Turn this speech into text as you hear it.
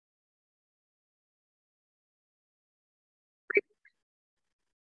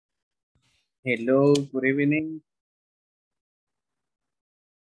Hello, good evening.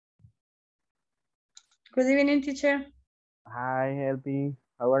 Good evening, teacher. Hi, Helpy.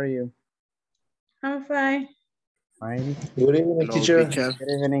 How are you? I'm fine. Fine. Good evening, Hello, teacher. teacher. Good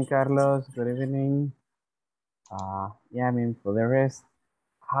evening, Carlos. Good evening. Yeah, I mean, for the rest,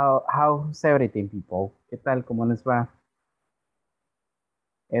 how's everything, people? ¿Qué tal? ¿Cómo les va?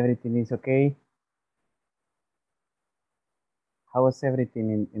 Everything is okay? How is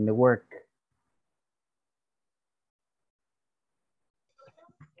everything in the work?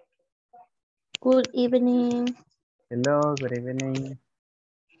 Good evening. Hello, good evening.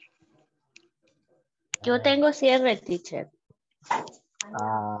 Yo tengo cierre, teacher.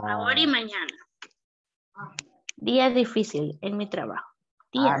 Ahora y mañana. Día difícil en mi trabajo.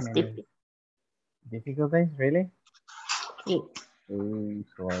 Días Man, difíciles. difficult days, really? Sí.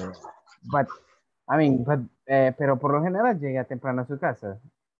 Sure. But, pero por lo general llega temprano a su casa.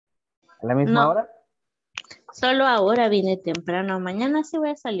 ¿A la misma No, hora? solo ahora vine temprano. Mañana sí voy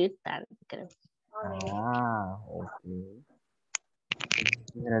a salir tarde, creo. Okay.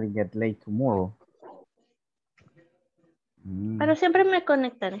 You're gonna get late tomorrow. Pero siempre me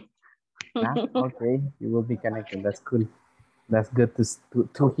conectaré. Okay. You will be connected. That's cool. That's good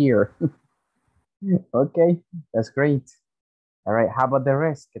to hear. Okay, that's great. All right. How about the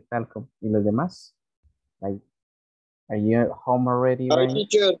rest? ¿Qué tal y los demás? Like, are you at home already, Hi, right?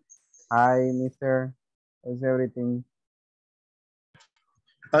 teacher. Hi, mister. How's everything?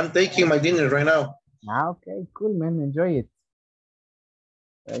 I'm taking my dinner right now. Okay, cool, man. Enjoy it.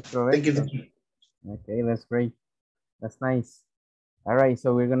 Thank you, teacher. Okay, that's great. That's nice. All right,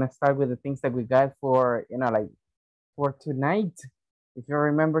 so we're gonna start with the things that we got for, like for tonight. If you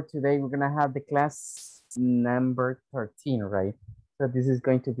remember today, we're gonna have the class number 13, right? So this is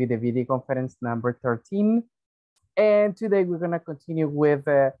going to be the video conference number 13. And today we're gonna continue with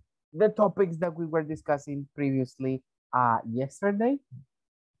the topics that we were discussing previously yesterday.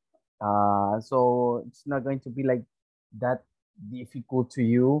 So it's not going to be like that difficult to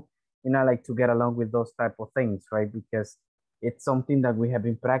you, like to get along with those type of things, right? Because it's something that we have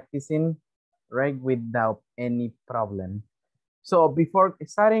been practicing, right, without any problem. So before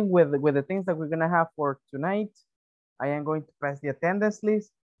starting with the things that we're gonna have for tonight, I am going to pass the attendance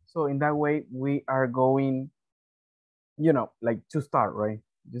list. So in that way, we are going, like to start, right?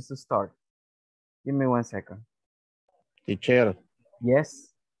 Just to start. Give me 1 second. Teacher, Yes.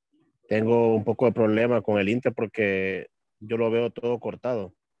 tengo un poco de problema con el Inter porque yo lo veo todo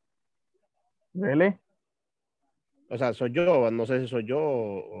cortado. Really? O sea, soy yo, no sé si soy yo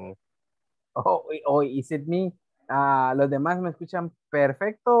o... Oh, is it me? ¿Los demás me escuchan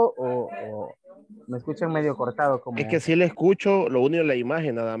perfecto o me escuchan medio cortado? Como... Es que sí le escucho, lo único es la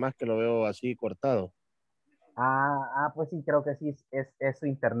imagen, nada más que lo veo así cortado. Pues sí, creo que sí, es su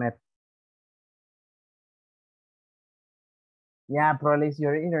internet. Yeah, probably it's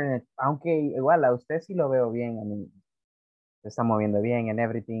your internet. Aunque igual a usted sí lo veo bien. I mean, se está moviendo bien and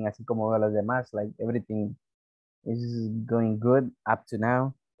everything, así como veo a los demás. Like everything is going good up to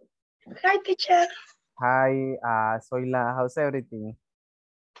now. Hi, teacher. Hi, Zoila, how's everything?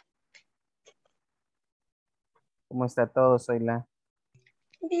 ¿Cómo está todo, Zoila?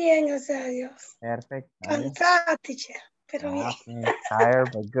 Bien, gracias a Dios. Perfect. Cansada, teacher, pero bien. Okay. Tired,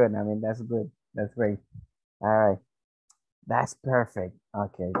 but good. I mean, that's good. That's great. All right. That's perfect.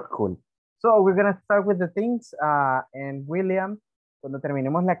 Okay, cool. So we're gonna start with the things. And William, cuando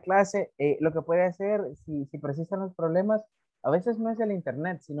terminemos la clase, lo que puede hacer, si persisten los problemas, a veces no es el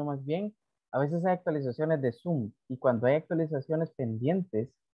internet, sino más bien, a veces hay actualizaciones de Zoom. Y cuando hay actualizaciones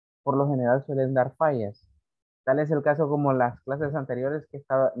pendientes, por lo general suelen dar fallas. Tal es el caso como las clases anteriores que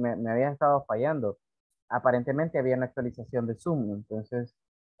me habían estado fallando. Aparentemente había una actualización de Zoom, entonces,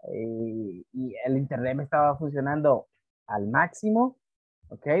 y el internet me estaba funcionando al máximo,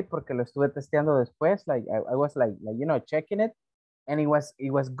 ¿ok? Porque lo estuve testeando después, like, I was like, checking it, and it was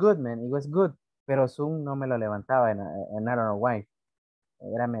good, man, it was good, pero Zoom no me lo levantaba, and I don't know why.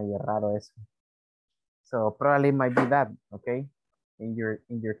 Era medio raro eso. So probably it might be that, okay? In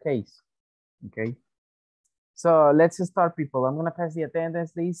your case, okay? So let's start, people. I'm gonna pass the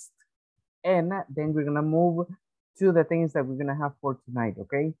attendance list, and then we're gonna move to the things that we're gonna have for tonight,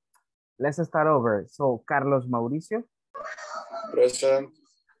 okay? Let's start over. So Carlos Mauricio. Present.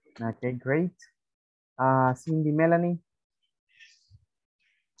 Okay, great. Cindy Melanie.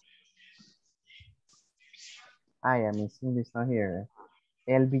 I mean, Cindy's not here.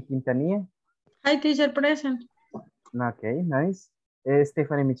 Elby Quintanilla. Hi, teacher, present. Okay, nice.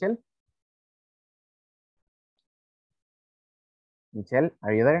 Stephanie Michelle. Michelle,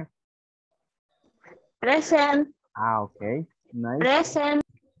 are you there? Present. Okay, nice. Present.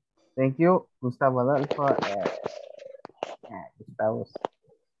 Thank you, Gustavo Adolfo. Gustavo's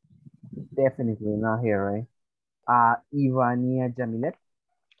definitely not here, right? Ivania Jamilet.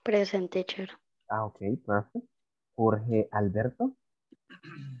 Present, teacher. Okay, perfect. Jorge Alberto.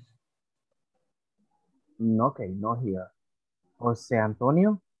 No, okay, not here. Jose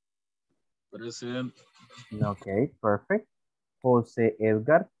Antonio. Present. Okay, perfect. Jose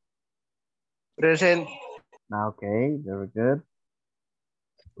Edgar. Present. Okay, very good.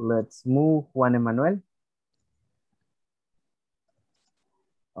 Let's move. Juan Emmanuel.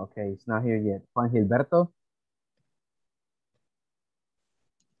 Okay, it's not here yet. Juan Gilberto.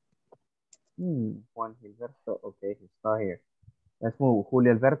 Juan Gilberto. Okay, he's not here. Let's move.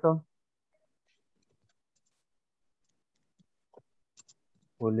 Julio Alberto.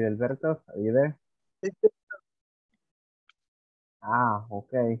 Julio Alberto, are you there?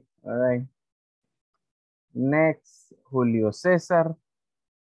 Okay. All right. Next, Julio Cesar.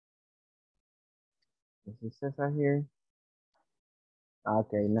 Is Cesar here?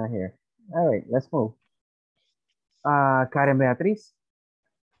 Okay, not here. All right, let's move. Karen Beatriz.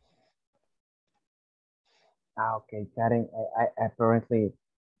 Okay, Karen, I apparently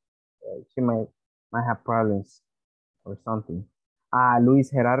she might have problems or something. Luis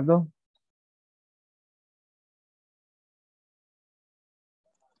Gerardo.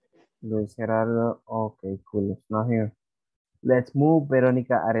 Luis Gerardo, okay, cool, it's not here. Let's move.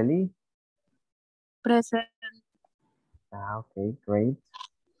 Veronica Areli. Present. Okay, great.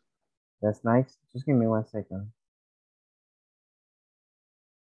 That's nice. Just give me 1 second.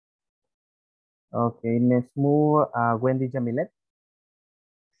 Okay, let's move. Wendy Jamilet.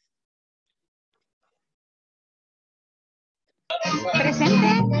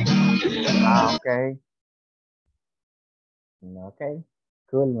 Presente. Okay. Okay,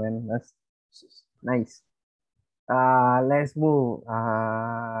 cool, man. That's nice. Let's move.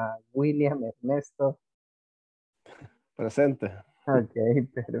 William Ernesto. Presente. Okay,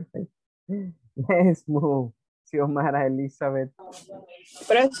 perfect. Let's move. Xiomara Elizabeth.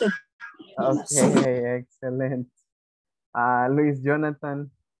 Present. Okay, excellent. Luis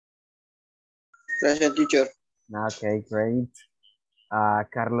Jonathan. Present, teacher. Okay, great.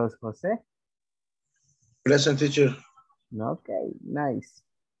 Carlos Jose. Present, teacher. Okay, nice.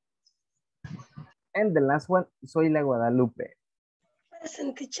 And the last one, Zoila Guadalupe.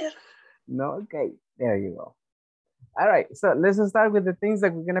 Present, teacher. No, okay, there you go. All right, so let's start with the things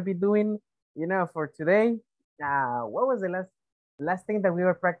that we're gonna be doing, for today. What was the last thing that we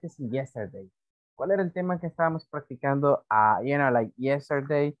were practicing yesterday? ¿Cuál era el tema que estábamos practicando, like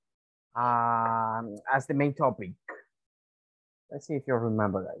yesterday, as the main topic? Let's see if you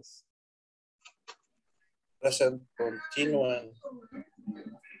remember, guys. Present continuous.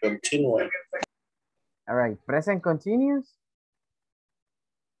 Continuous. All right, present continuous.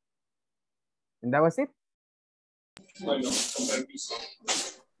 And that was it?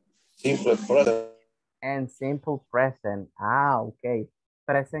 Simple present. And simple present. Okay.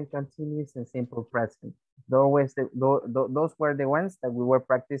 Present continuous and simple present. Those were the ones that we were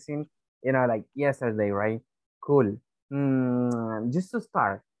practicing, like yesterday, right? Cool. Just to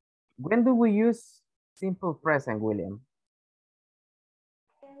start, when do we use simple present, William?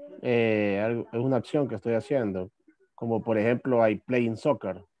 Es una acción que estoy haciendo. Como por ejemplo, I play in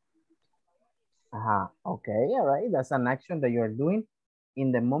soccer. Okay, all right. That's an action that you're doing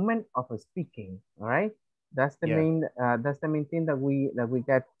in the moment of speaking. All right. That's the main thing that we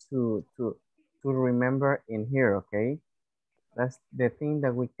got to remember in here. Okay. That's the thing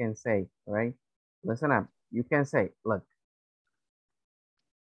that we can say. All right. Listen up. You can say, look,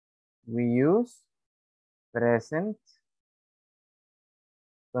 we use present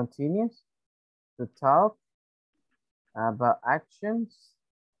continuous to talk about actions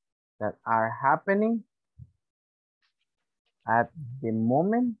that are happening at the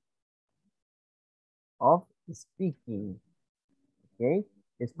moment of speaking. Okay.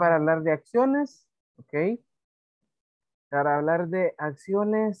 Es para hablar de acciones. Okay. Para hablar de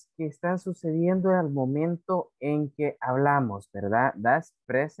acciones que están sucediendo al momento en que hablamos, ¿verdad? That's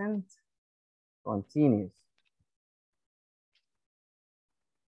present continuous.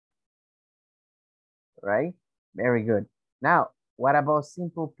 Right? Very good. Now, what about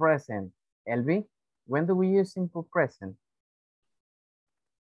simple present? Elvi, when do we use simple present?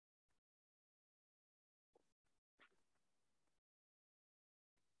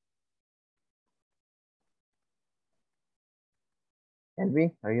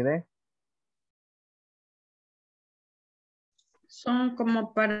 Elvi, are you there? Son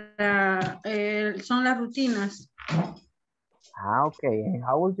como para, son las rutinas. Okay. And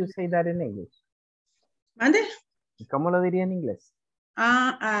how would you say that in English? ¿Mande? ¿Cómo lo diría en inglés?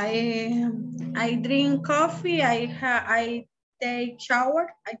 I drink coffee. I take shower.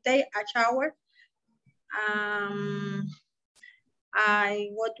 I take a shower. I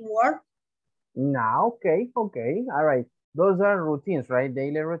go to work. No, okay, okay, all right. Those are routines, right?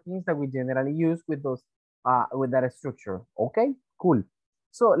 Daily routines that we generally use with those, with that structure. Okay, cool.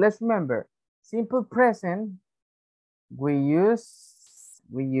 So let's remember, simple present. We use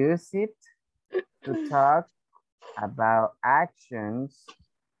it to talk about actions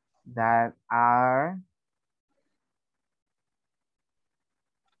that are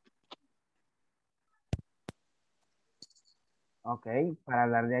okay, para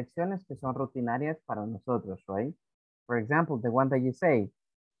hablar de acciones que son rutinarias para nosotros, right? For example, the one that you say,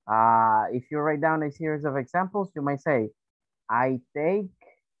 if you write down a series of examples, you might say, I take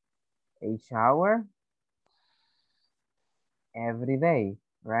a shower every day,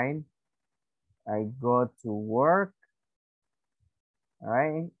 right? I go to work,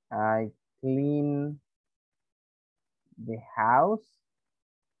 right? I clean the house.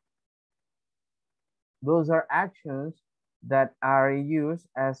 Those are actions that are used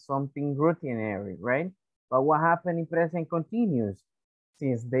as something routinary, right? But what happened in present continuous?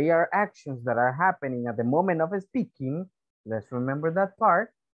 Since they are actions that are happening at the moment of speaking, let's remember that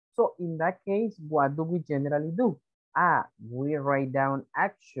part. So in that case, what do we generally do? We write down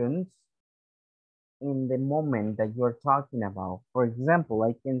actions in the moment that you're talking about. For example,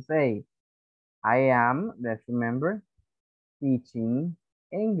 I can say, I am, let's remember, teaching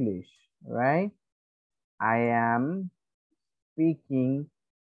English, right? I am speaking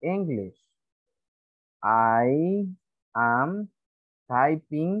English. I am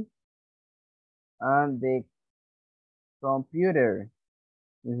typing on the computer.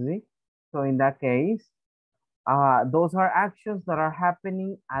 You see? So in that case, those are actions that are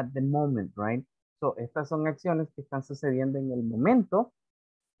happening at the moment, right? So estas son acciones que están sucediendo en el momento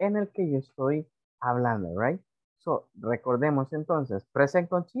en el que yo estoy hablando, right? So recordemos entonces, present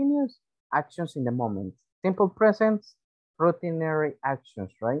continuous, actions in the moment. Simple presents, routinary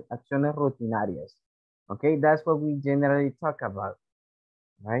actions, right? Acciones rutinarias. Okay, that's what we generally talk about,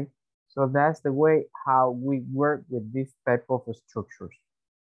 right? So that's the way how we work with this type of structures,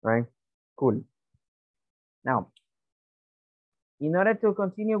 right? Cool. Now, in order to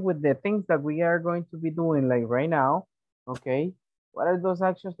continue with the things that we are going to be doing like right now, okay, what are those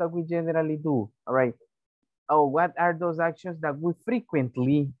actions that we generally do? All right. Oh, what are those actions that we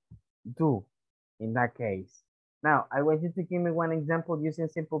frequently do in that case? Now, I want you to give me one example using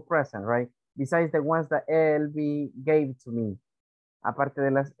simple present, right? Besides the ones that Elby gave to me. Aparte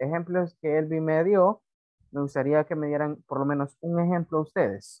de los ejemplos que Elby me dio, me gustaría que me dieran por lo menos un ejemplo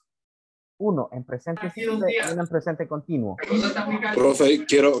ustedes. Uno en presente simple y uno en presente continuo. Profe,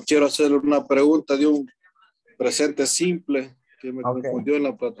 quiero hacer una pregunta de un presente simple que me confundió en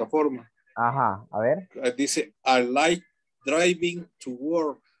la plataforma. Ajá, a ver. Dice, I like driving to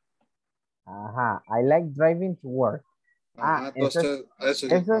work. Ajá, I like driving to work. Entonces, eso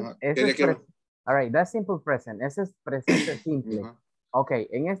es all right, that's simple present. Ese es presente simple. Ok,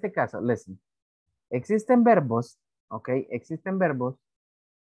 en este caso, listen. Existen verbos, ok, existen verbos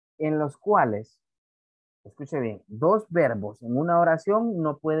en los cuales, escuche bien, dos verbos en una oración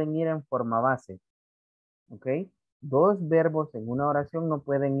no pueden ir en forma base. Ok, dos verbos en una oración no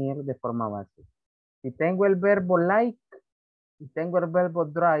pueden ir de forma base. Si tengo el verbo like y tengo el verbo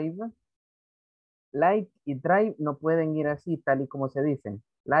drive, like y drive no pueden ir así, tal y como se dicen.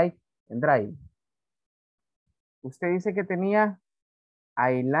 Like and drive. Usted dice que tenía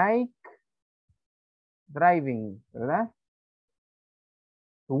I like driving, ¿verdad?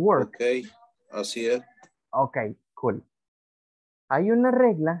 To work. Ok, así es. Ok, cool. Hay una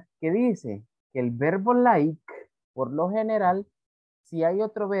regla que dice que el verbo like, por lo general, si hay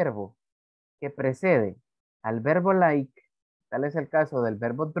otro verbo que precede al verbo like, tal es el caso del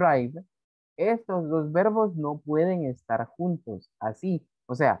verbo drive, estos dos verbos no pueden estar juntos, así,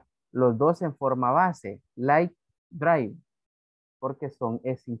 o sea, los dos en forma base, like, drive, porque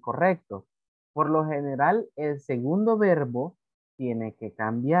es incorrecto. Por lo general, el segundo verbo tiene que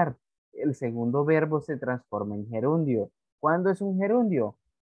cambiar. El segundo verbo se transforma en gerundio. ¿Cuándo es un gerundio?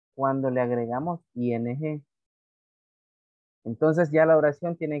 Cuando le agregamos ing. Entonces ya la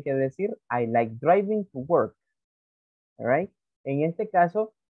oración tiene que decir, I like driving to work. All right? En este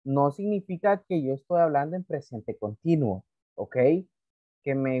caso, no significa que yo estoy hablando en presente continuo, ¿ok?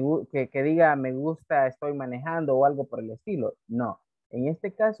 Que diga me gusta, estoy manejando o algo por el estilo. No, en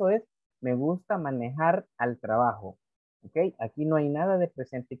este caso es me gusta manejar al trabajo, ¿ok? Aquí no hay nada de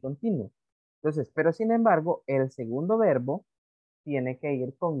presente continuo. Entonces, pero sin embargo, el segundo verbo tiene que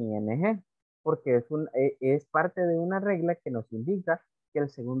ir con ing. porque es parte de una regla que nos indica que el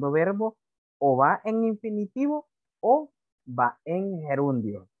segundo verbo o va en infinitivo o va en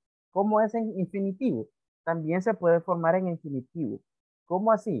gerundio. ¿Cómo es en infinitivo? También se puede formar en infinitivo.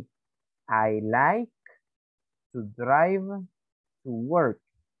 ¿Cómo así? I like to drive to work.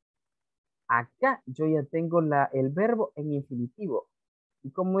 Acá yo ya tengo el verbo en infinitivo.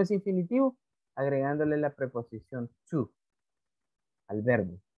 ¿Y cómo es infinitivo? Agregándole la preposición to al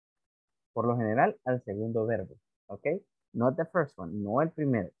verbo. Por lo general, al segundo verbo. ¿Ok? Not the first one, no el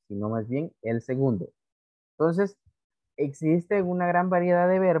primero, sino más bien el segundo. Entonces, existe una gran variedad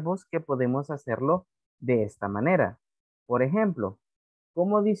de verbos que podemos hacerlo de esta manera. Por ejemplo,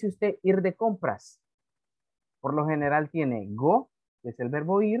 ¿cómo dice usted ir de compras? Por lo general tiene go, que es el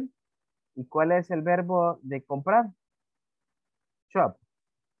verbo ir. ¿Y cuál es el verbo de comprar? Shop.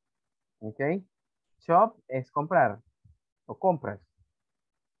 ¿Ok? Shop es comprar o compras.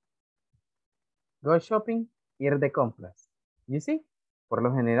 Go shopping, ir de compras. ¿Y sí? Por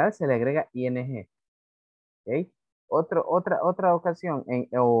lo general se le agrega ing. ¿Ok? Otra ocasión,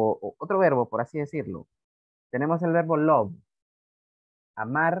 o otro verbo, por así decirlo. Tenemos el verbo love.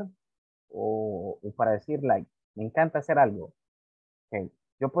 Amar o para decir like. Me encanta hacer algo. ¿Ok?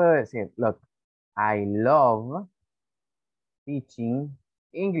 Yo puedo decir, look, I love teaching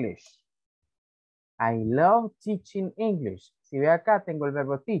English. I love teaching English. Si ve acá, tengo el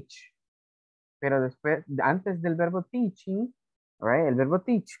verbo teach. Pero después, antes del verbo teaching, right, el verbo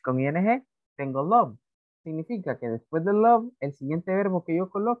teach con ing, tengo love. Significa que después de love, el siguiente verbo que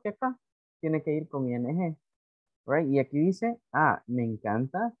yo coloque acá, tiene que ir con ing. Right? Y aquí dice, me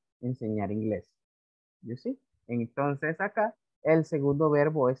encanta enseñar inglés. ¿You see? Entonces acá, el segundo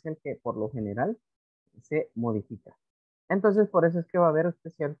verbo es el que por lo general se modifica. Entonces, por eso es que va a haber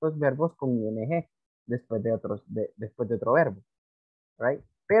usted ciertos verbos con ing después de después de otro verbo. Right?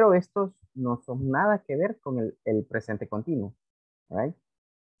 Pero estos no son nada que ver con el presente continuo. Right?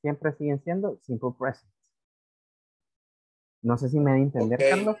 Siempre siguen siendo simple present. No sé si me da a entender,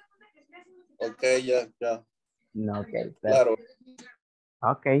 Carlos. Ok, ya. No, okay. Claro.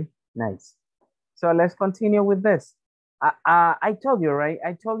 Okay, nice. So let's continue with this. I told you, right?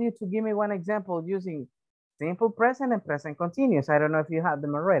 I told you to give me one example using simple present and present continuous. I don't know if you have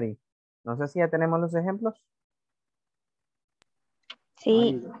them already. No sé si ya tenemos los ejemplos.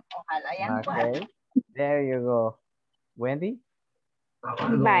 Sí. Okay, there you go. Wendy?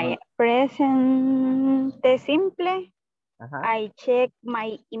 Vaya, presente simple. Ajá. I check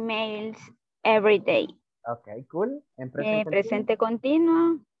my emails every day. Okay, cool. En presente continuo. Presente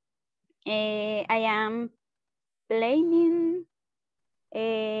continuo. I am planning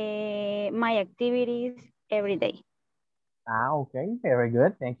my activities every day. Okay, very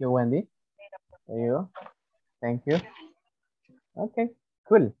good. Thank you, Wendy. There you go. Thank you. Okay,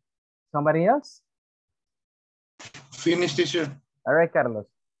 cool. Somebody else? Finish, teacher. All right, Carlos.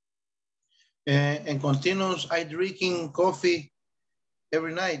 En continuous, I drinking coffee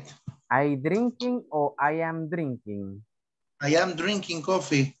every night. I drinking or I am drinking? I am drinking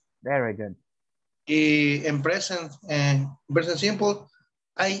coffee. Very good. Y en present simple,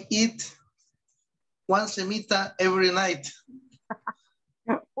 I eat one semita every night.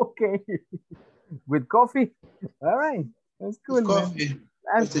 Okay. With coffee? All right. That's cool, Coffee. man.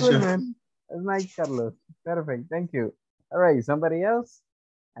 That's cool, man. That's nice, Carlos. Perfect. Thank you. All right. Somebody else?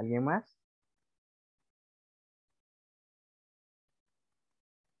 ¿Alguien más?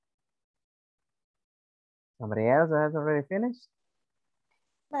 Somebody else that has already finished?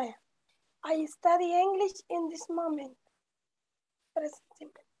 I study English in this moment. Present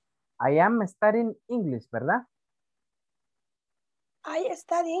simple. I am studying English, ¿verdad? I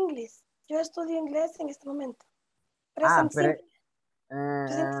study English. Yo estudio inglés en este momento. Present simple.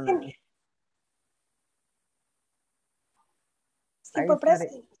 Present simple. Simple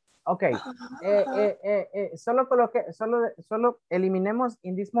present. Ok. Solo eliminemos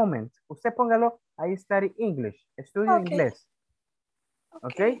in this moment. Usted póngalo, I study English. Estudio inglés.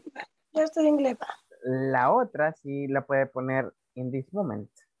 Ok. Yo estudio inglés. La otra sí la puede poner in this moment.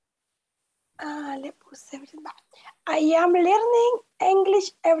 Le puse. I am learning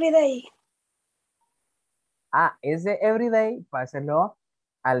English every day. Ese everyday, páselo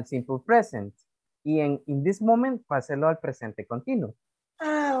al simple present. Y en in this moment, páselo al presente continuo.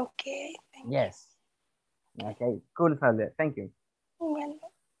 Ok. Yes. Okay, cool, Father. Thank you. Bueno.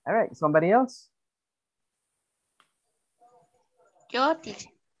 All right, somebody else? Yo, teacher.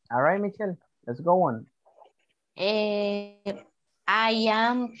 All right, Michelle, let's go on. I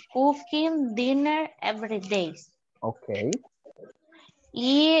am cooking dinner every day. Okay.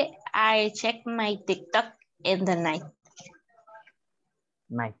 Y I check my TikTok in the night.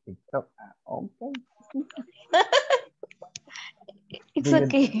 My TikTok. Okay. It's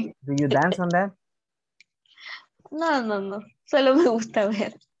okay. Do you dance on that? No. Solo me gusta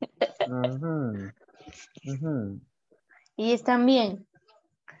ver. Y están bien.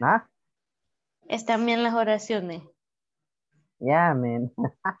 ¿Ah? Están bien las oraciones. Yeah, man.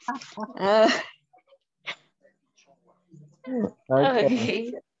 Ah, Okay.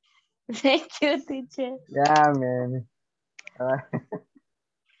 okay. Thank you, teacher. Yeah, man.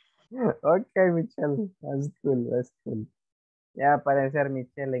 Okay, Michelle. That's cool. That's cool. Ya aparecer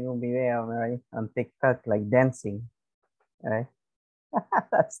Michelle en un video, right? On TikTok, like dancing. Right?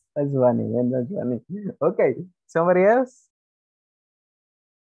 That's funny, man. That's funny. Okay. Somebody else?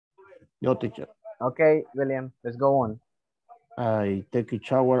 Yo, teacher. Okay, William, let's go on. I take a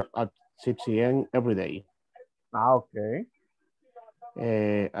shower at 6 a.m. every day. Okay.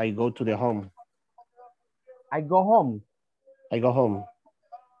 I go to the home. I go home. I go home.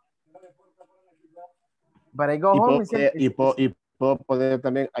 But I go home. Y puedo poner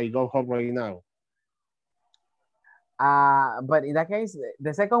también I go home right now. But in that case,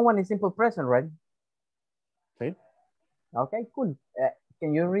 the second one is simple present, right? Sí. Okay, cool.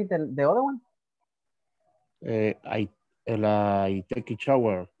 Can you read the other one? I take a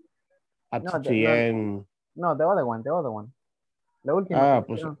shower at 6 a.m. No, the other one. La última.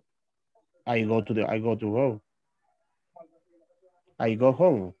 Pues I go home. I go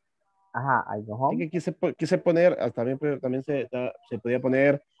home. Ajá, I go home. Quise poner, también se podía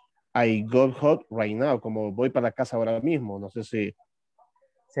poner I go home right now, como voy para la casa ahora mismo. No sé si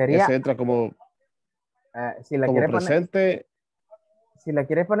sería. Ese entra como, si la como quiere presente. Si la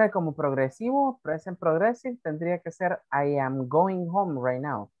quieres poner como progresivo, present progressive, tendría que ser I am going home right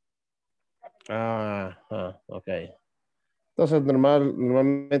now. Ok. Entonces,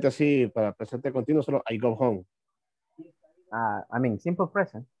 normalmente así, para presente continuo, solo I go home. I mean, simple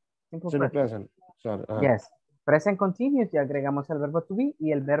present. Simple present. Sorry, Yes. Present continuous, y agregamos el verbo to be,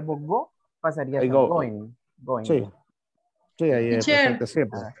 y el verbo go pasaría a ser going. Sí. Sí, ahí es presente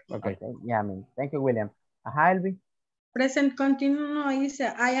siempre. Okay. Yeah, I mean, thank you, William. Ajá, Elvi. Present continuous dice,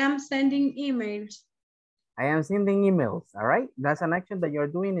 I am sending emails. I am sending emails, all right? That's an action that you're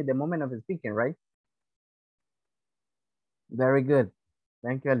doing in the moment of speaking, right? Very good.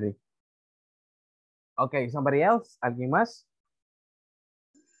 Thank you, Elvi. Okay, somebody else? ¿Alguien más?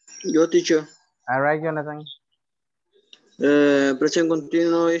 Yo, teacher. All right, Jonathan. Present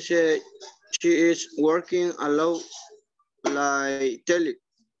continuous dice, she is working alone like tele.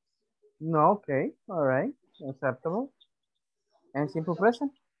 No, okay, all right, acceptable. And simple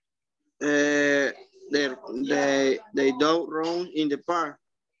present? They don't run in the park.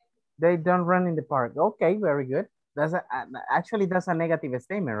 They don't run in the park. Okay, very good. That's actually that's a negative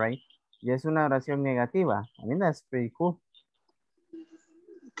statement, right? Y es una oración negativa. I mean, that's pretty cool.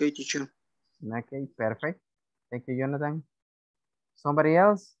 Okay, teacher. Okay, perfect. Thank you, Jonathan. Somebody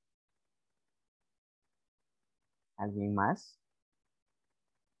else? ¿Alguien más?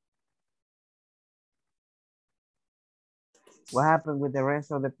 What happened with the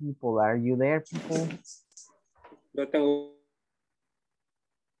rest of the people? Are you there, people? Yo tengo.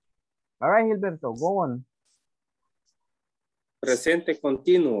 All right, Gilberto, go on. Presente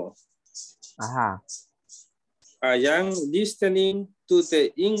continuo. Ajá. I am listening to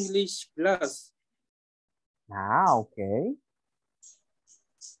the English class. Okay.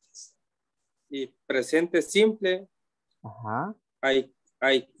 Y presente simple. Ajá.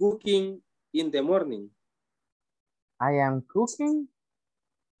 I cooking in the morning. I am cooking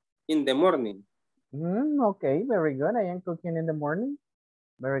in the morning. Okay, very good. I am cooking in the morning.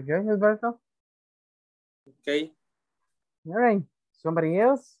 Very good, Gilberto. Okay. All right. Somebody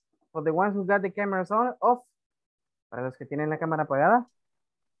else? For the ones who got the cameras on, off. Para los que tienen la cámara apagada.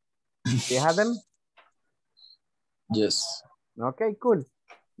 Do you have them? Yes. Okay, cool.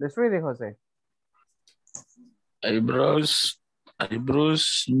 Let's read it, Jose. I brush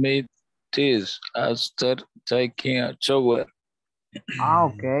my teeth after taking a shower.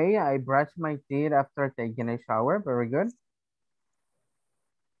 Okay, I brush my teeth after taking a shower. Very good.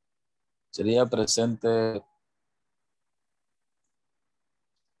 Sería presente.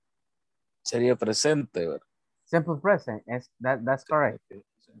 ¿verdad? Simple present. That's correct.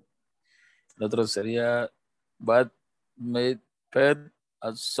 El otro sería but made pet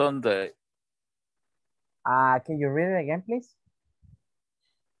a Sunday. Can you read it again, please?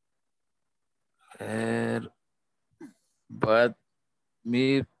 But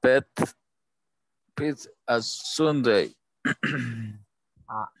me pet a Sunday.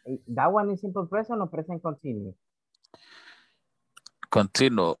 That one is simple present or present continuous?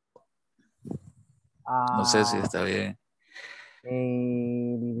 Continuo. No sé si está bien.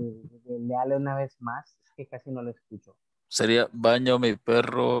 Léale una vez más, es que casi no lo escucho. Sería baño mi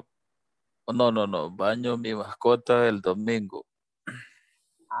perro. No. Baño mi mascota el domingo.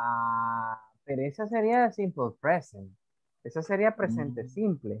 Pero esa sería simple present. Esa sería presente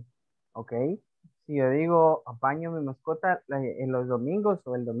simple. ¿Ok? Si yo digo baño mi mascota en los domingos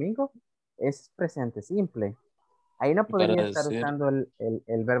o el domingo, es presente simple. Ahí no Para podría estar decir, usando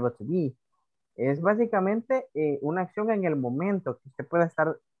el verbo to be. Es básicamente una acción en el momento que usted pueda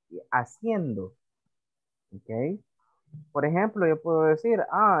estar haciendo. ¿Ok? Por ejemplo, yo puedo decir,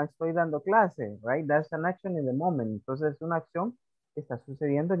 estoy dando clase, right? That's an action in the moment. Entonces es una acción que está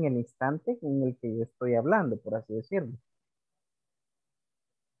sucediendo en el instante en el que yo estoy hablando, por así decirlo.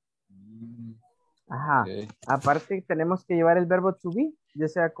 Ajá. ok. Aparte tenemos que llevar el verbo to be, ya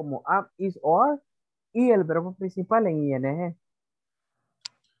sea como am, is, or, are, y el verbo principal en ing.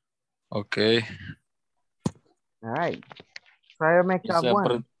 Ok. All right. Try to make O up sea,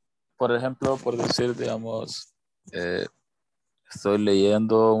 one. por ejemplo, por decir, digamos, estoy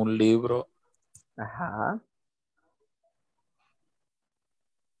leyendo un libro. Ajá.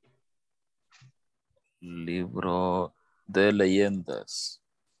 Libro de leyendas.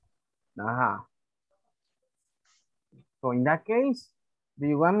 Ajá. So in that case, do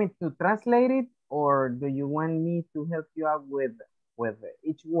you want me to translate it or do you want me to help you out with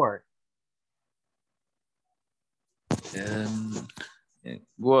each word?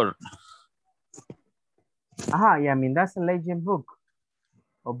 Word. Yeah, I mean, that's a legend book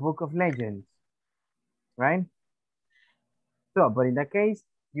or book of legends, right? So, but in that case,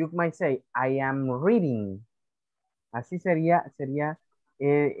 you might say, I am reading. Así sería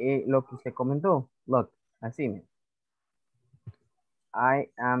lo que usted comentó. Look, así, mira. I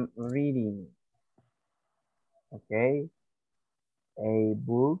am reading, okay, a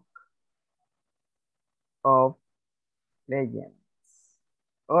book of legends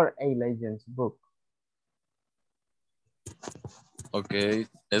or a legends book. Ok,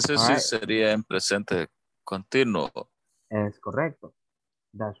 ese All sí right, sería en presente continuo. es correcto.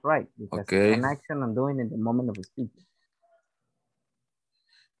 That's right, because Ok, it's an action I'm doing in the moment of speaking.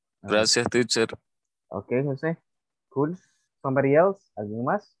 All right. gracias, teacher. Okay, Jose. Cool. Somebody else? ¿Alguien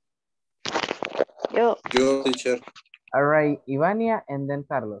más? Yo. Yo, teacher. All right, Ivania and then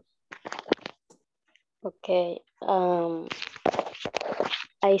Carlos. Okay.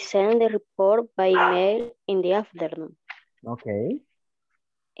 I send the report by email in the afternoon. Okay.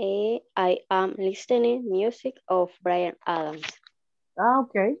 I am listening music of Brian Adams.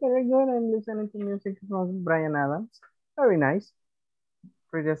 Okay, very good. I'm listening to music from Brian Adams. Very nice.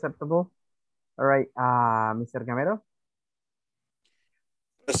 Pretty acceptable. All right, Mr. Gamero.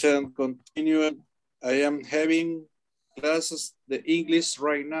 Present continuing. I am having classes the English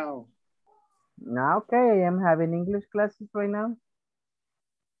right now. Okay, I am having English classes right now.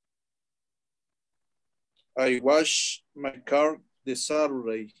 I wash my car this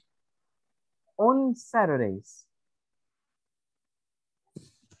Saturday. On Saturdays.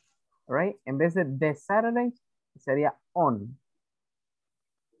 All right, en vez de Saturdays, sería on.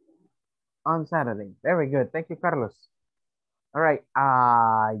 On Saturday. Very good. Thank you, Carlos. All right,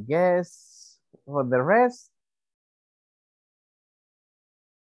 I guess for the rest.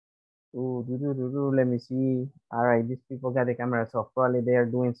 Let me see. All right, these people got the camera, so probably they are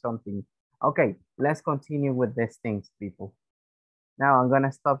doing something. Okay, let's continue with these things, people. Now I'm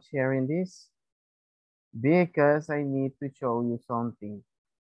gonna stop sharing this because I need to show you something.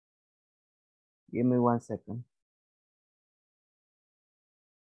 Give me 1 second.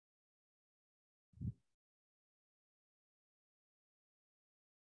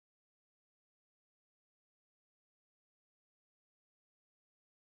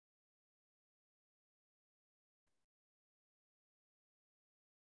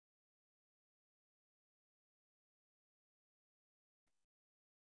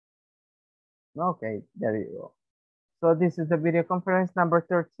 Okay, there you go. So this is the video conference number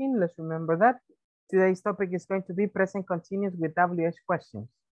 13. Let's remember that. Today's topic is going to be present continuous with WH questions.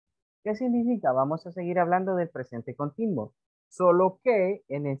 ¿Qué significa? Vamos a seguir hablando del presente continuo. Solo que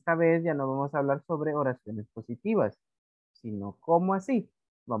en esta vez ya no vamos a hablar sobre oraciones positivas, sino ¿cómo así?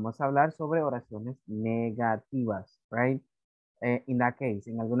 Vamos a hablar sobre oraciones negativas, right? In that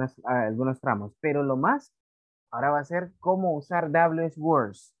case, en algunos tramos. Pero lo más, ahora va a ser cómo usar WH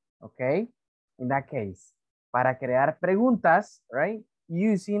words, ¿ok? In that case, para crear preguntas, right?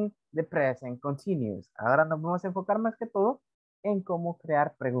 Using the present continuous. Ahora nos vamos a enfocar más que todo en cómo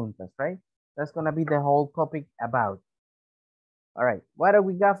crear preguntas, right? That's going to be the whole topic about. All right, what do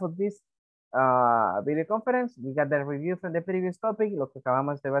we got for this video conference? We got the review from the previous topic, lo que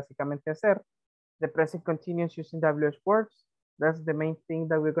acabamos de básicamente hacer. The present continuous using WH words. That's the main thing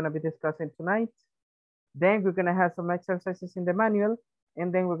that we're going to be discussing tonight. Then we're going to have some exercises in the manual,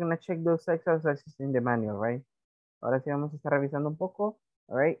 and then we're going to check those exercises in the manual, right? Ahora sí vamos a estar revisando un poco,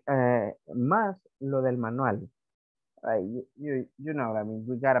 all right? Más lo del manual. Right? You know what I mean.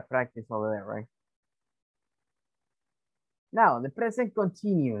 We got to practice over there, right? Now, the present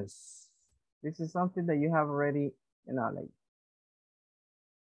continuous. This is something that you have already, you know, like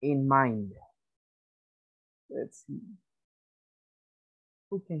in mind. Let's see.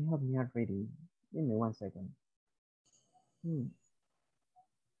 Who can help me out reading? Give me 1 second.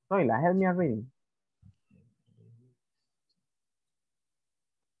 Soyla, help me out reading.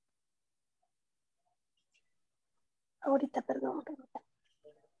 Ahorita, perdón.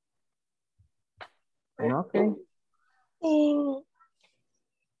 Okay. In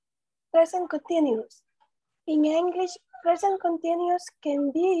present continuous. In English, present continuous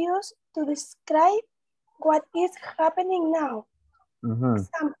can be used to describe what is happening now.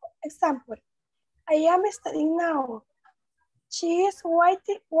 Example, I am studying now. She is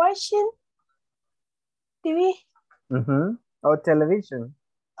watching TV. Or television.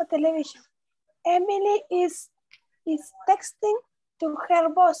 Emily is texting to her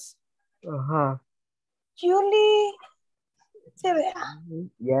boss. Julie,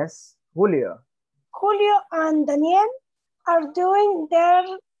 yes, Julio and Daniel are doing their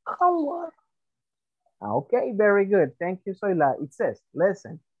homework. Okay, very good. Thank you, Soyla. It says,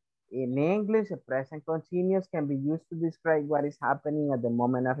 listen, in English, a present continuous can be used to describe what is happening at the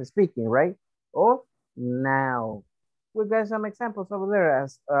moment of speaking, right? Or now. We got some examples over there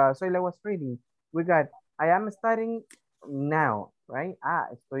as Soyla was reading. We got, I am studying now, right?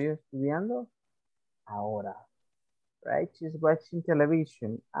 Estoy estudiando ahora, right? She's watching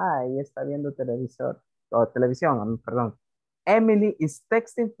television. Ella está viendo televisión, perdón. Emily is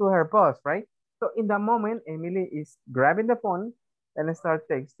texting to her boss, right? So in that moment, Emily is grabbing the phone and start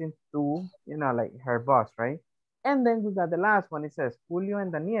texting to, you know, like her boss, right? And then we got the last one. It says, Julio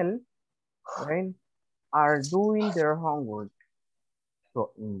and Daniel, right, are doing their homework.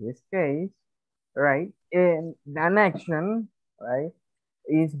 So in this case, right, and an action, right,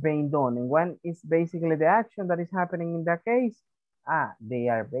 is being done. And one is basically the action that is happening in that case. They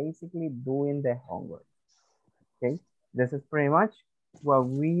are basically doing the homework. Okay, this is pretty much what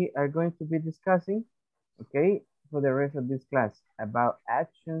we are going to be discussing, okay, for the rest of this class about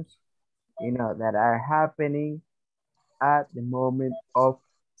actions, you know, that are happening at the moment of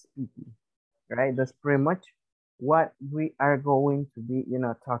speaking, right? That's pretty much what we are going to be, you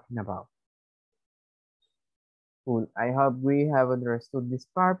know, talking about. Cool. I hope we have understood this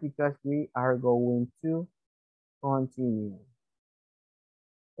part because we are going to continue.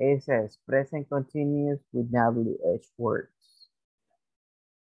 It says present continuous with WH words.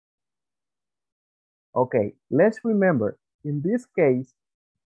 Okay, let's remember, in this case,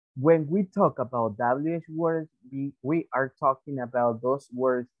 when we talk about WH words, we are talking about those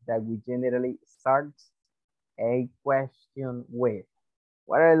words that we generally start a question with.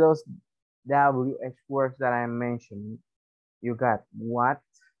 What are those WH words that I mentioned? You got what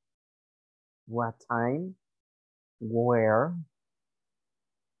time, where,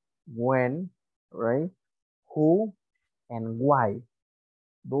 when, right? Who, and why.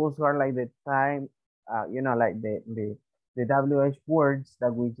 Those are like the time, you know, like the WH words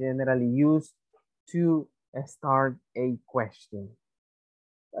that we generally use to start a question.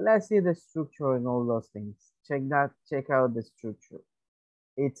 But let's see the structure and all those things. Check out the structure.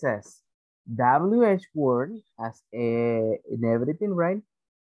 It says WH word as in everything, right?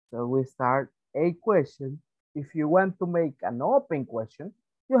 So we start a question. If you want to make an open question,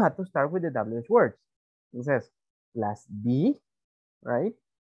 you have to start with the WH words. It says plus be, right?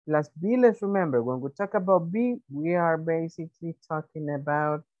 Plus be, let's remember, when we talk about be, we are basically talking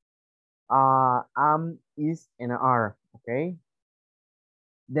about am, is, and are, okay?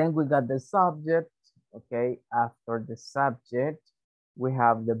 Then we got the subject, okay? After the subject, we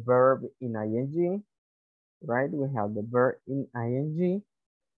have the verb in ing, right? We have the verb in ing.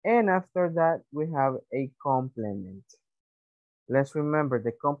 And after that, we have a complement. Let's remember,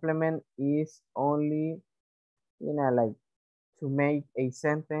 the complement is only, you know, like to make a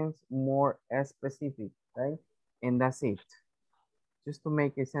sentence more specific, right? And that's it. Just to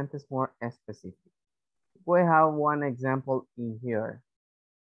make a sentence more specific. We have one example in here.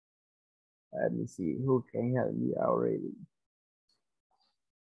 Let me see who can help me already.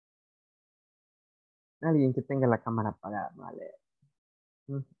 Alguien que tenga la cámara apagada, vale.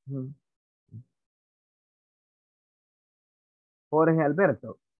 Jorge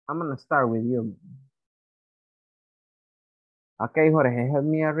Alberto, I'm gonna start with you. Okay, Jorge, help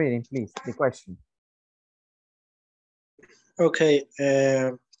me a reading, please, the question. Okay.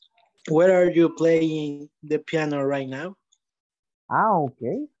 Where are you playing the piano right now? Ah,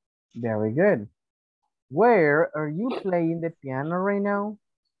 okay. Very good. Where are you playing the piano right now?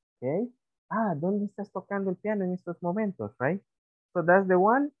 Okay. Ah, ¿dónde estás tocando el piano en estos momentos, right? So that's the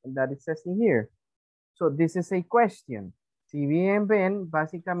one that it says in here. So this is a question. Si bien ven,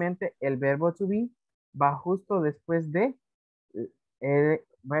 básicamente el verbo to be va justo después de,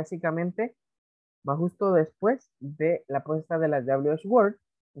 básicamente va justo después de la puesta de las WH word,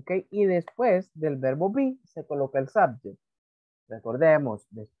 ok, y después del verbo be se coloca el subject. Recordemos,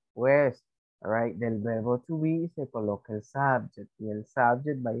 después, right, del verbo to be se coloca el subject y el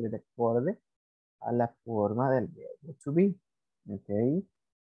subject va a ir de acorde a la forma del verbo to be, ok.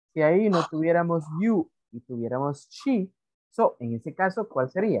 Si ahí no tuviéramos you y tuviéramos she, so, en ese caso, ¿cuál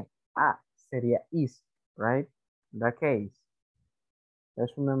sería? Ah, sería is, right? In that case.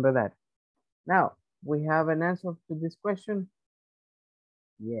 Let's remember that. Now, we have an answer to this question.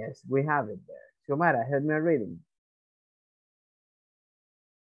 Yes, we have it there. Xiomara, help me reading.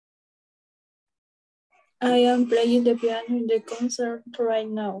 I am playing the piano in the concert right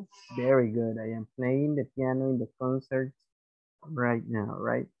now. Very good. I am playing the piano in the concert right now,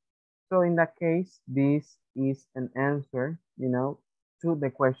 right? So in that case, this is an answer, you know, to the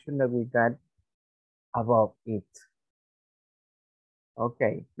question that we got about it.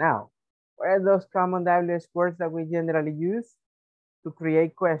 Okay, now, what are those common WH words that we generally use to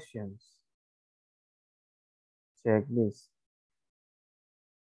create questions? Check this.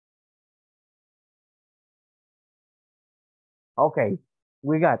 Okay,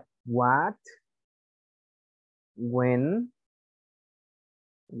 we got what, when,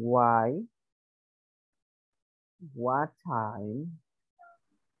 why, what time,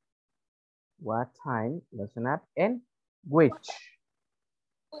 listen up, and which.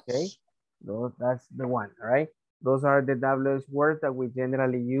 Okay, that's the one, all right? Those are the WH words that we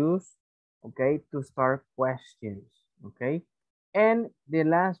generally use, okay, to start questions, okay? And the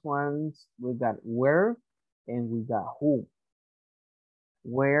last ones, we got where and we got who.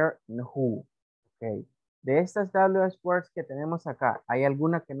 Where and who, okay. De estas WH words que tenemos acá, ¿hay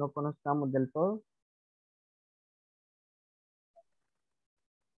alguna que no conozcamos del todo?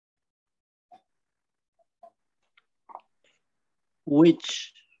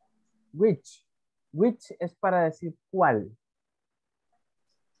 Which. Which es para decir cuál.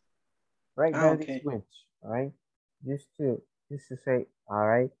 Right, that okay. is which, all right? Just to say, all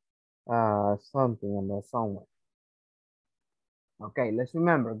right, something about someone. Okay, let's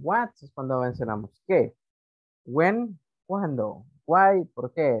remember, what es cuando mencionamos qué. When, cuándo. Why, por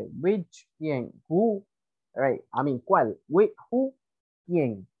qué. Which, quién. Who, right, I mean, cuál. Who,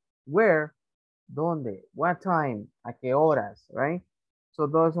 quién. Where, dónde. What time, a qué horas, right? So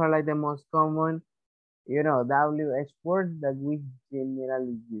those are like the most common, you know, WH words that we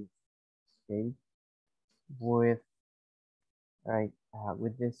generally use, okay? With, right,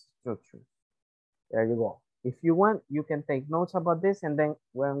 with this structure. There you go. If you want, you can take notes about this and then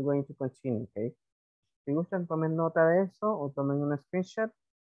we're going to continue, okay? Si gustan, tomen nota de eso o tomen una screenshot,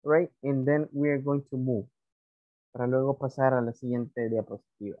 right? And then we're going to move. Para luego pasar a la siguiente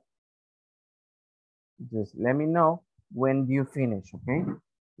diapositiva. Just let me know when you finish, okay?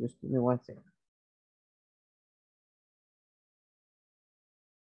 Just give me 1 second.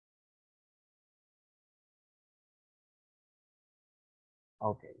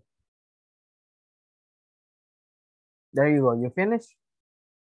 Okay. There you go. You finished?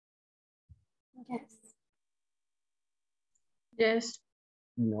 Yes. Yes.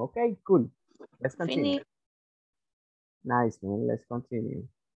 Okay, cool. Let's continue. Finish. Nice, man. Let's continue.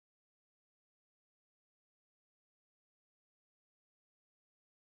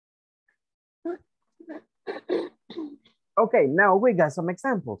 Okay, now we got some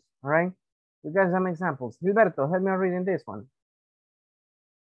examples, all right? We got some examples. Gilberto, help me reading this one.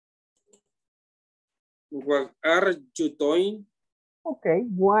 What are you doing? Okay,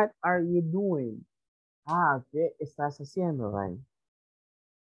 what are you doing? Ah, ¿qué estás haciendo, right?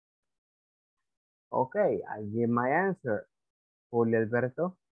 Okay, I give my answer. Julio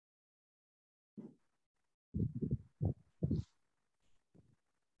Alberto.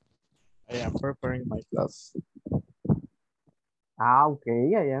 I am preparing my class. Ah,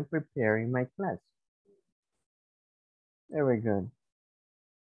 okay, I am preparing my class. Very good.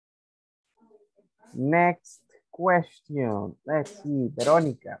 Next question. Let's see,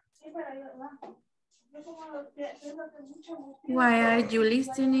 Veronica. Why are you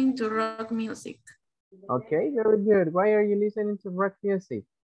listening to rock music? Okay, very good. Why are you listening to rock music?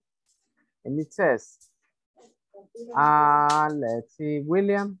 And it says, let's see,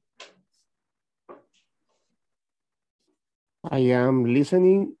 William. I am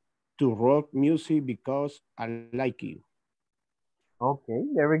listening to rock music because I like it. Okay,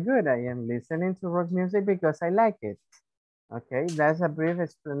 very good. I am listening to rock music because I like it. Okay, that's a brief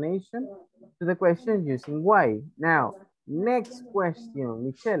explanation to the question using why. Now, next question,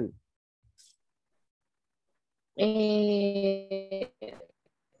 Michelle.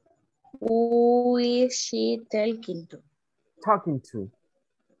 Who is she talking to? Talking to.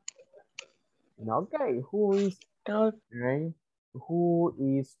 Okay, who is right? Who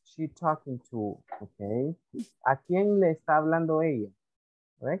is she talking to? Okay. ¿A quién le está hablando ella?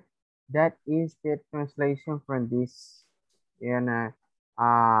 Right? That is the translation from this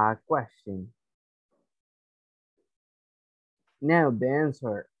question. Now the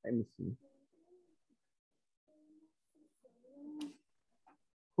answer, let me see.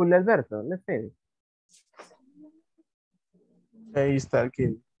 Julio Alberto, let's say. She is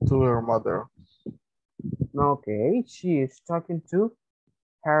talking to her mother. Okay, she is talking to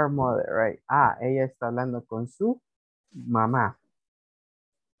her mother, right? Ella está hablando con su mamá.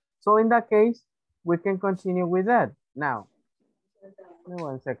 So in that case, we can continue with that. Now, give me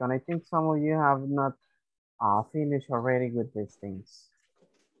 1 second. I think some of you have not finished already with these things.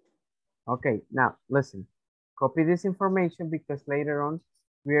 Okay, now listen. Copy this information because later on,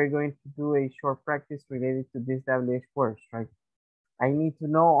 we are going to do a short practice related to this WH words, right? I need to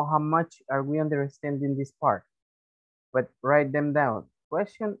know how much are we understanding this part, but write them down,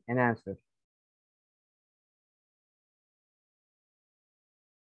 question and answer.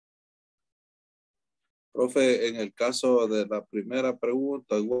 Profe, en el caso de la primera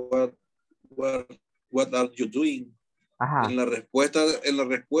pregunta, what are you doing? Ajá. En la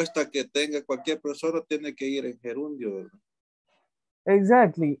respuesta que tenga cualquier persona tiene que ir en gerundio, ¿verdad?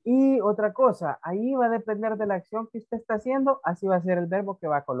 Exactly. Y otra cosa, ahí va a depender de la acción que usted está haciendo, así va a ser el verbo que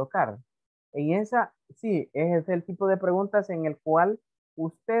va a colocar. En esa, sí, es el tipo de preguntas en el cual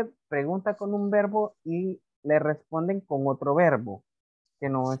usted pregunta con un verbo y le responden con otro verbo, que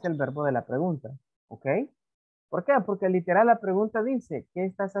no es el verbo de la pregunta. ¿Ok? ¿Por qué? Porque literal la pregunta dice, ¿qué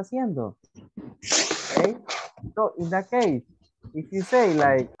estás haciendo? ¿Ok? So, in that case, if you say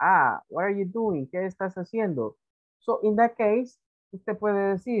like, what are you doing? ¿Qué estás haciendo? So, in that case, usted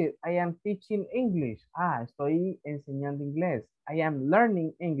puede decir, I am teaching English. Estoy enseñando inglés. I am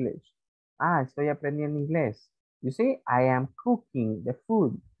learning English. Estoy aprendiendo inglés. You see, I am cooking the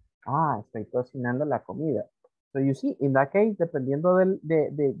food. Estoy cocinando la comida. So, you see, in that case, dependiendo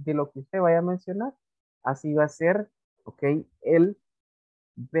de lo que usted vaya a mencionar, así va a ser, ok, el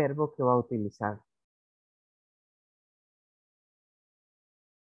verbo que va a utilizar.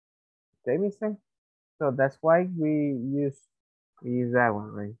 Okay, mister? So that's why we use that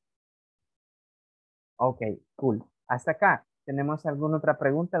one, right? Ok, cool. Hasta acá. ¿Tenemos alguna otra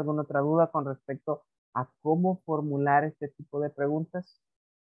pregunta, alguna otra duda con respecto a cómo formular este tipo de preguntas?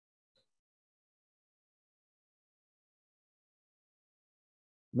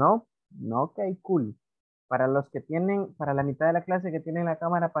 ¿No? No, ok, cool. Para los que tienen, para la mitad de la clase que tienen la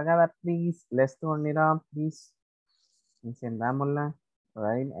cámara apagada, please, let's turn it on, please. Encendámosla. All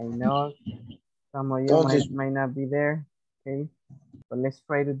right, I know some of you might not be there, okay? But let's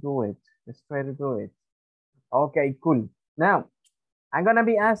try to do it. Let's try to do it. Okay, cool. Now, I'm gonna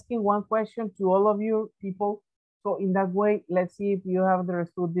be asking one question to all of you people. So in that way, let's see if you have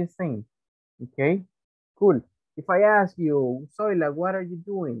understood this thing. Okay, cool. If I ask you, Zoila, what are you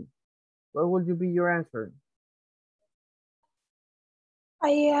doing? What would you be your answer? I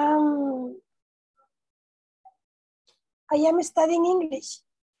am studying English.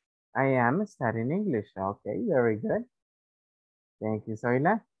 I am studying English. Okay, very good. Thank you,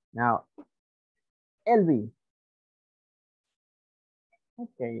 Zoila. Now, Elvi.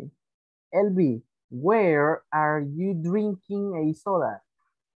 Okay. Elvi, where are you drinking a soda?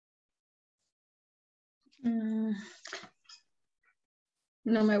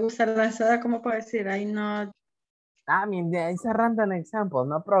 No me gusta la soda, ¿cómo puedo decir? I not. I mean, it's a random example,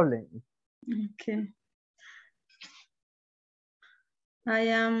 no problem. Okay. I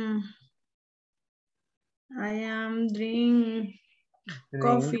am drinking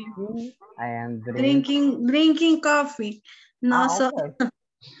coffee. I am drinking coffee. No, okay.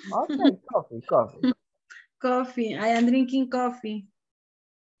 Okay, coffee. Coffee. I am drinking coffee.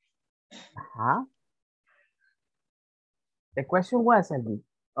 The question was,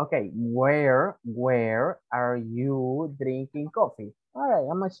 okay, where are you drinking coffee? All right,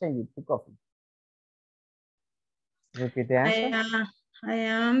 I'm gonna change it to coffee. Repeat the answer. I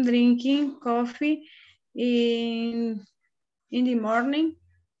am drinking coffee in the morning.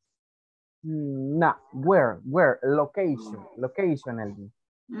 No, where, location, Elvin.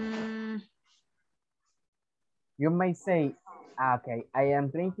 You may say Okay, I am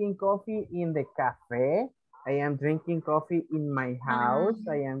drinking coffee in the cafe. I am drinking coffee in my house.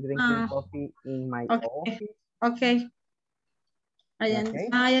 I am drinking coffee in my office. Okay. Okay.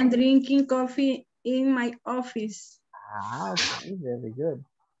 I am drinking coffee in my office. Okay, very good.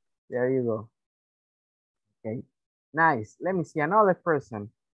 There you go. Okay, nice. Let me see another person.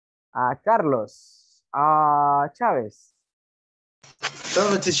 Carlos. Chavez.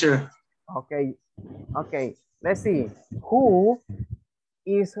 Tell me, teacher. Okay, okay. Let's see. Who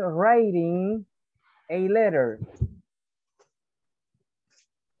is writing a letter?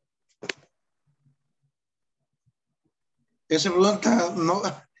 Esa pregunta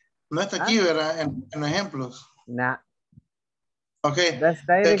no está aquí, ¿verdad? En ejemplos. Nah. Okay. That's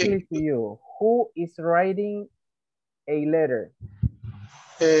directly to you. Who is writing a letter?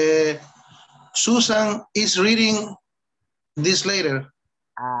 Susan is reading this letter.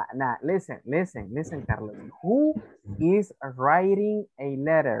 Nah, listen, Carlos. Who is writing a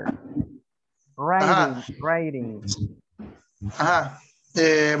letter? Writing.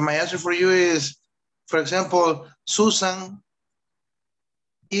 My answer for you is, for example, Susan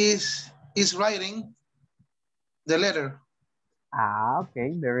is writing the letter.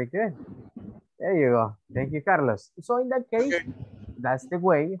 Okay, very good. There you go. Thank you, Carlos. So in that case, that's the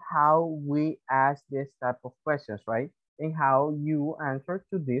way how we ask this type of questions, right? And how you answer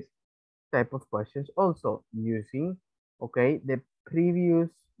to this type of questions also using, okay, the previous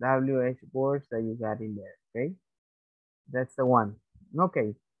WH words that you got in there, okay? That's the one.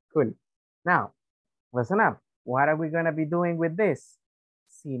 Okay, cool. Now, listen up. What are we going to be doing with this?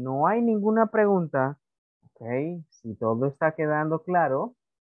 Si no hay ninguna pregunta, ok, si todo está quedando claro,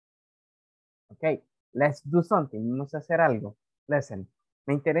 ok, let's do something. Vamos a hacer algo. Listen,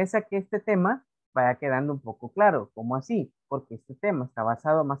 me interesa que este tema vaya quedando un poco claro. ¿Cómo así? Porque este tema está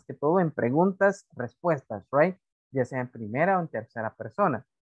basado más que todo en preguntas, respuestas, right? Ya sea en primera o en tercera persona.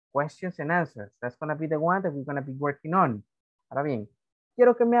 Questions and answers. That's going to be the one that we're going to be working on. Ahora bien,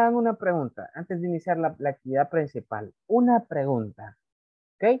 quiero que me hagan una pregunta antes de iniciar la actividad principal. Una pregunta.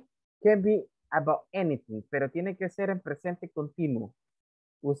 ¿Ok? Can be about anything, pero tiene que ser en presente continuo.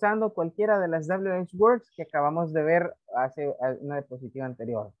 Usando cualquiera de las WH words que acabamos de ver hace una diapositiva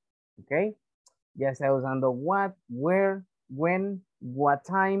anterior. ¿Ok? Ya sea usando what, where, when, what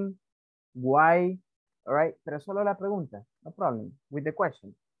time, why. All right? Pero solo la pregunta. No problem. With the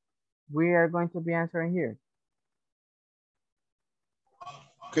question. We are going to be answering here.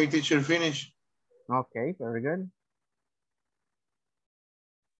 Okay, teacher, finish. Okay, very good.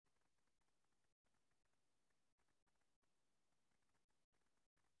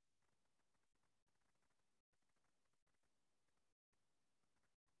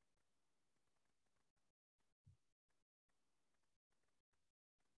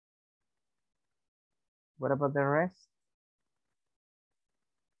 What about the rest?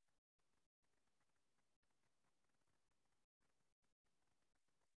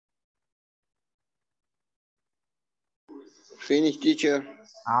 Finish, teacher.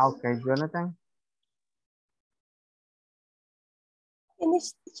 Okay, Jonathan.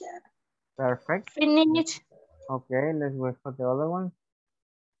 Finish, teacher. Perfect. Finish. Okay, let's wait for the other one.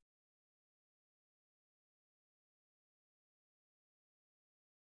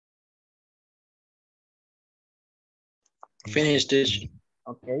 Finish, teacher.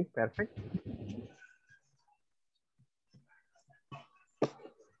 Okay, perfect.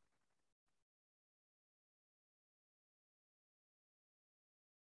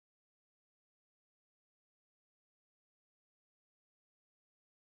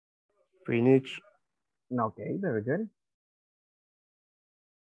 Finish. Okay, very good.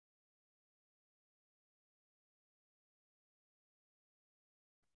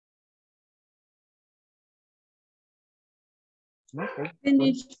 Okay.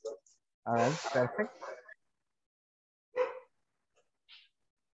 Finish. Good. All right, perfect.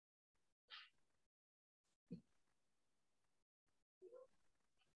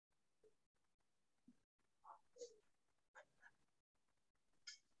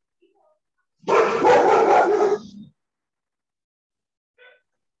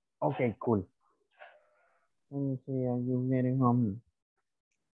 Okay, cool. Let me see, are you getting home?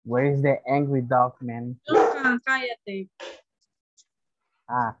 Where is the angry dog, man? Cállate.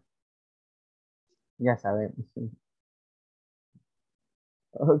 Ya sabemos.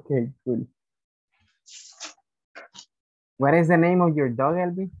 Okay, cool. What is the name of your dog,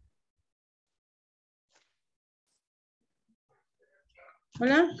 Elby?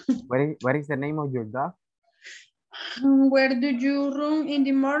 Hola. What is the name of your dog? Where do you run in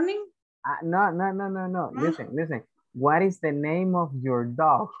the morning? No. Listen. What is the name of your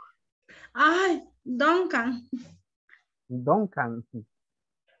dog? Duncan. Duncan.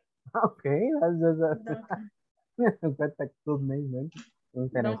 Okay, that's a good name, man.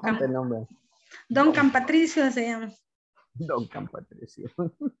 Interesante el nombre. Duncan Patricio se llama. Duncan Patricio.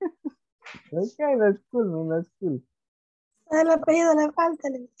 Okay, that's cool, man, that's cool. El apellido le falta.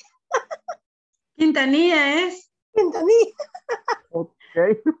 Quintanilla es. Quintanilla.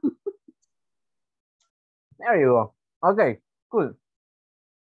 Okay. There you go. Okay, cool.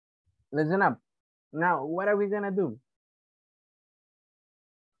 Listen up. Now, what are we gonna do?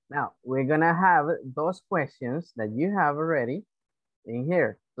 Now, we're gonna have those questions that you have already in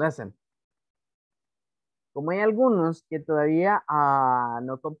here. Listen. Como hay algunos que todavía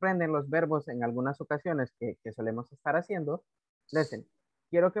no comprenden los verbos en algunas ocasiones que solemos estar haciendo, listen,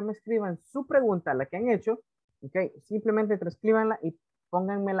 quiero que me escriban su pregunta, la que han hecho, ok, simplemente transcríbanla y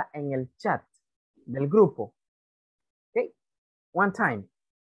pónganmela en el chat del grupo, ok, one time,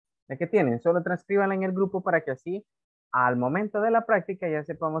 la que tienen, solo transcríbanla en el grupo para que así, al momento de la práctica, ya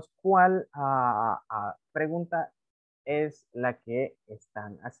sepamos cuál pregunta es la que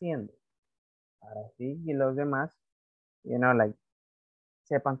están haciendo. Ahora sí, y los demás, you know, like,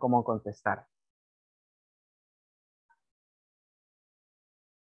 sepan cómo contestar.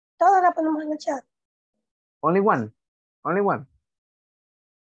 Todas la ponemos en el chat. Only one. Only one.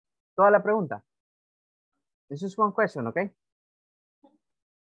 Toda la pregunta. This is one question, okay?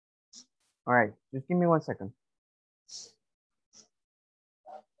 All right, just give me 1 second.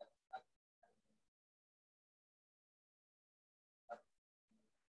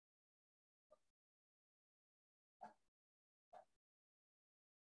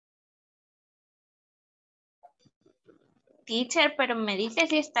 Teacher, pero me dice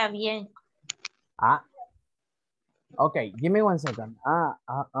si está bien. Ok, give me 1 second.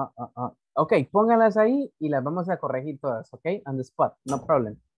 Ok, pónganlas ahí y las vamos a corregir todas, ok? On the spot, no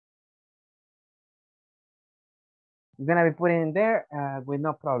problem. I'm gonna be putting in there with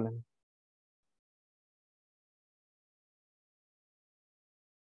no problem.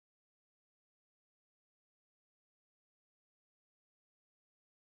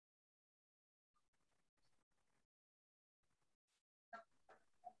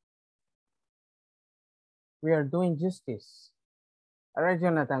 We are doing justice. All right,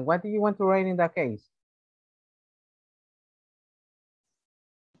 Jonathan, what do you want to write in that case?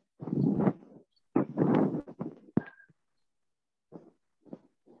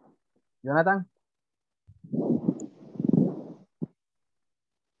 Jonathan?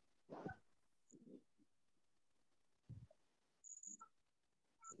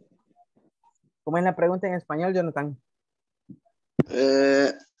 ¿Cómo es la pregunta en español, Jonathan?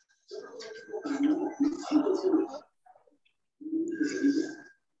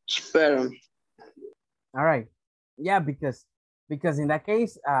 Espera. All right. Yeah, because in that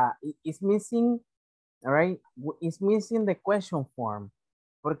case, it's missing, all right, it's missing the question form.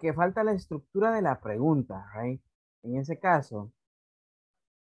 Porque falta la estructura de la pregunta, right? En ese caso.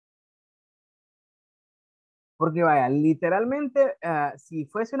 Porque vaya, literalmente, si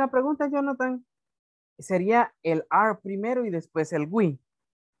fuese una pregunta, Jonathan, sería el are primero y después el we.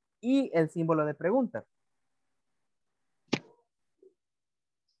 Y el símbolo de pregunta.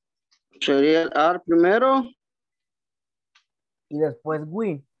 Sería el are primero. Y después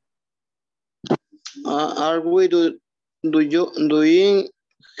we. Are we doing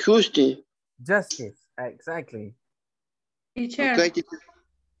justice? Justice, exactly. Teacher. Okay, teacher.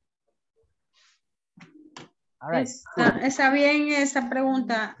 All right. Está bien esa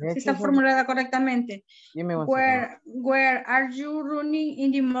pregunta. Sí, ¿Sí está sí. formulada correctamente? Give me 1 Where are you running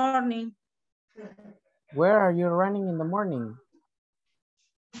in the morning? Where are you running in the morning?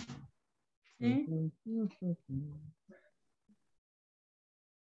 ¿Sí?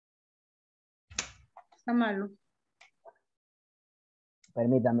 Está malo.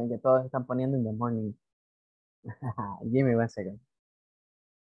 Permítame que todos están poniendo in the morning. Give me 1 second.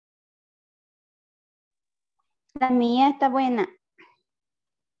 La mía está buena.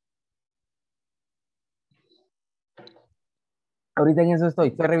 Ahorita en eso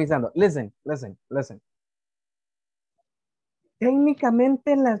estoy revisando. Listen.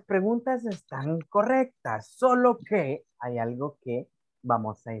 Técnicamente las preguntas están correctas, solo que hay algo que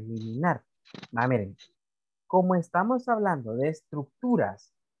vamos a eliminar. Miren, como estamos hablando de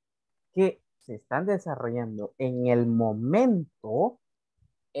estructuras que se están desarrollando en el momento,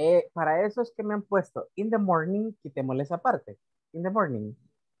 para esos que me han puesto in the morning, quitémosle esa parte, in the morning.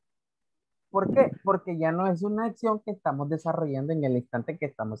 ¿Por qué? Porque ya no es una acción que estamos desarrollando en el instante que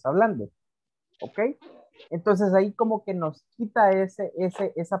estamos hablando. ¿Ok? Entonces ahí como que nos quita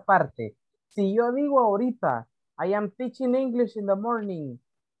esa parte. Si yo digo ahorita, I am teaching English in the morning,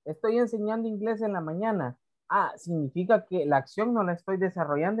 estoy enseñando inglés en la mañana, Ah, significa que la acción no la estoy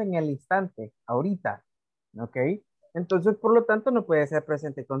desarrollando en el instante, ahorita. ¿Ok? Entonces, por lo tanto, no puede ser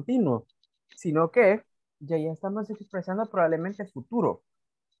presente continuo, sino que ya estamos expresando probablemente futuro.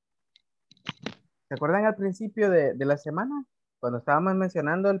 ¿Se acuerdan al principio de la semana? Cuando estábamos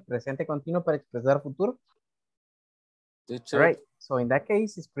mencionando el presente continuo para expresar futuro. Teacher. All right. So in that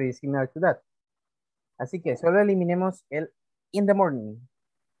case, it's pretty similar to that. Así que solo eliminemos el in the morning.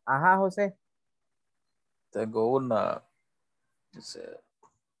 Ajá, José. Tengo una. Dice,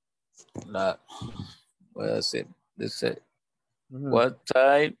 voy a decir, dice, what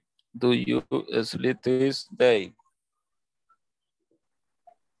time do you sleep this day?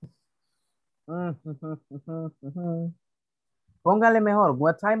 Póngale mejor.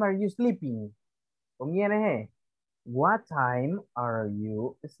 What time are you sleeping? Con ING. What time are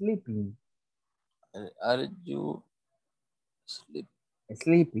you sleeping? Are you sleep?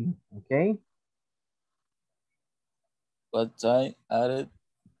 Sleeping, okay. What time are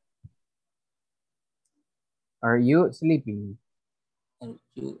you sleeping? Are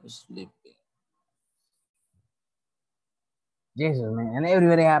you sleeping? Jesus, man. And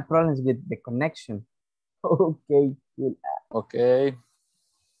everybody have problems with the connection. Okay, cool. Okay.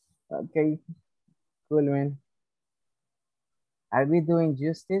 Okay, cool, man. Are we doing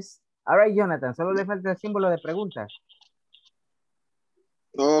justice? All right, Jonathan, solo le falta el símbolo de pregunta.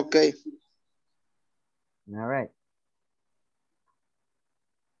 Okay. All right.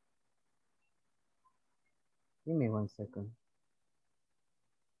 Give me 1 second.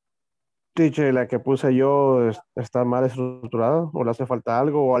 Teacher, la que puse yo está mal estructurada o le hace falta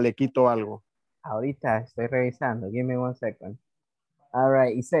algo o le quito algo. Ahorita estoy revisando. Give me 1 second. All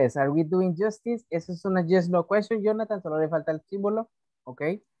right, it says, are we doing justice? Esa es una yes, no question, Jonathan. Solo le falta el símbolo.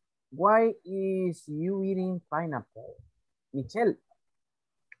 Okay. Why is you eating pineapple? Michelle.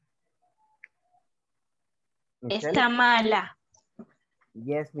 Está mala.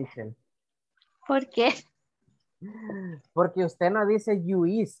 Yes, Michelle. ¿Por qué? Porque usted no dice you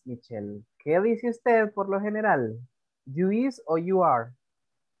is, Michelle. ¿Qué dice usted por lo general? You is o you are.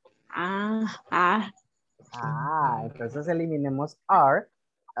 Entonces eliminemos are,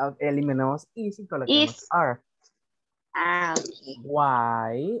 eliminemos is y coloquemos are. Okay.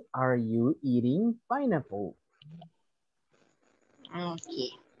 Why are you eating pineapple?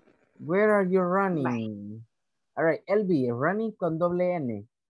 Okay. Where are you running? Bye. All right, LB, running con doble N.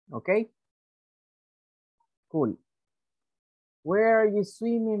 Okay. Cool. Where are you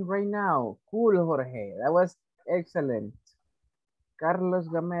swimming right now? Cool, Jorge. That was excellent. Carlos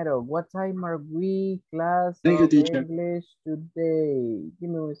Gamero, what time are we class of English today? Give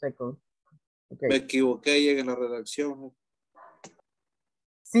me 1 second. Okay. Me equivoqué en la redacción.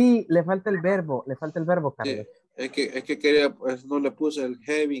 Sí, le falta el verbo, Carlos. Es que quería, pues no le puse el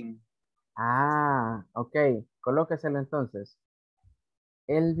having. Ah, ok. Colóqueselo entonces.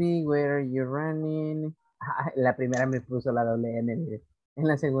 Elvi, where are you running? La primera me puso la doble N, mire. En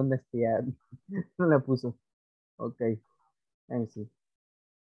la segunda espía no la puso. Ok. Let me see.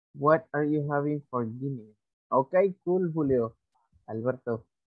 What are you having for dinner? Ok, cool, Julio. Alberto.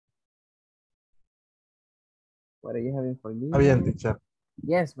 What are you having for dinner? Está bien, teacher.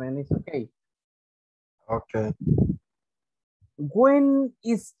 Yes, man, it's okay. Okay. When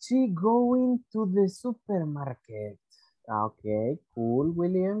is she going to the supermarket? Okay, cool,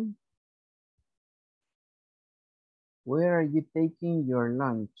 William. Where are you taking your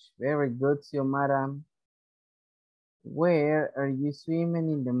lunch? Very good, Xiomara. Where are you swimming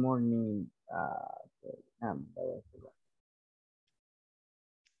in the morning? Okay.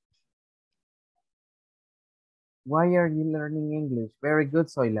 Why are you learning English? Very good,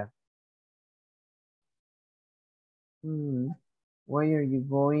 Soila. Why are you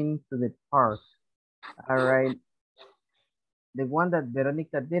going to the park? All right. The one that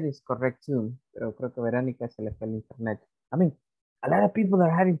Veronica did is correct too. Pero creo que Veronica se le fue el internet. I mean, a lot of people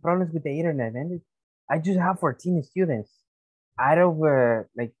are having problems with the internet, and I just have 14 students out of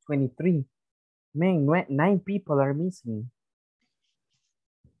like 23. Man, 9 people are missing.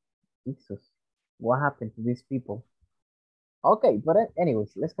 Jesus, what happened to these people? Okay, but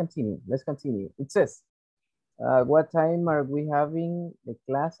anyways, let's continue. It says, what time are we having the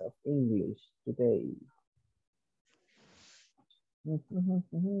class of English today?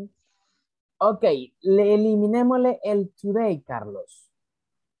 Ok, eliminémosle el today, Carlos.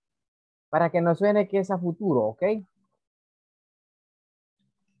 Para que no suene que es a futuro, ¿ok?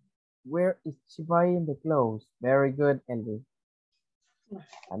 Where is she buying the clothes? Very good, Elvi.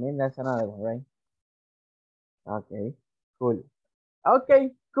 I mean, that's another one, right? Okay, cool.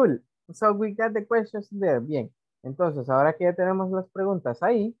 Okay, cool. So we got the questions there. Bien. Entonces, ahora que ya tenemos las preguntas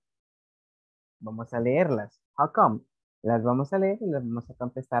ahí, vamos a leerlas. How come? Las vamos a leer y las vamos a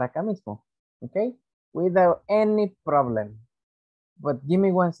contestar acá mismo. Okay? Without any problem. But give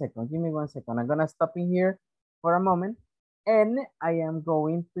me 1 second. Give me 1 second. I'm gonna stop in here for a moment, and I am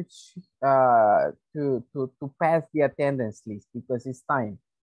going to pass the attendance list because it's time.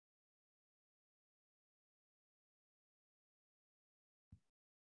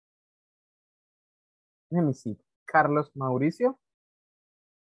 Let me see. Carlos Mauricio.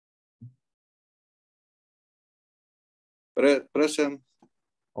 Present.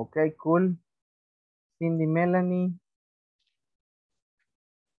 Okay, cool. Cindy Melanie.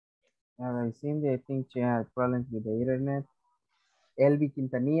 All right, Cindy, I think she had problems with the internet. Elvi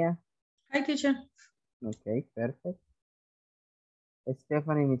Quintanilla. Hi, teacher. Okay, perfect.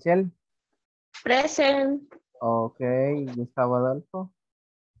 Stephanie Michelle. Present. Okay, Gustavo Adolfo.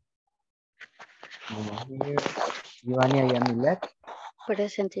 Over here. Ivania Yamilet.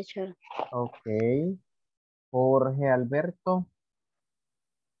 Present, teacher. Okay. Jorge Alberto.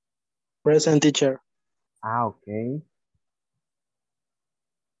 Present, teacher. Ah, okay.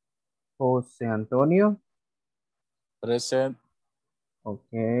 José Antonio. Present.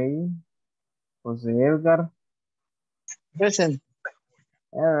 Okay. José Edgar. Present.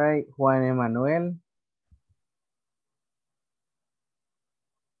 All right. Juan Emanuel.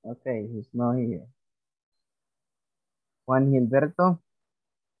 Okay, he's not here. Juan Gilberto.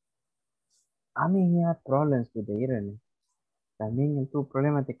 I mean, he had problems with the internet. También él tuvo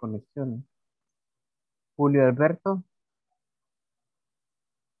problemas de conexión. Julio Alberto.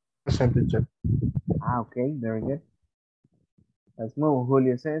 Present, teacher. Ah, okay, very good. Let's move.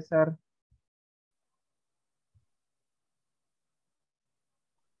 Julio César.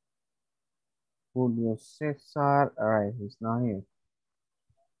 Julio César. All right, he's not here.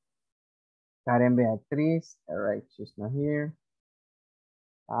 Karen Beatriz. All right, she's not here.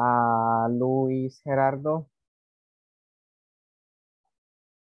 Luis Gerardo.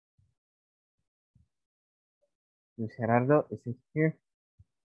 Luis Gerardo, is he here?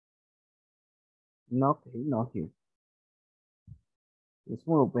 No, okay, not here. Let's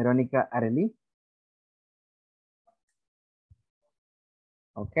move. Verónica Arely.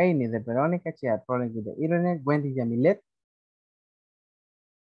 Okay, neither Verónica. She had problems with the internet. Wendy Yamilet.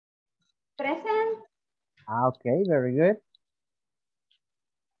 Present. Ah, okay, very good.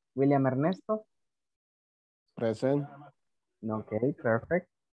 William Ernesto. Present. Okay, perfect.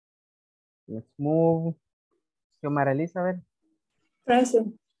 Let's move. Xiomara Elizabeth.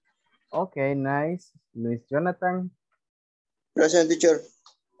 Present. Okay, nice. Luis Jonathan. Present, teacher.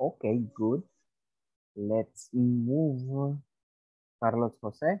 Okay, good. Let's move. Carlos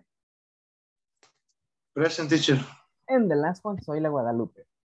José. Present, teacher. And the last one, Zoila Guadalupe.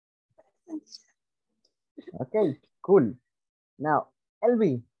 Okay, cool. Now,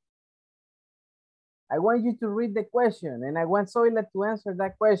 Elvi, I want you to read the question and I want Zoila to answer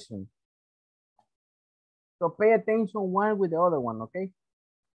that question. So pay attention one with the other one, okay?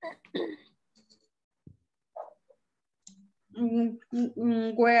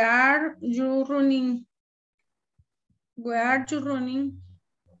 Where are you running? Where are you running?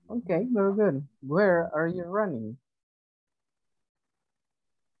 Okay, very good. Where are you running?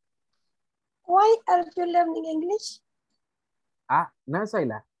 Why are you learning English? No,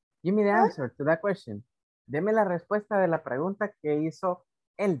 Zoila. Give me the answer to that question. Deme la respuesta de la pregunta que hizo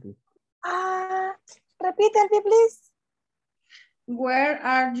Elvi. Repeat, Elvi, please. Where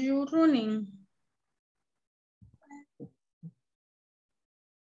are you running?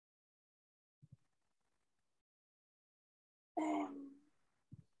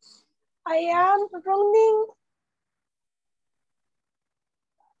 I am running.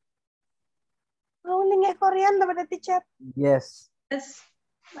 Running es corriendo, ¿verdad, teacher? Yes. Yes.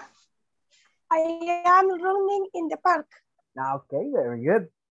 I am running in the park. Okay, very good.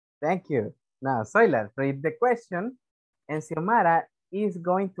 Thank you. Now, Zoila, read the question and Xiomara is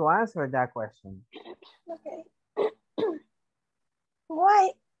going to answer that question. Okay.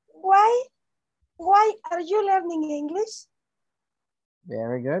 Why are you learning English?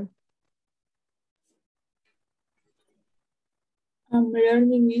 Very good. I'm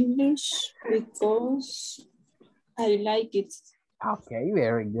learning English because I like it. Okay,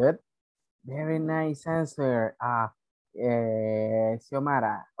 very good. Very nice answer.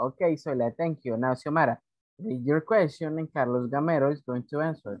 Xiomara. Okay, Zoila, thank you. Now, Xiomara, read your question and Carlos Gamero is going to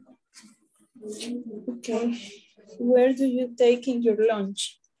answer. Okay. Where do you take in your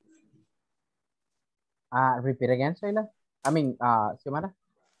lunch? Repeat again, Zoila. Xiomara.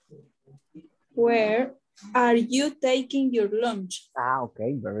 Where are you taking your lunch?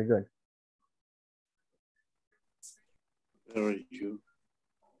 Okay, very good. Very good.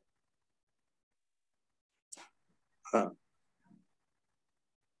 I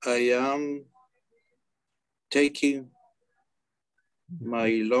am taking my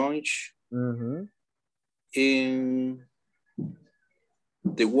lunch in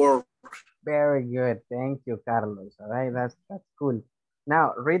the work. Very good. Thank you, Carlos. All right, that's cool.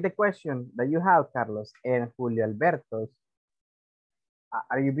 Now, read the question that you have, Carlos, and Julio Alberto.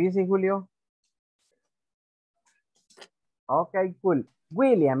 Are you busy, Julio? Okay, cool.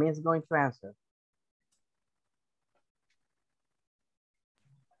 William is going to answer.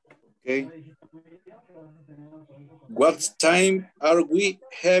 Okay. What time are we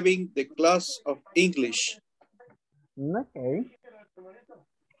having the class of English? Okay.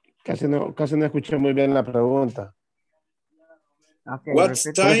 Casi no escuché muy bien la pregunta. Okay. What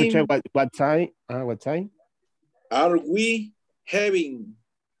time? What time are we having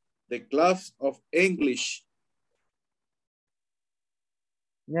the class of English?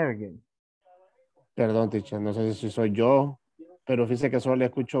 Very good. Perdón, teacher, no sé si soy yo, pero fíjese que solo le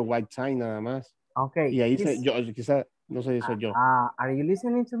escucho white time nada más. Okay. Y ahí yo quizá, no sé si soy yo. Are you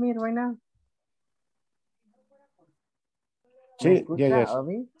listening to me right now? Sí, yes.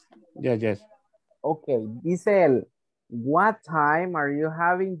 Okay, dice él, what time are you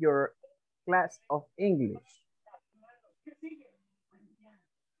having your class of English?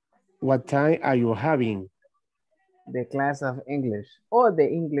 What time are you having? The class of English or the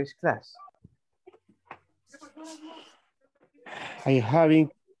English class? I have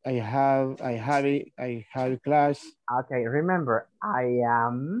class. Okay, remember, I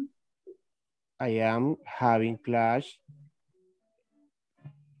am having class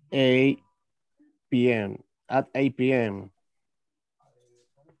 8 p.m. at 8 p.m.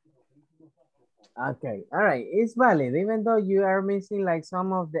 Okay, all right, it's valid, even though you are missing like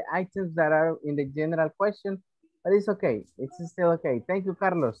some of the items that are in the general question, but it's okay, it's still okay. Thank you,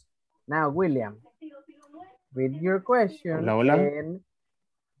 Carlos. Now, William, with your question, Hola. and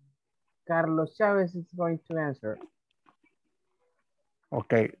Carlos Chavez is going to answer.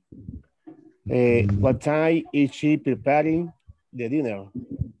 Okay. What time is she preparing the dinner?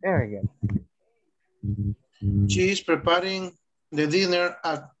 Very good. She is preparing the dinner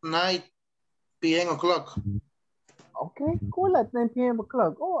at 9 p.m. o'clock. Okay, cool, at 9 p.m.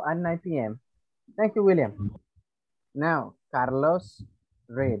 o'clock. Oh, at 9 p.m. Thank you, William. Now, Carlos,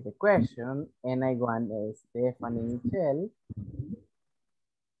 read the question, and I want Stephanie Michelle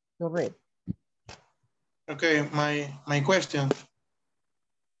to read. Okay, my question.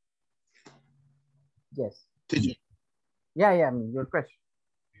 Yes. Teacher. Yeah, your question.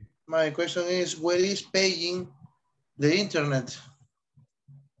 My question is, where is paying the internet?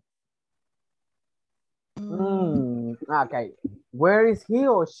 Okay. Where is he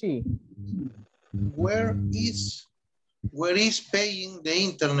or she? Where is paying the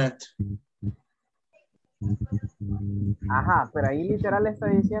internet? Ajá, pero ahí literal está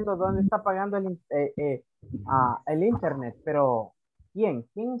diciendo dónde está pagando el internet, pero ¿quién?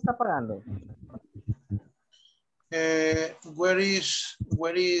 ¿Quién está pagando? Le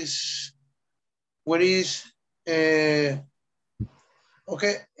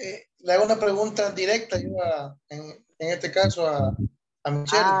hago una pregunta directa yo en este caso a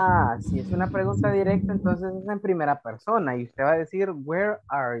Michelle. Si es una pregunta directa, entonces es en primera persona y usted va a decir, where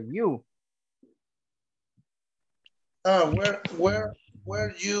are you? Where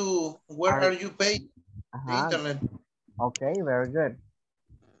are you paying the internet? Okay, very good.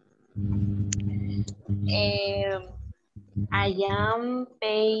 I am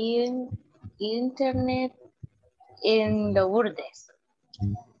paying internet in Lourdes.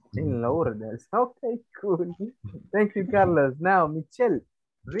 In Lourdes. Okay, cool. Thank you, Carlos. Now, Michelle,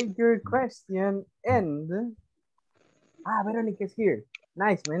 read your question and... Veronica is here.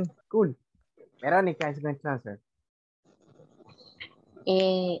 Nice, man. Cool. Veronica is going to answer.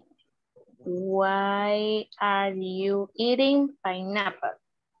 Why are you eating pineapple?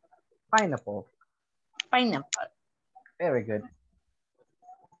 Pineapple. Pineapple. Very good.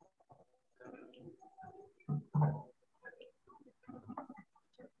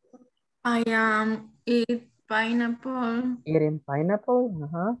 I am eat pineapple. Eating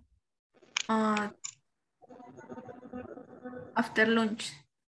pineapple? After lunch.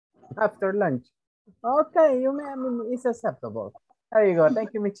 After lunch. Okay, it's acceptable. There you go.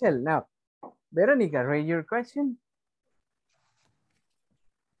 Thank you, Michelle. Now, Veronica, read your question.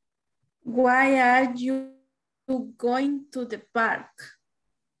 Why are you going to the park?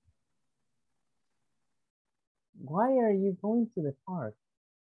 Why are you going to the park?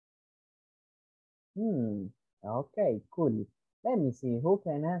 Okay, cool. Let me see who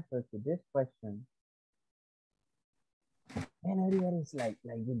can answer to this question. And everybody's like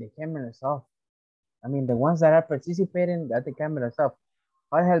with the cameras off. I mean, the ones that are participating, that the camera's off.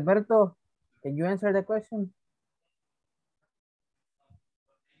 Jorge Alberto, can you answer the question?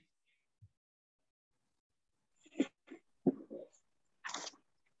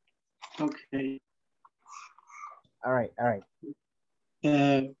 Okay. All right, all right.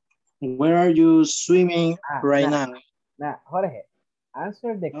 Where are you swimming right now? Now, Jorge,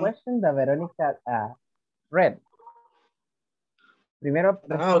 answer the question that Verónica read. Primero,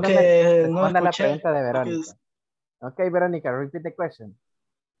 responda la pregunta de Verónica. Okay, Verónica, repeat the question.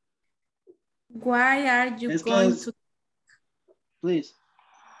 Why are you going to... Please.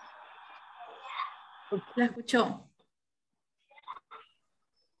 La escuchó.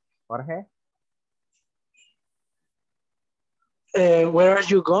 Jorge. Where are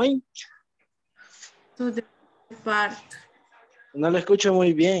you going? To the park. No lo escucho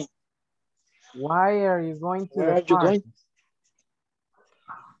muy bien. Why are you going to Where the are you park? going?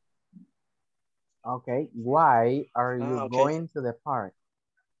 Okay, why are you going to the park?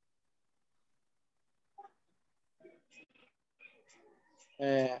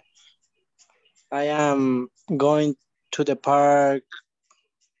 I am going to the park.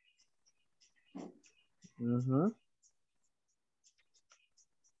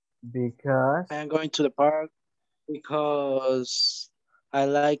 Because? I am going to the park because I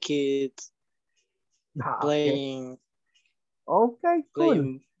like it playing. Okay, cool.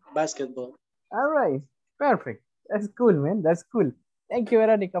 Playing basketball. All right, perfect. That's cool, man. That's cool. Thank you,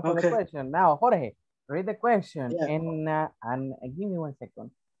 Veronica, for the question. Now, Jorge, read the question and give me 1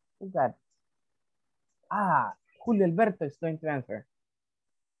 second. Who got? Julio Alberto is going to answer.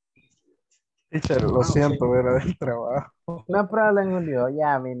 Teacher, lo siento, era del trabajo. No problem, Julio.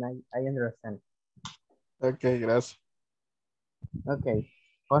 Yeah, I mean, I understand. Okay, gracias. Okay.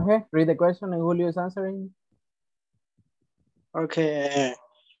 Jorge, read the question and Julio is answering. Okay.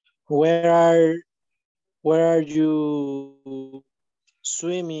 Where are you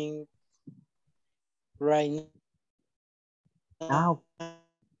swimming right now?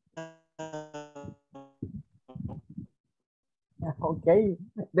 Okay.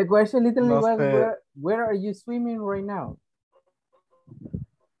 The question literally was, where are you swimming right now?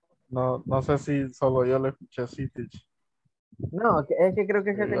 No sé si solo yo lo escuché así, teacher. No, es que creo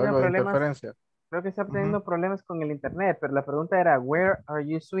que está teniendo problemas. Creo que está teniendo problemas con el internet, pero la pregunta era, where are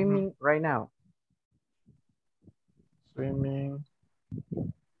you swimming right now? Swimming,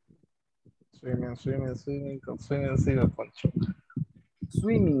 sigue, Poncho.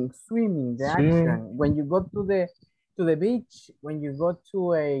 Swimming, the action. When you go to the beach, when you go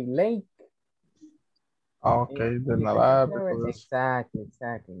to a lake. Okay, de nadar.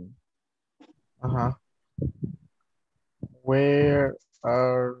 Exactly. Where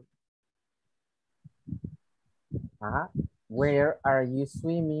are you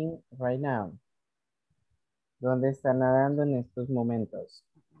swimming right now? ¿Dónde está nadando en estos momentos?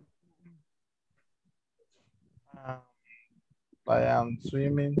 I am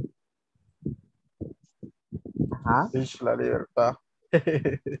swimming. Beach La Libertad.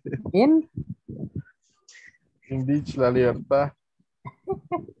 ¿En? En Beach La Libertad.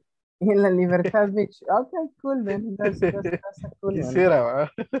 En la Libertad Beach. Okay, cool, man. That's a cool one. Quisiera, ¿verdad?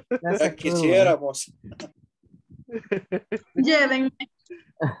 That's Quisiéramos. Llévenme.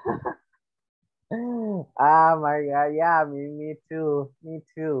 Oh my God, yeah, me too.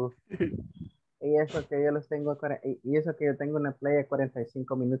 Y eso que yo los tengo, y eso que yo tengo una playa a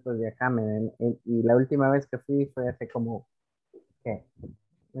 45 minutos de acá, man. Y la última vez que fui fue hace como, ¿qué?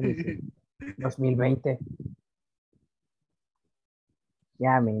 2020.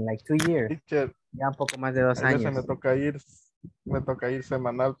 Yeah, I mean, like 2 years. Teacher, ya un poco más de 2 años. Me toca ir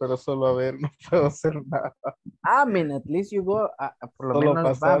semanal, pero solo a ver, no puedo hacer nada. I mean, at least you go, por lo solo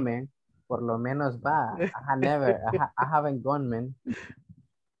menos pasar. va, man. Por lo menos va. I haven't gone, man.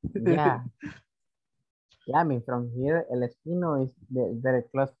 Yeah. Yeah, I mean, from here, El Espino is very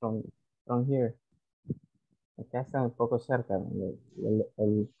close from here. Acá está un poco cerca,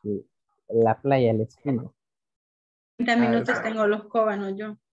 la playa, El Espino. 30 minutos tengo los cóbanos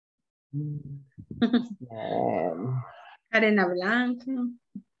yo. Arena blanca.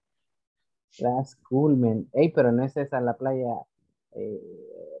 That's cool, man. Ey, pero no es esa la playa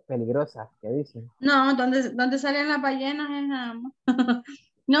peligrosa que dicen. No, donde salen las ballenas es nada más.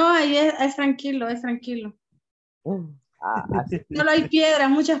 No, ahí es tranquilo, es tranquilo. Solo hay piedras,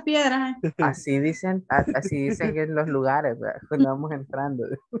 muchas piedras. Así dicen en los lugares, ¿verdad? Cuando vamos entrando.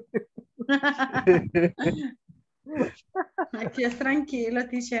 Aquí es tranquilo,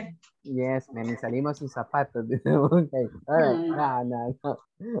 teacher. Yes, man, y salimos sin zapatos. Okay, all right. No.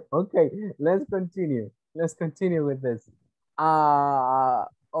 Okay, let's continue with this.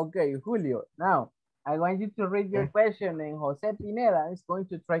 Okay, Julio, now, I want you to read your question and Jose Pineda is going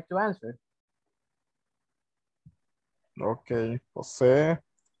to try to answer. Okay, Jose,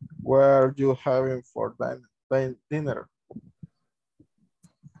 what are you having for dinner?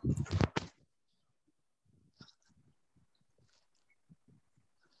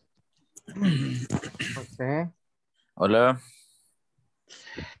 Jose. Hola.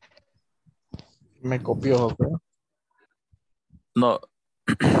 Me copió, Jose. No.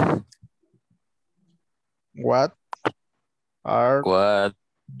 What are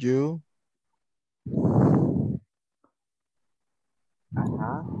you?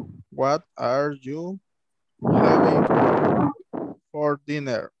 What are you having for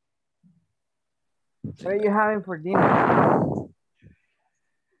dinner? What are you having for dinner?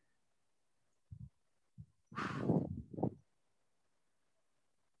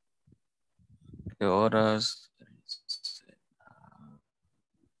 ¿Qué horas?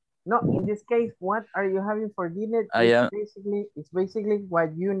 No, in this case, what are you having for dinner? It's basically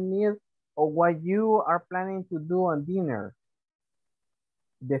what you need or what you are planning to do on dinner.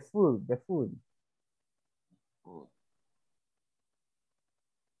 The food.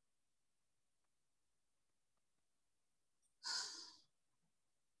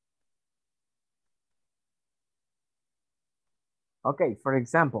 Okay, for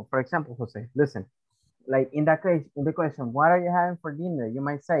example, Jose, listen. Like in that case, in the question, what are you having for dinner? You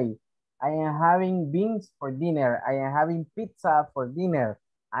might say, I am having beans for dinner. I am having pizza for dinner.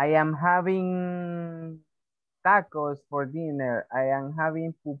 I am having tacos for dinner. I am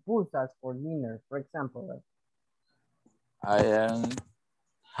having pupusas for dinner, for example. Right? I am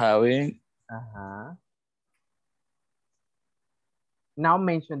having. Now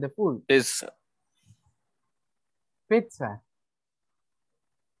mention the food. Pizza.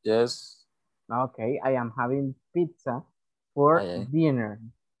 Yes. Okay, I am having pizza for dinner.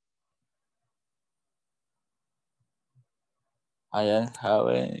 I am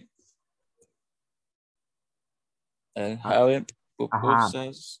having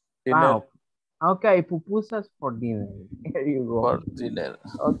pupusas dinner. Wow. Okay, pupusas for dinner. Here you go. For dinner.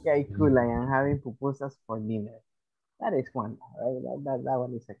 Okay, cool. I am having pupusas for dinner. That is one, right? That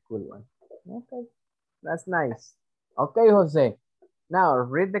one is a cool one. Okay, that's nice. Okay, Jose. Now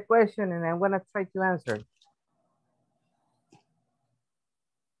read the question and I'm gonna try to answer.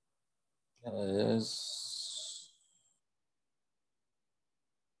 Yes.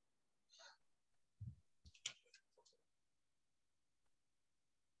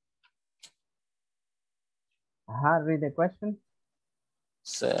 Read the question.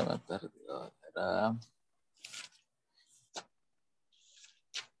 Se me perdió. Era...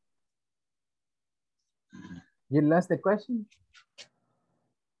 You lost the question?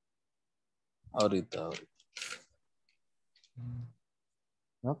 Ahorita.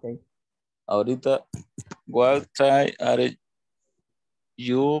 Okay. Ahorita, what time are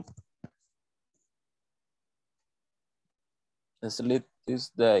you asleep this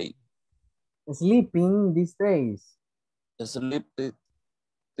day? Sleeping these days. Sleep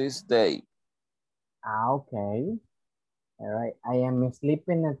this day. Okay. All right. I am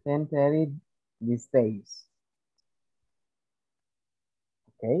sleeping at 10:30 these days.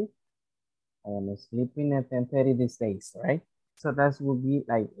 Okay. I am sleeping at 10:30 these days, right? So that would be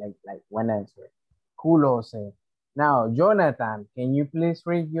like one answer. Cool, Jose. Now, Jonathan, can you please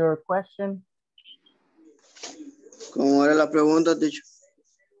read your question? ¿Cómo era la pregunta, teacher?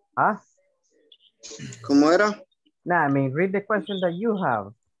 ¿Cómo era? No, I mean, read the question that you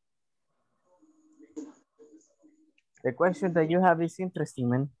have. The question that you have is interesting,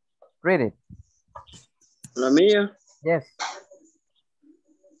 man. Read it. ¿La mía? Yes.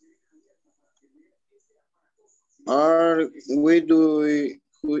 Are we doing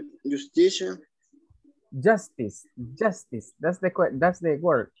justice? Justice. That's the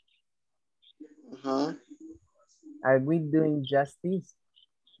word. Are we doing justice?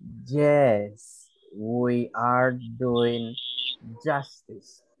 Yes, we are doing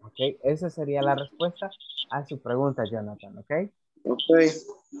justice. Okay, esa sería la respuesta a su pregunta, Jonathan. Okay. Okay.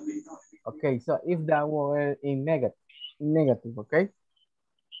 Okay, so if that were in negative, okay.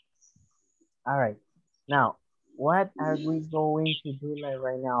 All right. Now, what are we going to do like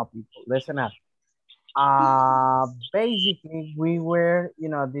right now, people? Listen up. Basically, we were,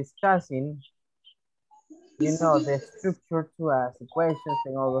 discussing, the structure to ask the questions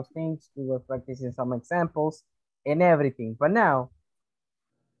and all those things. We were practicing some examples and everything. But now,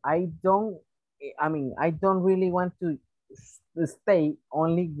 I don't really want to stay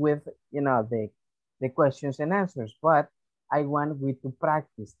only with, the questions and answers, but I want we to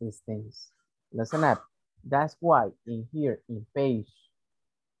practice these things. Listen up. That's why in here, in page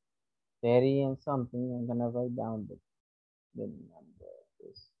 30 and something. I'm gonna write down the number.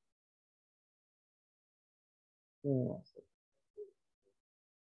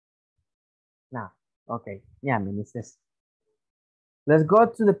 Now, okay. Yeah, ministers. Let's go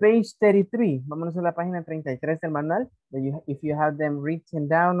to the page 33. Vámonos a la página 33 del manual. If you have them written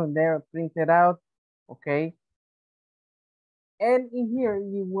down on there, printed out, okay. And in here,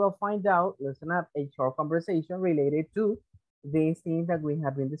 you will find out, listen up, a short conversation related to these things that we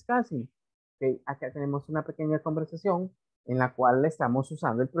have been discussing. Okay, acá tenemos una pequeña conversación en la cual estamos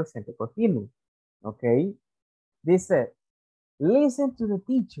usando el presente continuo. Okay, dice, listen to the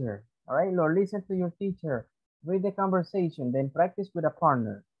teacher. All right, Lord, listen to your teacher. Read the conversation, then practice with a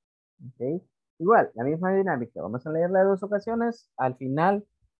partner. Okay, igual, la misma dinámica. Vamos a leerla 2 ocasiones. Al final,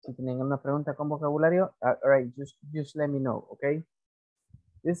 si tienen una pregunta con vocabulario, all right, just let me know, okay?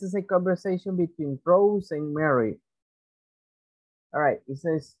 This is a conversation between Rose and Mary. All right, it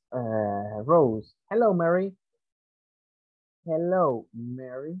says, Rose, hello, Mary. Hello,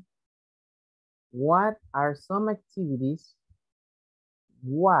 Mary. What are some activities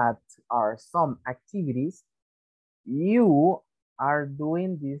you are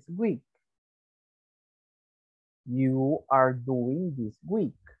doing this week? You are doing this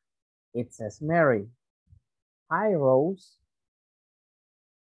week. It says Mary. Hi, Rose.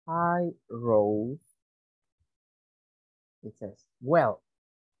 Hi, Rose. It says, well,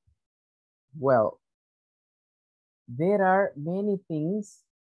 there are many things.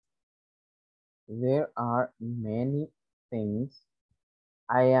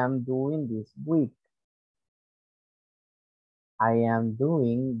 I am doing this week.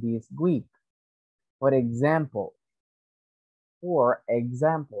 For example,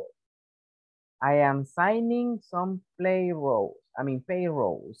 I am signing some payrolls.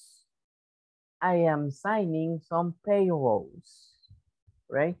 I am signing some payrolls,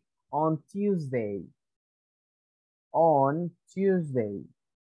 right? On Tuesday.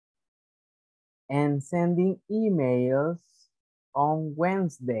 And sending emails on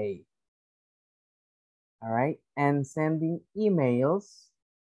Wednesday. All right, and sending emails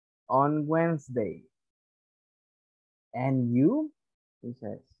on Wednesday. And you, he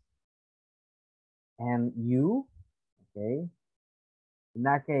says, and you, okay. In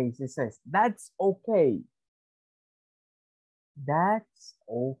that case, it says, that's okay. That's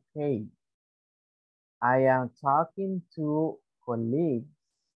okay. I am talking to colleagues.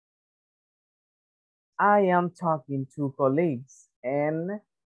 And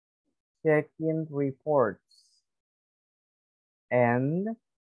checking reports.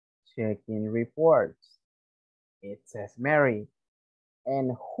 It says Mary.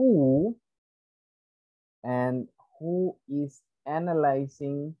 And who is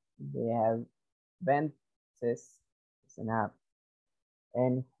analyzing the advances? Listen up.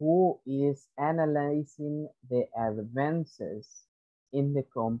 And who is analyzing the advances in the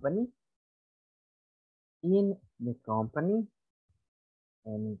company? And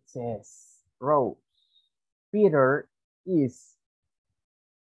it says Rose. Peter is.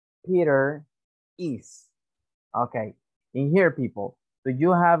 Okay. In here, people, do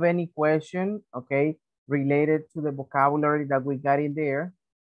you have any question, okay, related to the vocabulary that we got in there?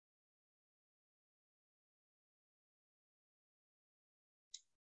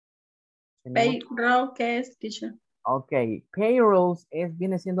 Payroll, ¿qué es, teacher? Ok, payrolls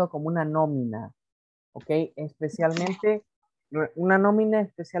viene siendo como una nómina, ok, especialmente, una nómina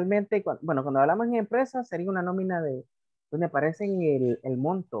especialmente, bueno, cuando hablamos en empresas sería una nómina de donde aparecen el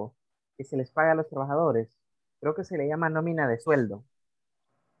monto que se les paga a los trabajadores. Creo que se le llama nómina de sueldo.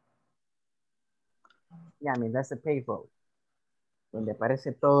 Yeah, I mean, that's the payroll. Donde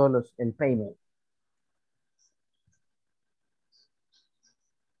aparece todo el payment.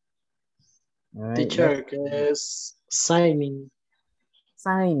 Right, teacher, que es signing.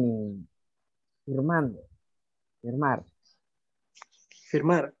 Signing. Firmar.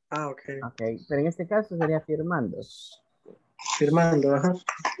 Ok. Ok, pero en este caso sería firmando. Firmando, ajá.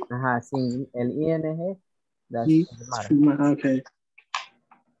 Ajá, sin el ING. Sí, firmar. Ok.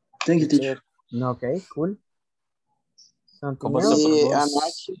 Thank you, teacher. Ok, cool. Something ¿Cómo se else?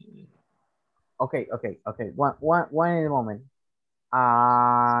 pronuncia? Okay. One in a moment.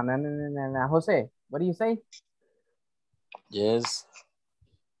 No. Jose, what do you say? Yes.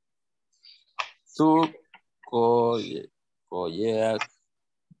 Tú colleagues.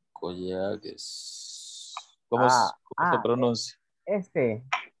 ¿Cómo se pronuncia?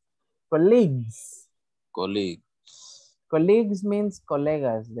 Colleagues. Colleague. Colleagues means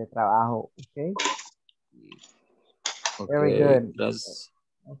colegas de trabajo, okay? Very good. Gracias.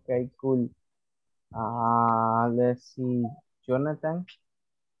 Okay, cool. Let's see, Jonathan.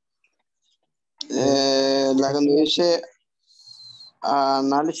 La cuando dice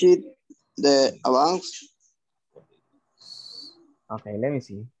análisis de avance. Okay, let me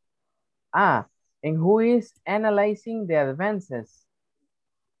see. Ah, and who is analyzing the advances?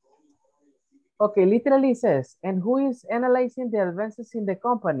 Okay, literally says, and who is analyzing the advances in the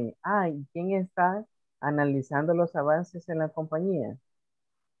company? Ah, ¿y quién está analizando los avances en la compañía?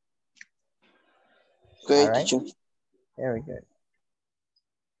 Okay, all right. teacher. Very good.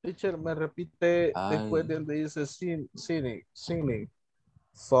 Teacher, me repite después de donde dice cine.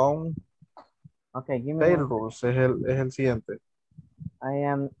 Son. Okay, give me payrolls es el siguiente. I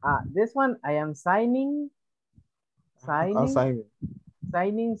am, this one, I am signing some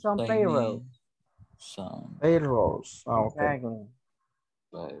payroll. Some payrolls. Ah, okay. Exactly.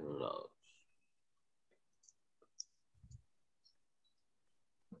 payrolls.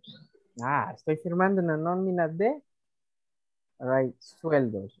 Ah, estoy firmando una nómina de, all right,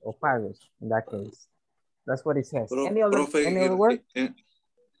 sueldos o pagos, in that case. That's what it says. Any other word?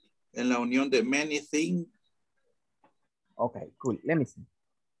 En la unión de many things. Okay, cool. Let me see.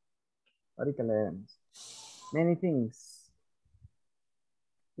 Ahorita le vemos. Many things.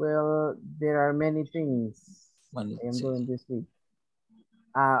 Well, there are many things I am doing this week.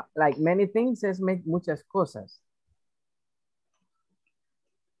 Like many things es muchas cosas.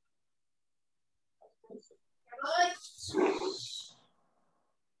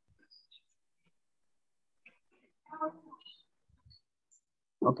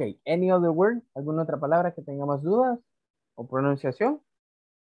 Okay, any other word? ¿Alguna otra palabra que tengamos dudas o pronunciación?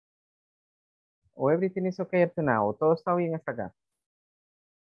 O everything is okay up to now, o todo está bien hasta acá.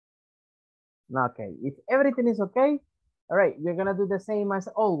 No, okay, if everything is okay, all right, we're gonna do the same as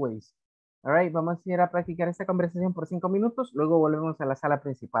always. All right, vamos a ir a practicar esta conversación por 5 minutos, luego volvemos a la sala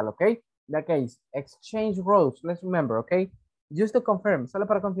principal, okay? In that case, exchange roles, let's remember, okay? Just to confirm, solo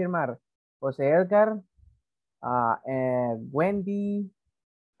para confirmar, José Edgar, Wendy,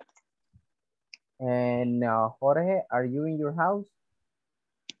 and Jorge, are you in your house?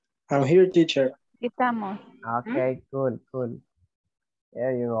 I'm here, teacher. Estamos. Okay, cool.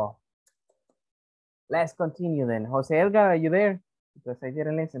 There you go. Let's continue then. Jose Edgar, are you there? Because I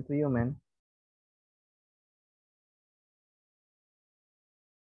didn't listen to you, man.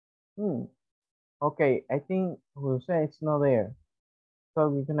 Okay, I think Jose is not there. So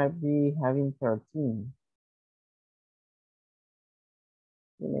we're gonna be having 13.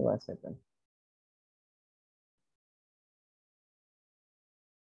 Give me 1 second.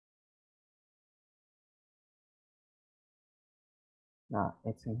 No,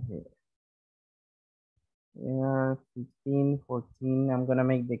 it's in here. Yeah, 15, 14. I'm gonna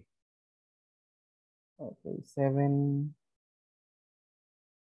make the, okay, 7.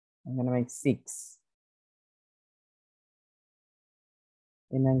 I'm gonna make 6.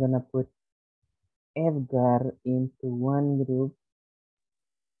 And I'm gonna put Edgar into one group.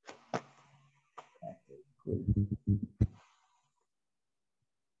 Okay, cool.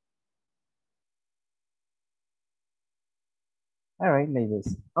 All right,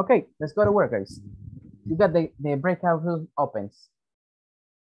 ladies. Okay, let's go to work, guys. You got the breakout room opens.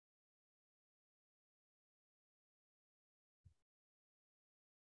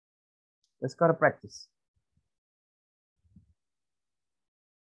 Let's go to practice.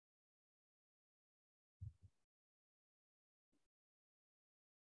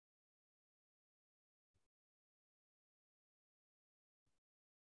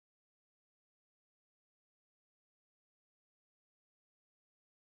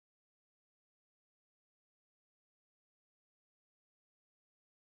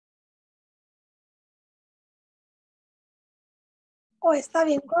 Oh, está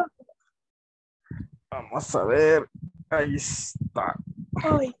bien corto. Vamos a ver. Ahí está.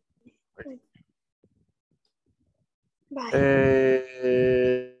 Ay.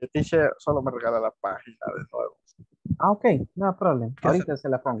 Teacher, solo me regala la página de nuevo. Ok, no problem. Ahorita se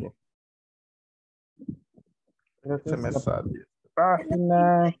la pongo. Creo que se me sale.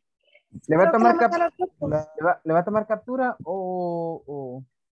 Página. ¿Le va a tomar ¿le va a tomar captura o...?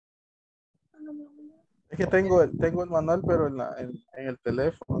 Es que tengo el manual, pero en el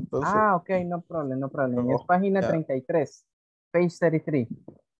teléfono, entonces. Ok, no problem, no problem. Es página 33, page 33.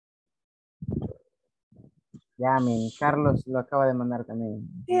 Ya, Carlos lo acaba de mandar también.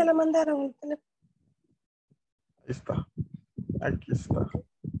 Sí, ya lo mandaron. Ahí está. Aquí está.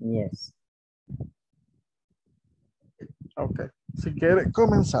 Yes. Ok. Si quiere,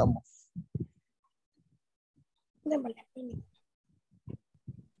 comenzamos. Démosle.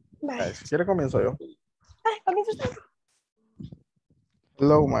 Vale. Si quiere, comienzo yo. Comienza usted.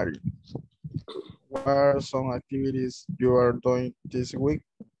 Hello, Mary. What are some activities you are doing this week?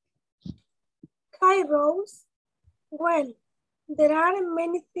 Hi, Rose. Well, there are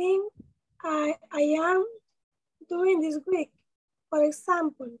many things I am doing this week. For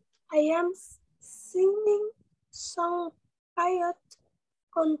example, I am singing some pilot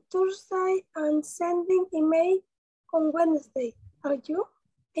on Thursday and sending email on Wednesday. Are you?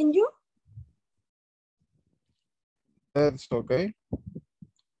 And you? That's okay.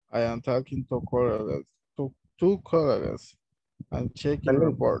 I am talking to colleagues, to two colleagues and checking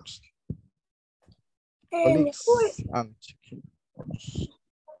reports. And Colleagues and checking reports.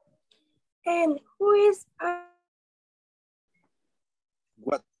 And who is?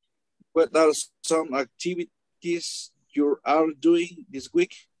 What are some activities you are doing this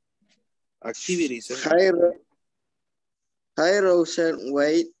week? Activities. Hi, Roser.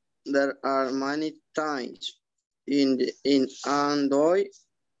 Wait, there are many times in Android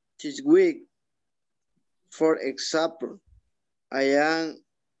this week. For example, I am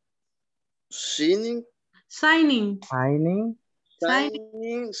signing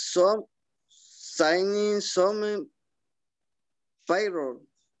some payroll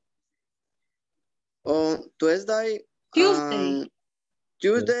on Tuesday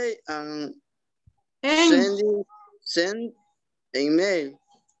and send email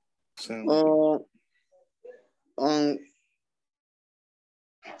on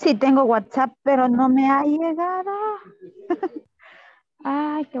Sí, tengo WhatsApp, pero no me ha llegado.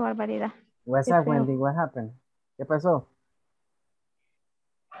 Ay, qué barbaridad. What's Qué up, feo. Wendy? What happened? ¿Qué pasó?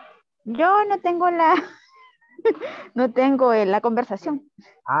 Yo no tengo no tengo la conversación.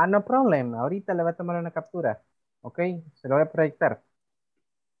 Ah, no problem. Ahorita le voy a tomar una captura. Ok, se lo voy a proyectar.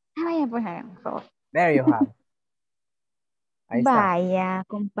 Vaya, pues hagan, por favor. There you have. Ahí está. Vaya,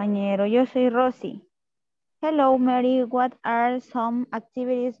 compañero, yo soy Rosy. Hello, Mary. What are some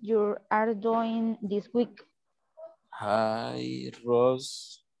activities you are doing this week? Hi,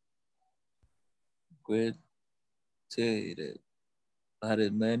 Rose. Good. Are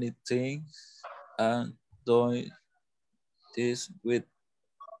many things I'm doing this week.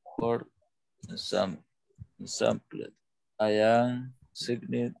 For example, I am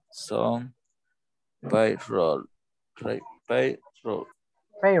signing some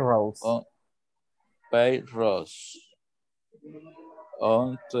payrolls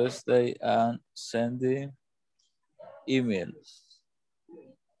on Tuesday and sending emails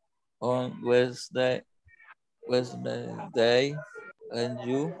on Wednesday, and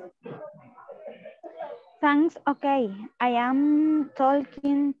you? Thanks. Okay. I am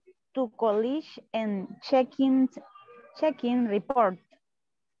talking to colleagues and checking report.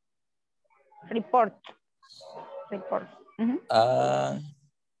 And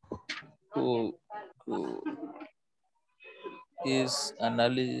who is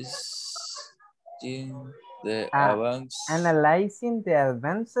analyzing the advances? Analyzing the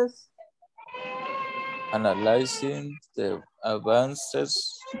advances. Analyzing the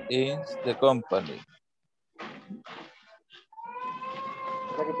advances in the company.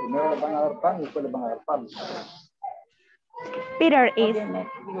 Peter is.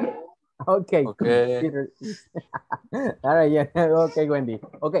 Okay. Okay. Peter is. All right, yeah. Okay, Wendy.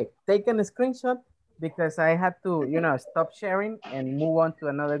 Okay, take a screenshot because I had to, stop sharing and move on to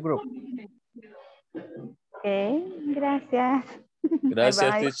another group. Okay, gracias. Gracias,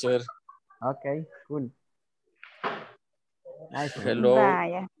 Bye-bye. teacher. Okay, cool. Nice. Hello,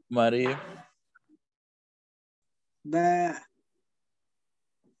 Vaya. Maria.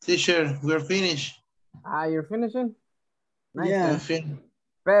 Teacher, we're finished. Ah, you're finishing? Nice. Yeah.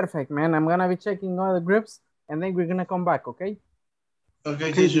 Perfect, man. I'm gonna be checking all the groups and then we're gonna come back, okay?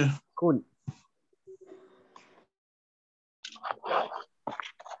 Okay, teacher. Cool.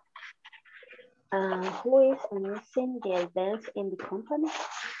 Who is announcing the events in the company?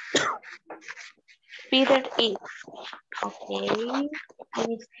 Peter is. Okay.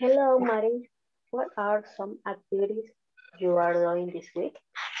 Miss, hello, Mary. What are some activities you are doing this week?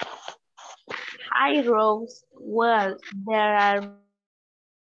 Hi, Rose. Well, there are...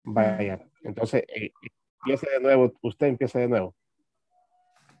 Vaya, entonces empiece de nuevo, usted empieza de nuevo.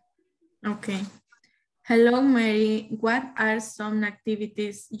 Okay. Hello, Mary. What are some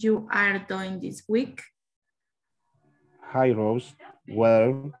activities you are doing this week? Hi, Rose.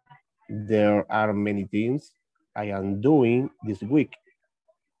 Well, there are many things I am doing this week.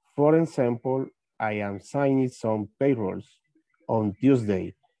 For example, I am signing some payrolls on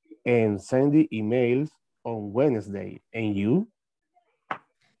Tuesday and sending emails on Wednesday. And you?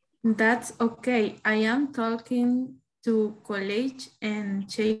 That's okay. I am talking to college and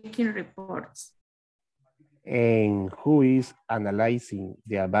checking reports. And who is analyzing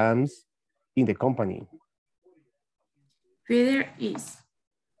the advance in the company? Peter is.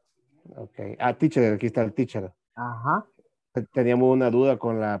 Ok. Ah, teacher, aquí está el teacher. Ajá. Teníamos una duda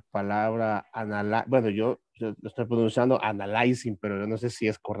con la palabra bueno, yo lo estoy pronunciando analyzing, pero yo no sé si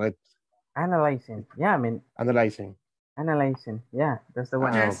es correcto. Analyzing. Yeah, I mean. Analyzing. Analyzing. Yeah, that's the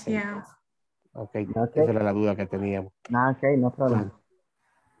one. Yes, Okay. yeah. Okay. Okay. Esa era la duda que teníamos. Okay, no problem.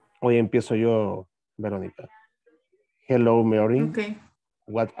 Hoy empiezo yo, Verónica. Hello, Mary. Okay.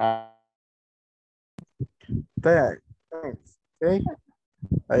 What are... Thanks. Okay.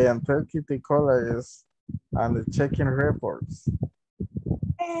 I am talking to colleagues and checking reports.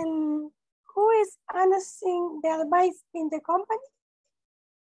 And who is announcing the advice in the company?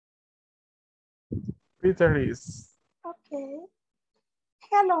 Peter is. Okay.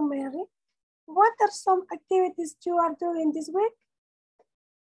 Hello, Mary. What are some activities you are doing this week?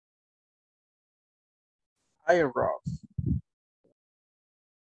 Hi, Ross.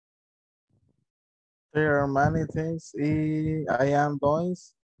 There are many things I am doing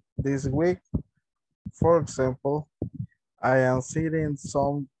this week. For example, I am sending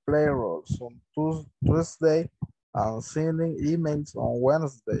some payrolls on Tuesday and sending emails on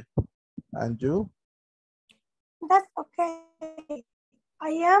Wednesday. And you? That's okay. I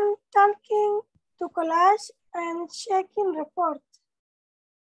am talking to collage and checking reports.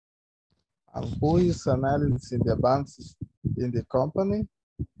 And who is analyzing the advances in the company?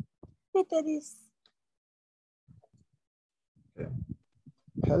 Peter is. Okay.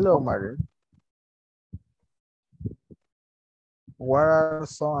 Hello, Mary. What are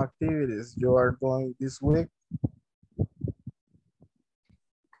some activities you are doing this week?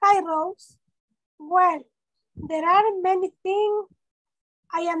 Hi, Rose. Well, there are many things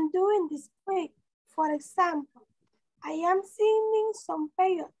I am doing this week. For example, I am sending some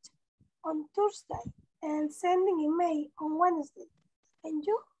payout on Thursday and sending email on Wednesday. And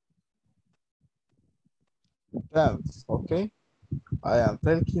you? Thanks, okay. I am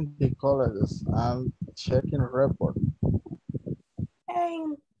taking the colleges and checking report.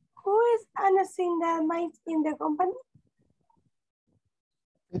 And who is announcing the advice in the company?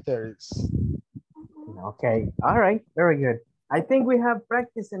 Peter is. Okay, all right, very good. I think we have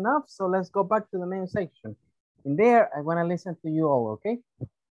practiced enough, so let's go back to the main section. In there, I want to listen to you all, okay?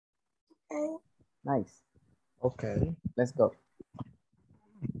 Okay. Nice. Okay. Let's go.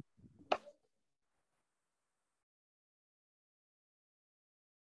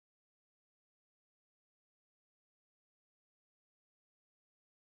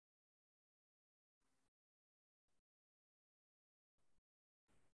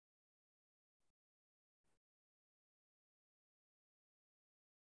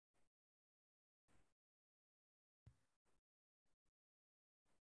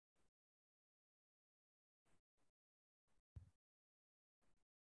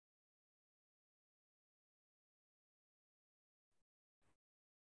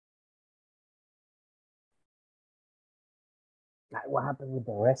 What happened with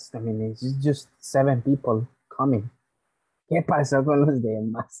the rest? I mean, it's just 7 people coming. ¿Qué pasó con los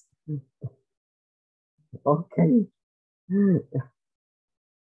demás? Okay.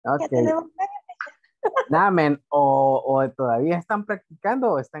 Okay. Nada, man, o todavía están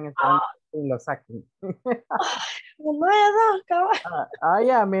practicando o están esperando que lo saquen.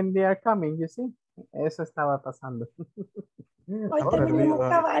 Yeah, I mean, they are coming, you see. Eso estaba pasando. Hoy terminamos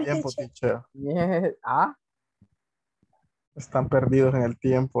cabal, tiempo, teacher. Yeah. Ah. Están perdidos en el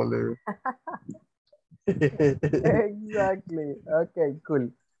tiempo, Leo. Exactly. Okay,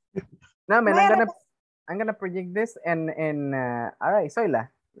 cool. Now, man, I'm gonna project this and all right, Zoila,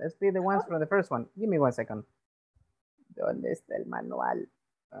 let's be the ones from the first one. Give me 1 second. ¿Dónde está el manual?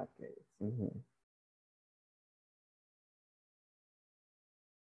 Okay.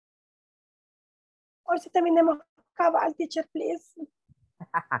 Hoy si terminemos cabal, teacher, please.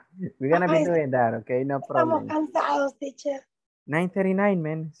 We're gonna be doing that, okay? No problem. Estamos cansados, teacher. 9:39,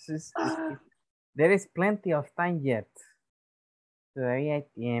 man. There is plenty of time yet. Todavía hay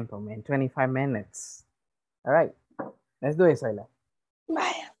tiempo, man. 25 minutes. All right. Let's do it, Zoila.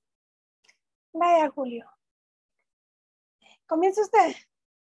 Vaya. Vaya, Julio. Comienza usted.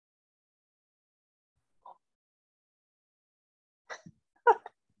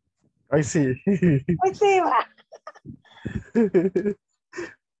 Hoy sí. Hoy sí, va.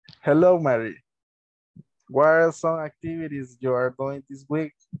 Hello, Mary. What are some activities you are doing this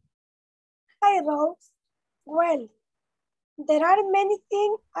week? Hi, Rose. Well, there are many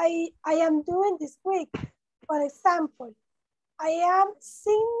things I am doing this week. For example, I am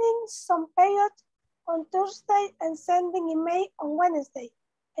sending some payout on Thursday and sending email on Wednesday.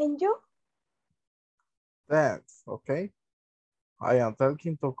 And you? Thanks, okay. I am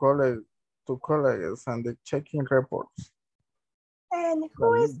talking to colleagues and checking reports. And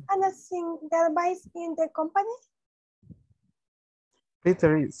who is announcing the advice in the company?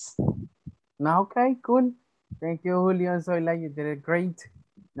 Peter is. Okay, cool. Thank you, Julio and Zoila. You did it great.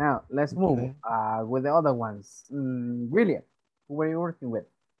 Now, let's move with the other ones. William, who were you working with?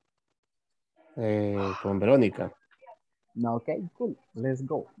 Con Verónica. Okay, cool. Let's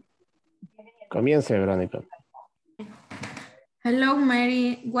go. Comience, Verónica. Hello,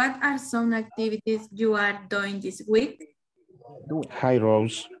 Mary. What are some activities you are doing this week? Hi,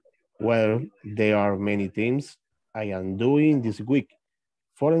 Rose. Well, there are many things I am doing this week.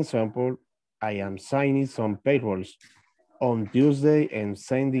 For example, I am signing some payrolls on Tuesday and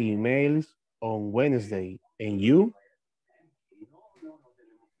sending emails on Wednesday. And you?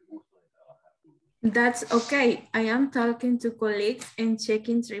 That's okay. I am talking to colleagues and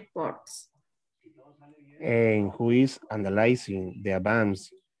checking reports. And who is analyzing the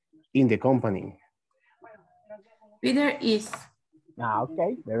advance in the company? Peter is.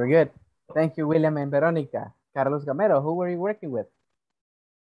 Okay, very good. Thank you, William and Veronica. Carlos Gamero, who were you working with?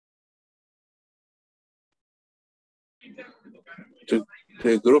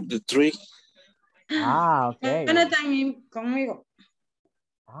 The group, the three. Okay. Jonathan conmigo.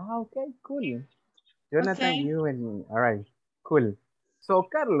 Okay, cool. Jonathan, Okay. you and me. All right, cool. So,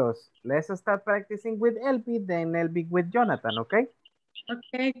 Carlos, let's start practicing with LB, then LB with Jonathan, okay?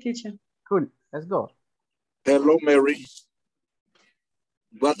 Okay, teacher. Cool, let's go. Hello, Mary.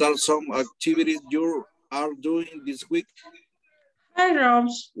 What are some activities you are doing this week? Hi,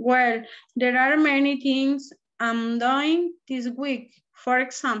 Robs. Well, there are many things I'm doing this week. For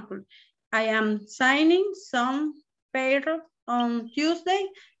example, I am signing some payroll on Tuesday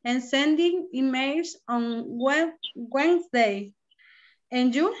and sending emails on Wednesday.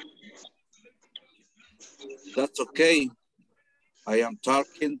 And you? That's okay. I am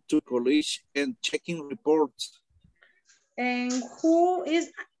talking to colleagues and checking reports. And who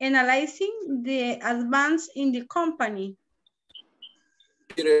is analyzing the advance in the company?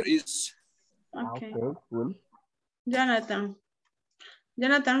 Peter is. Okay. Cool. Jonathan.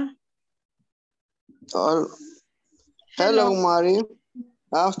 Jonathan. Hello, Mari.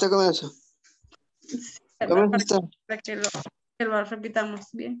 Usted comienza. ¿Cómo está? Para que lo repitamos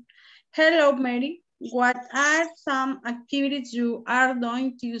bien. Hello, Mary. What are some activities you are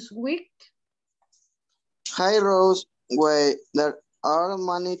doing this week? Hi, Rose. Wait, there are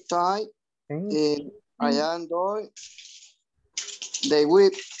many times I am doing the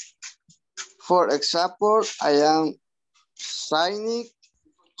week. For example, I am signing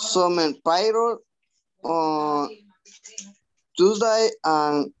some payroll on Tuesday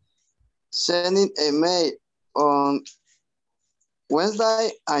and sending a mail on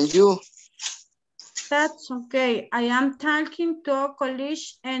Wednesday, and you? That's okay. I am talking to a colleague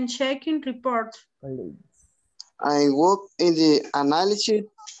and checking reports. I work in the analysis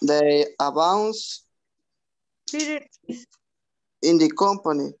the advance Peter is. in the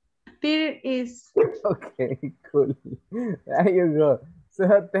company. Peter is. Okay, cool. There you go.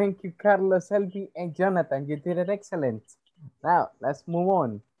 So thank you, Carlos, Elby, and Jonathan. You did it excellent. Now, let's move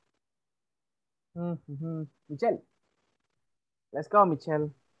on. Michelle. Let's go,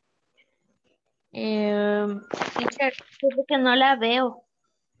 Michelle. Teacher, creo que no la veo.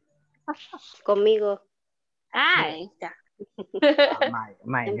 Conmigo. Ahí está.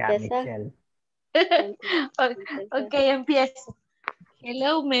 My God, Michelle. Okay, empiezo.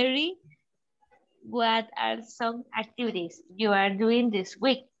 Hello, Mary. What are some activities you are doing this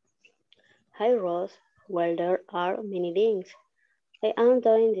week? Hi, Rose. Well, there are many things I am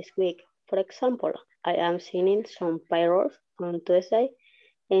doing this week. For example, I am signing some payrolls on Tuesday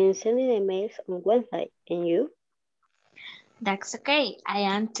and sending emails on Wednesday. And you? That's okay. I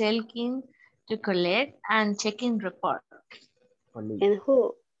am talking to collect and checking reports. And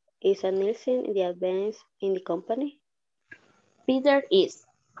who is analyzing the advance in the company? Peter is.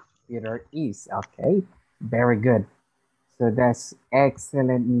 Peter is, okay. Very good. So that's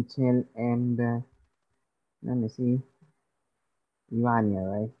excellent, Michelle. And let me see. Ivania,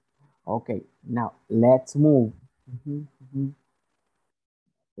 right? Okay, now let's move. Okay,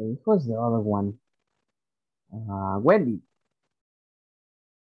 who's the other one? Wendy.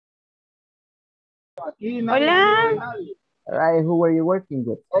 Hola. All right, who were you working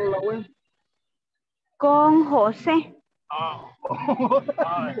with? Con José.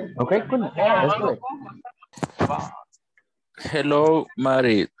 Okay, cool. Let's do it. Hello,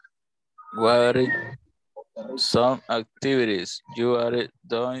 Mary. What are some activities you are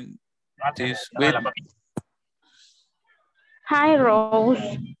doing this week? Hi,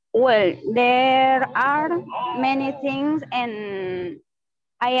 Rose. Well, there are many things and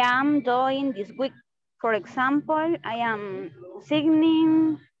I am doing this week. For example, I am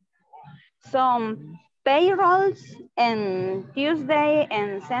signing some payrolls on Tuesday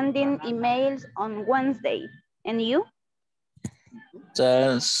and sending emails on Wednesday. And you?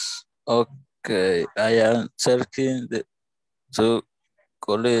 That's okay. I am checking to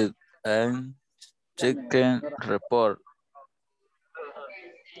collect and checking report.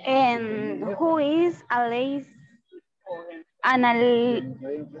 And who is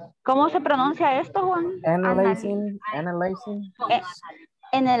 ¿cómo se pronuncia esto, Juan? Analyzing. Analyzing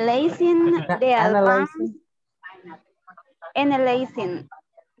the advance. Analyzing. Analyzing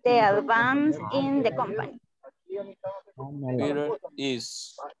the advance in the company.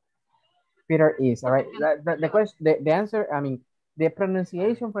 Peter is, all right. The question, the answer, I mean, the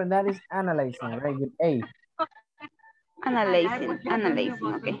pronunciation for that is analyzing, right? With A. Analyzing, okay.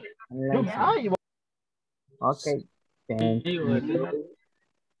 Analyzing. Okay, thank you.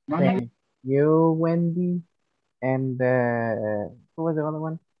 Thank you, Wendy. And who was the other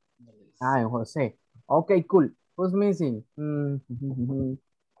one? Jose. Okay, cool. Who's missing?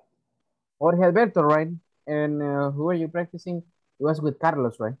 Jorge Alberto, right? And who are you practicing? It was with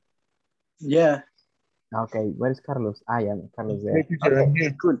Carlos, right? Yeah. Okay, where is Carlos? Yeah, Carlos there.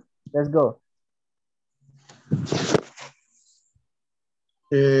 Okay, cool. Let's go.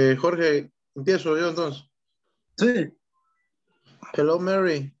 Jorge, empiezo yo entonces. Sí. Hello,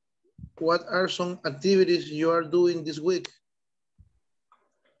 Mary. What are some activities you are doing this week?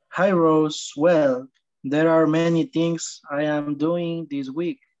 Hi, Rose. Well, there are many things I am doing this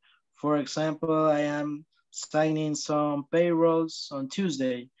week. For example, I am signing some payrolls on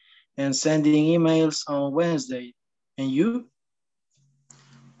Tuesday and sending emails on Wednesday. And you?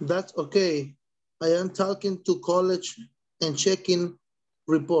 That's okay. I am talking to college and checking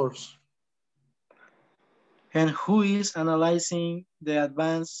reports. And who is analyzing the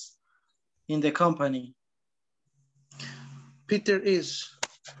advance in the company? Peter is.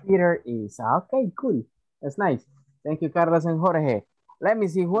 Peter is. Okay, cool. That's nice. Thank you, Carlos and Jorge. Let me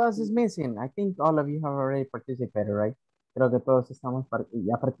see, who else is missing? I think all of you have already participated, right? Creo que todos estamos,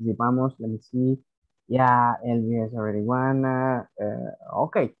 ya participamos. Let me see. Yeah, Elvia has already won.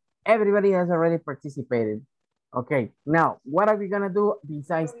 Okay, everybody has already participated. Okay, now, what are we going to do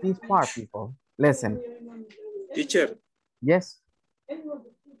besides this part, people? Listen. Teacher. Yes.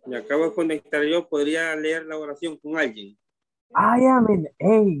 Me acabo de conectar yo. ¿Podría leer la oración con alguien? Yeah, man.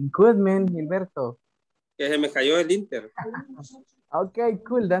 Hey, good, man, Gilberto. Que se me cayó el Inter. Okay,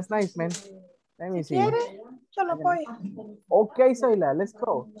 cool. That's nice, man. Let me see. Yo lo voy. Okay, Zoila, let's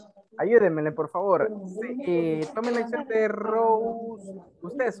go. Ayúdenmele, por favor. Tome la lección de Rose.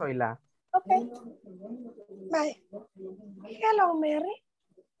 Usted, Zoila. Okay. Bye. Hello, Mary.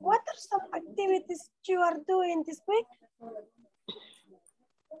 What are some activities you are doing this week?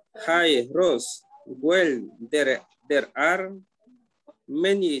 Hi, Rose. Well, there are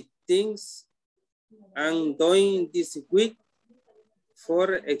many things I'm doing this week.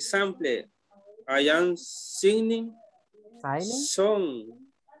 For example, I am signing some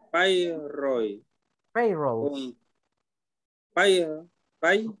payrolls.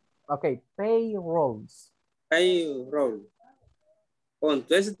 Okay, payrolls. Payroll. On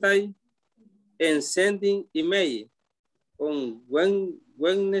Tuesday and sending email on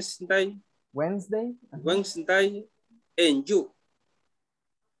Wednesday. Wednesday And you.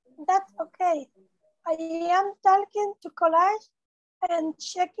 That's okay. I am talking to college and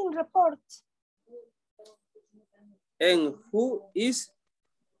checking reports. And who is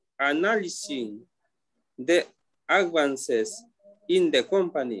analyzing the advances in the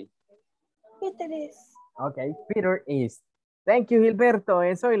company? Peter is. Okay, Peter is. Thank you, Gilberto.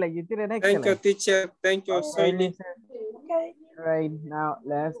 And Zoila, you did an excellent. Thank you, teacher. Thank you, Zoila. Okay. Right, now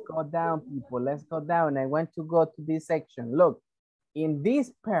let's go down, people. Let's go down. I want to go to this section. Look, in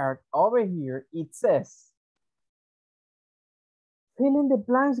this part over here, it says, fill in the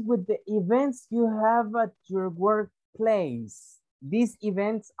blanks with the events you have at your workplace. These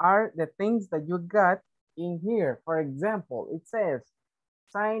events are the things that you got in here. For example, it says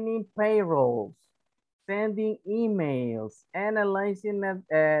signing payrolls, sending emails, analyzing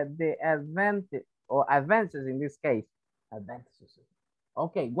the advances in this case. Advances.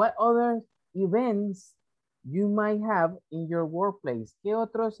 Okay, what other events you might have in your workplace? ¿Qué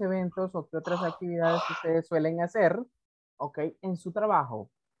otros eventos o qué otras actividades ustedes suelen hacer, ok, en su trabajo?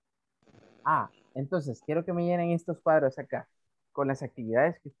 Entonces, quiero que me llenen estos cuadros acá, con las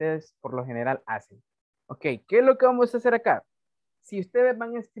actividades que ustedes por lo general hacen. Ok, ¿qué es lo que vamos a hacer acá? Si ustedes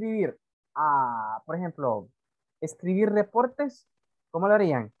van a escribir, por ejemplo, escribir reportes, ¿cómo lo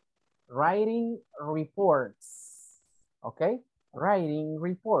harían? Writing reports. Ok, writing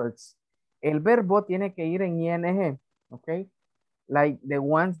reports. El verbo tiene que ir en ing, ¿ok? Like the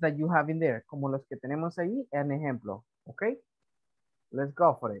ones that you have in there, como los que tenemos ahí en ejemplo, ¿ok? Let's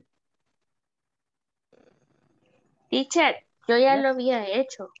go for it. Teacher, yo ya Yes. lo había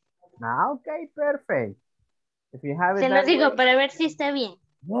hecho. Ah, okay, perfect. If you have it Se lo that digo way, para ver si está bien.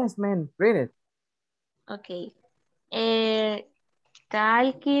 yes, man, read it. Ok.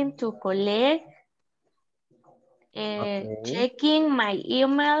 Talking to collect. Okay. Checking my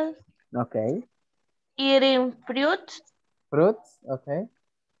email. Okay. Eating fruit. Fruits, okay.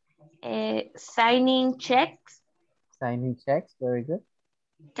 Signing checks. Signing checks, very good.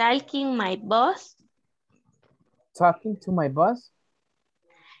 Talking my boss. Talking to my boss.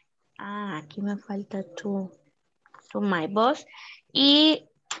 Ah, aquí me falta to my boss. Y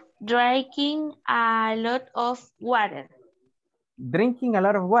drinking a lot of water. Drinking a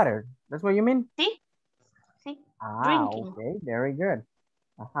lot of water. That's what you mean? Sí, sí. Ah, Drinking. okay, very good.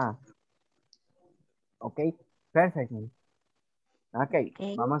 Ajá. Okay, perfect. Okay,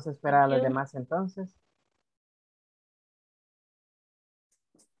 vamos a esperar a los demás entonces.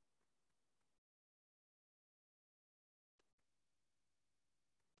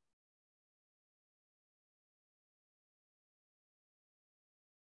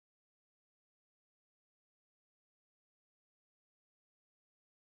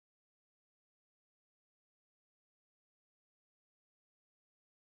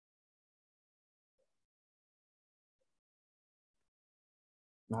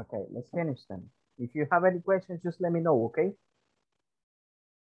 Okay, let's finish them. If you have any questions, just let me know, okay?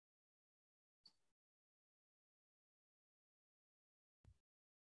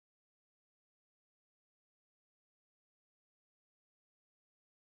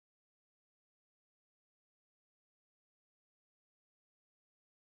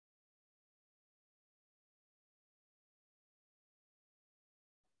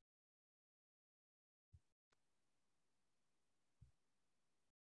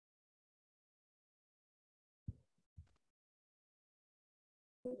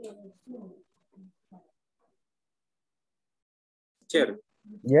 Teacher,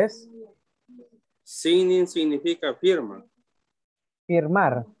 Yes. signing significa firma.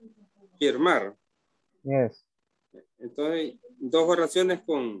 Firmar. Firmar. Yes. Entonces, dos oraciones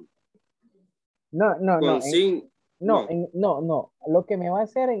con No, no, no. sin. No, no. Lo que me va a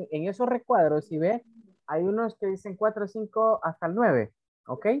hacer en esos recuadros, si ve, hay unos que dicen 4, 5 hasta el 9,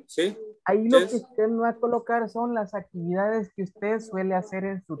 ¿ok? Sí. Ahí lo que Yes. usted me va a colocar son las actividades que usted suele hacer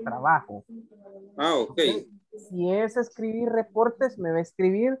en su trabajo. Ah, ok. Si es escribir reportes, me va a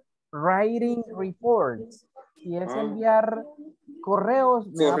escribir writing reports. Si es enviar correos,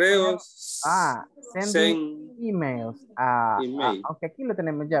 me va a poner sending emails. Email. Aunque aquí lo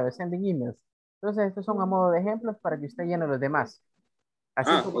tenemos ya, sending emails. Entonces, estos son a modo de ejemplos para que usted llene los demás.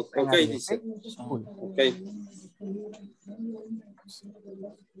 Así como está en ok, área, dice. Cool. Ok.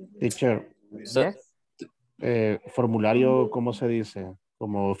 Teacher. Yes. Formulario, ¿cómo se dice?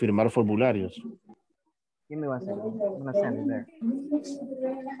 Como firmar formularios. Give me 1 second. I'm going to send it there. I'm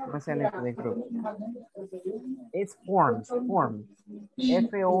going to send it to the group. It's forms.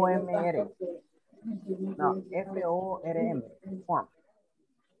 F-O-M-R. No, F-O-R-M. Form.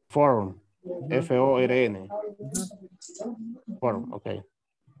 Form. F-O-R-N. Form, okay.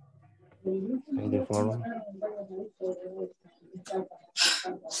 Okay, the form.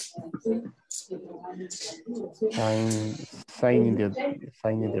 Signing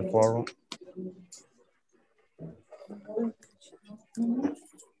the form.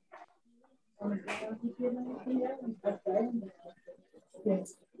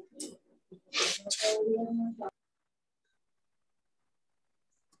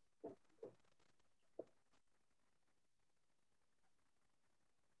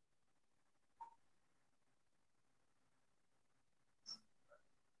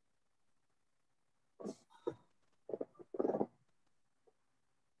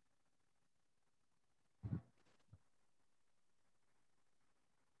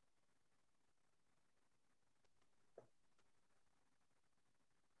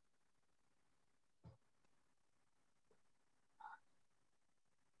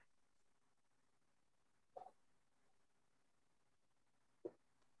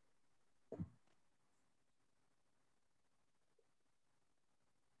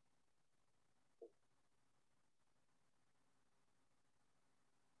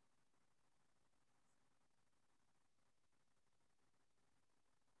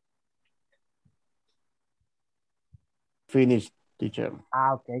 Finished, teacher.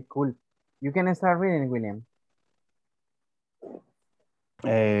 Okay, cool. You can start reading, William.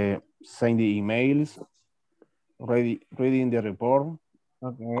 Send the emails, reading the report,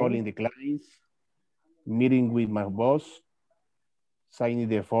 Okay. calling the clients, meeting with my boss, signing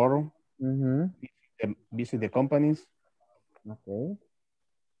the form, visit the companies. Okay.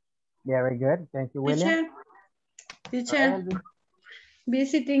 Very good. Thank you, William. Teacher,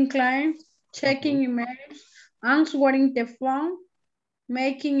 visiting clients, checking emails, answering the phone,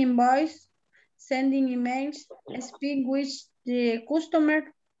 making invoice, sending emails, speak with the customer,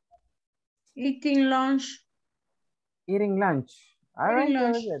 eating lunch. Eating lunch. All right,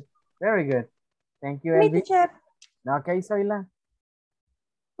 very good. Very good. Thank you, Me, Elvi. teacher. Okay, Zoila.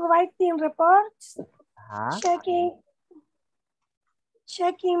 Writing reports, Ajá.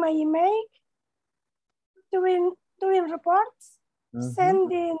 checking my email, doing reports,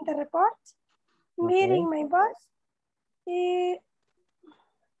 sending the reports, meeting my boss,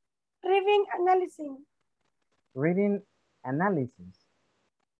 reading analysis. Reading analysis.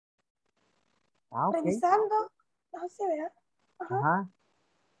 Okay. Revisando, no se vea. Ajá.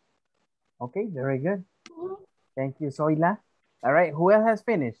 Okay, very good. Thank you, Zoila. All right, who else has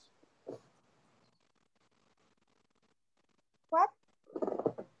finished? What?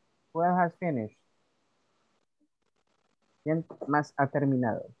 Who else has finished? ¿Quién más ha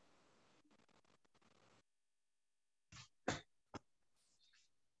terminado?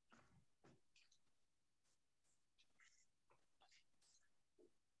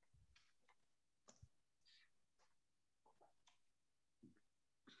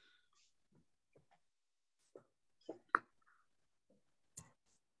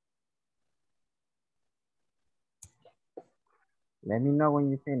 Let me know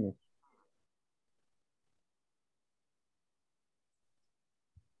when you finish.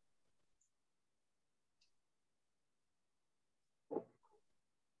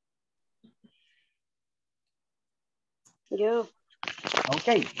 Yo.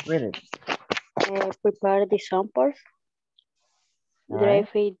 Okay, read it. Prepare the samples.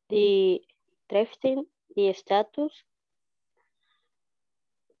 Drafting the status.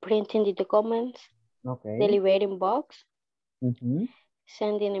 Printing the documents. Okay. Delivering box.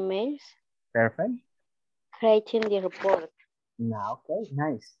 Sending emails. Perfect. Creating the report. Now, okay,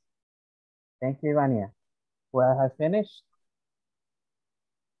 nice. Thank you, Ivania. Who else has finished?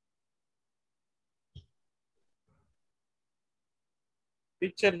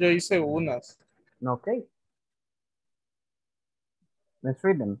 Teacher, yo hice unas. Okay. Let's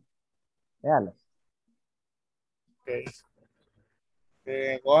read them. Vealas.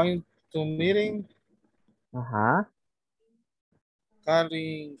 Okay. Going to meeting.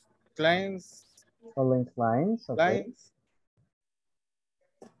 Calling clients. Calling clients. Okay.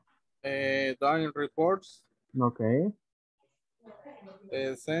 Doing reports. Okay.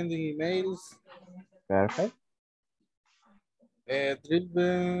 Sending emails. Perfect.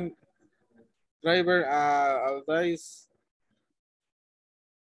 Driver advice.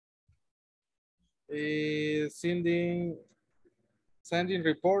 Sending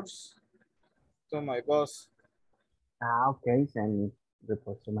reports to my boss. Okay, send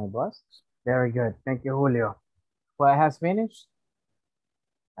reports to my boss. Very good. Thank you, Julio. Who has finished?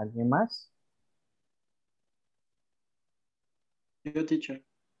 ¿Alguien más? Yo, teacher.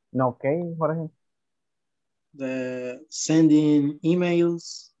 Okay, Jorge. The sending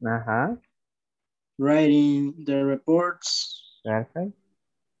emails. Writing the reports. Perfect.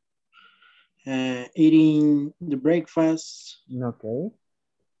 Eating the breakfast. Okay.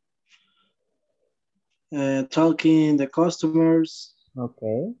 Talking the customers.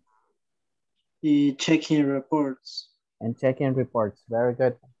 Okay. Checking reports. And checking reports. Very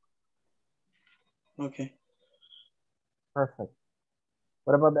good. Okay. Perfect.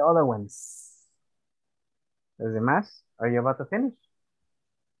 What about the other ones? Los demás? Are you about to finish?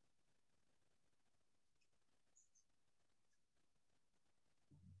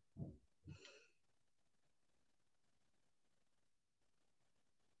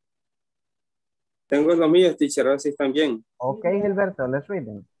 Tengo los míos, teacher, así están bien. Okay, Gilberto, let's read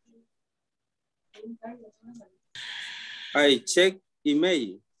them. I check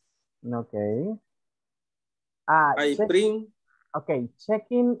email. Okay. I print. Okay,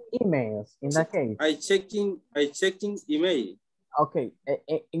 checking emails in that case. I checking email. Okay,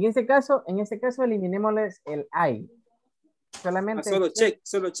 en este caso eliminémosles el I. Solamente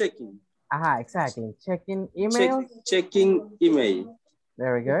solo checking. Ajá, exactly. Checking emails. Checking email.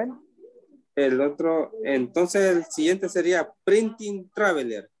 Very good. El otro, entonces el siguiente sería printing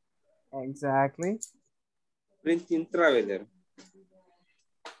traveler. Exactly. Printing traveler.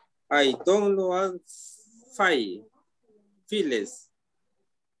 I download files.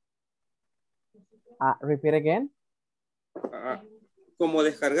 Repeat again. Como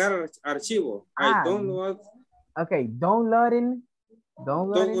descargar archivo. I download. Okay, downloading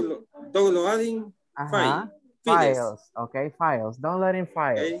Downloading files. Okay, files. Downloading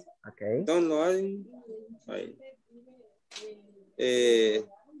files. Okay. Downloading file.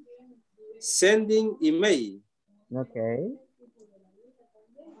 Sending email. Okay.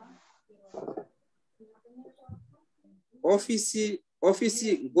 Office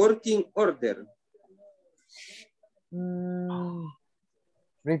working order.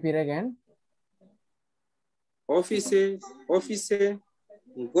 Repeat again. Office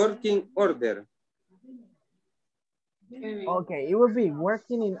working order. Okay, it will be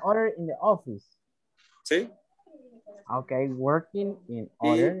working in order in the office. Sí. Okay, working in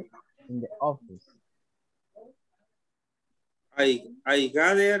order in the office. I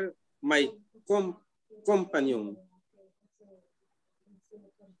gather my companion.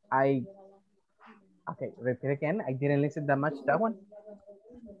 Okay, repeat again. I didn't listen that much, that one.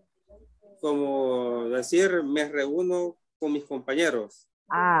 Como decir, me reúno con mis compañeros.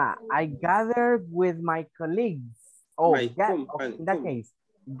 I gathered with my colleagues. Oh, in that case,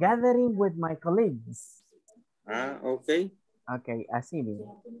 gathering with my colleagues. Okay. Okay, así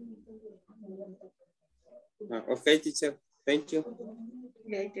mismo. Okay, teacher. Thank you.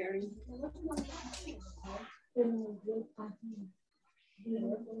 Later.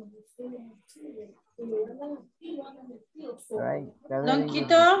 All right. Don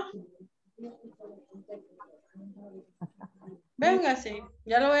Quito. Véngase,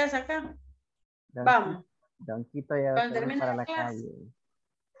 ya lo voy a sacar. Vamos. Don Quito ya va a salir para la calle.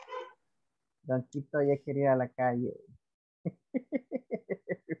 Don Quito ya quiere ir a la calle.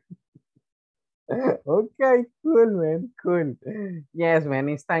 Okay, cool, man, cool. Yes, man,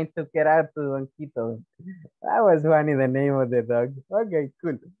 it's time to get out to Don Quito. That was funny, the name of the dog. Okay,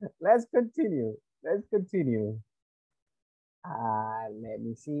 cool. Let's continue. Let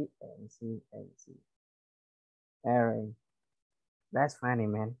me see. All right. That's funny,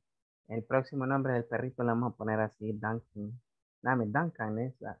 man. El próximo nombre del perrito le vamos a poner así, Duncan. Duncan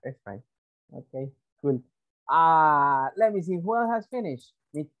is right. Okay, cool. Let me see, who else has finished?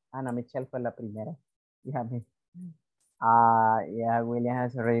 No, Michelle fue la primera. Yeah, William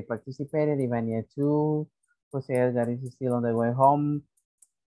has already participated. Ivania too. Jose Edgar is still on the way home.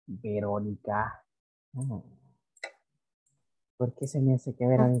 Verónica. ¿Por qué se me hace que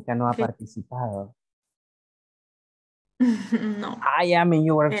Verónica no ha participado? No. I mean,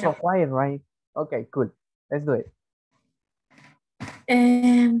 you were so quiet, right? Okay, cool. Let's do it.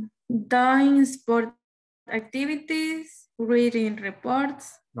 Doing sport activities, reading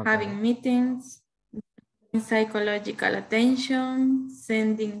reports, having meetings, psychological attention,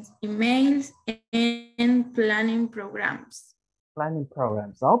 sending emails, and planning programs. Planning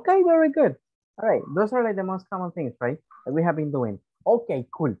programs. Okay, very good. All right, those are like the most common things, right? That we have been doing. Okay,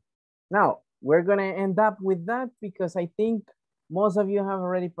 cool. Now, we're going to end up with that because I think most of you have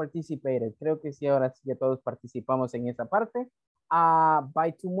already participated. Creo que sí, ahora sí ya todos participamos en esa parte.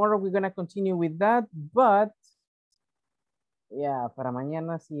 By tomorrow, we're going to continue with that, but yeah, para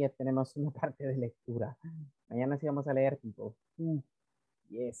mañana sí ya tenemos una parte de lectura. Mañana sí vamos a leer tipo.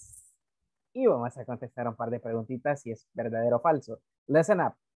 Yes. Y vamos a contestar un par de preguntitas si es verdadero o falso. Listen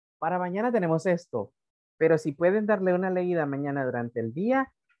up. Para mañana tenemos esto, pero si pueden darle una leída mañana durante el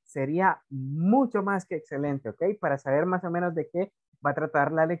día, sería mucho más que excelente, ¿ok? Para saber más o menos de qué va a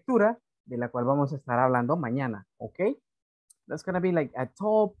tratar la lectura de la cual vamos a estar hablando mañana, ¿ok? That's going to be like a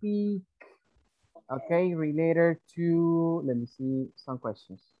topic, okay, related to, let me see some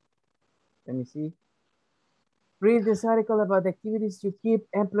questions. Let me see. Read this article about the activities to keep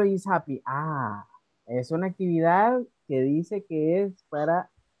employees happy. Es una actividad que dice que es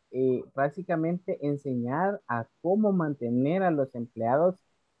para básicamente enseñar a cómo mantener a los empleados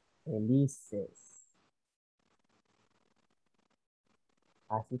felices.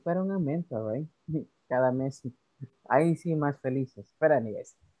 Así para un aumento, right? Cada mes. Ahí sí más felices. Pero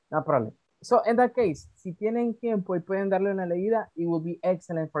anyways, no problem. So in that case, si tienen tiempo y pueden darle una leída, it will be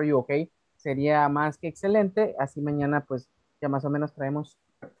excellent for you, okay? Sería más que excelente. Así mañana pues ya más o menos traemos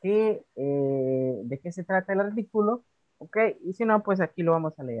de qué se trata el artículo, ok, y si no pues aquí lo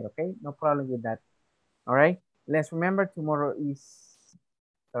vamos a leer, ok, no problem with that. All right, let's remember tomorrow is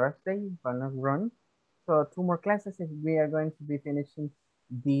Thursday, if I'm not wrong, so 2 more classes if we are going to be finishing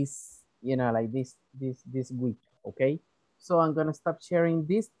this, you know, like this week, okay. So I'm going to stop sharing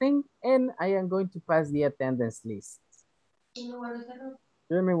this thing and I am going to pass the attendance list.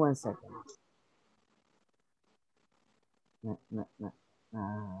 Give me 1 second.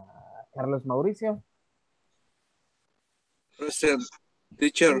 Carlos Mauricio. Present,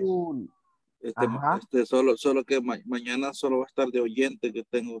 teacher. Solo que mañana solo va a estar de oyente, que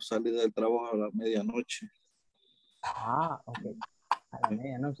tengo salida del trabajo a la medianoche. Ok. A la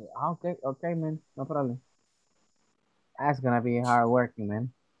medianoche. Okay, okay, man. No problem. That's gonna be hard working,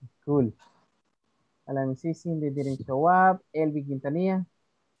 man. Cool. Let me see, Cindy didn't show up. Elvi Quintanilla.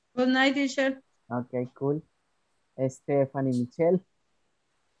 Good night, teacher. Okay, cool. Stephanie Michelle.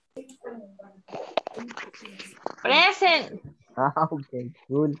 Present. Okay,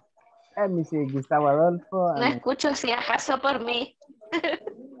 cool. Let me see, Gustavo Adolfo. No escucho si pasó por mí.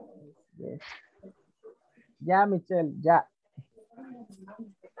 Yes. Ya, Michelle, ya.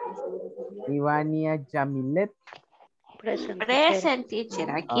 Ivania Jamilet. Present, teacher.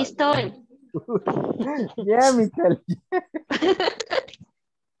 Aquí estoy. Ya, Michelle.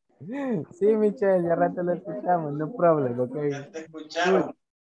 Sí, Michelle, ya rato lo escuchamos, no problem, ok. Cool.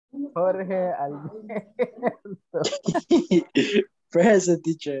 Jorge Alberto. Present,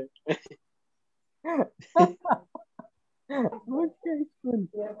 teacher. Ok, cool.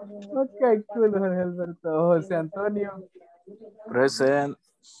 Ok, cool, Jorge Alberto. José Antonio. Present.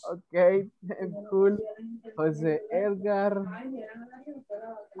 Ok, cool. José Edgar.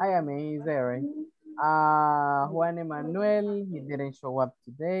 I mean, he's there, right? Juan Emanuel, he didn't show up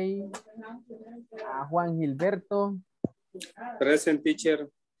today. Juan Gilberto. Present, teacher.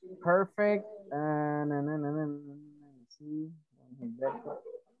 Perfect. Sí.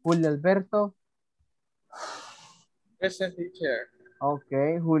 Julio Alberto. Present, teacher.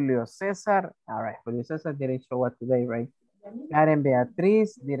 Okay, Julio Cesar. All right, Julio Cesar didn't show up today, right? Karen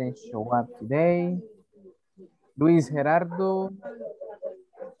Beatriz didn't show up today. Luis Gerardo.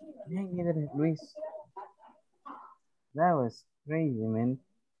 Man, neither did Luis. That was crazy, man.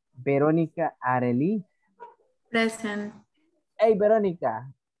 Verónica Areli. Present. Hey,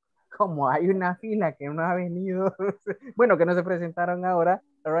 Verónica. Como hay una fila que no ha venido, bueno, que no se presentaron ahora,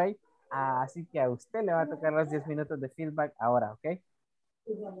 all right? Así que a usted le va a tocar los 10 minutos de feedback ahora, ¿ok?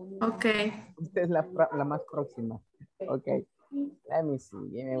 Ok. Usted es la más próxima. Ok. Let me see.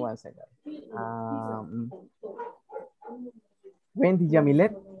 Give me one second. Wendy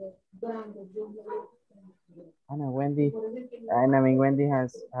Yamilet. Wendy. I mean, Wendy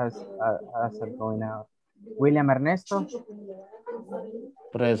has going out. William Ernesto.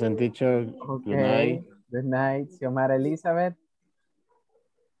 Present, teacher. Okay. Good night. Good night. Xiomara Elizabeth.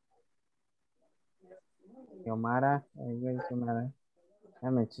 Xiomara. Xiomara. I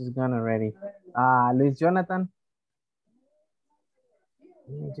mean, she's gone already. Luis Jonathan.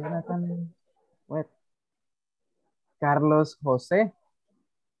 Jonathan. What? Carlos Jose.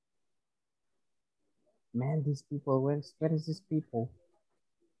 Man, these people, where is these people?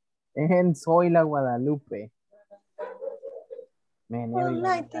 And Zoila Guadalupe. Man,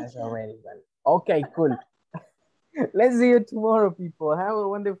 everybody has already gone. Okay, cool. Let's see you tomorrow, people. Have a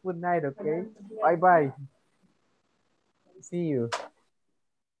wonderful night, okay? Bye-bye. See you.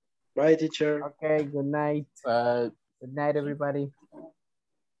 Bye, teacher. Okay, good night. Bye. Good night, everybody.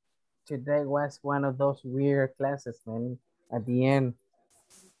 Today was one of those weird classes, man. At the end.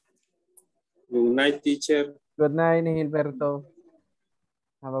 Good night, teacher. Good night, Gilberto.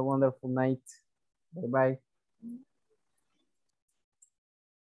 Have a wonderful night. Bye-bye.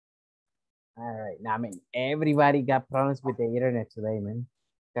 All right. Now, I mean, everybody got problems with the internet today, man.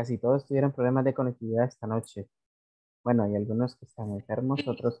 Casi todos tuvieron problemas de conectividad esta noche. Bueno, hay algunos que están enfermos,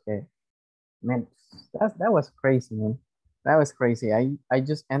 otros que... Man, that was crazy, man. That was crazy. I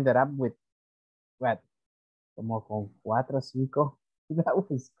just ended up with, what? Como con 4 o 5. That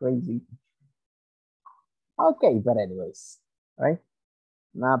was crazy. Okay, but anyways, right?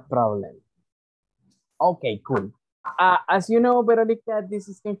 No problem. Okay, cool. As you know, Verónica, this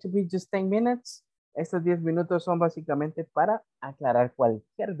is going to be just 10 minutes. Estos 10 minutos son básicamente para aclarar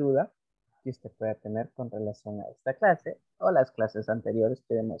cualquier duda que usted pueda tener con relación a esta clase o las clases anteriores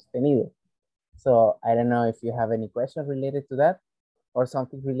que hemos tenido. So, I don't know if you have any questions related to that or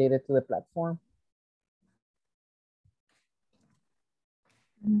something related to the platform.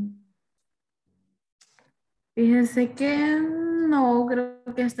 Fíjese que no, creo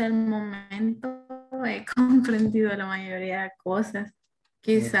que hasta el momento he comprendido la mayoría de cosas.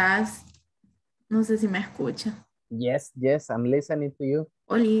 Quizás, no sé si me escucha. Yes, I'm listening to you.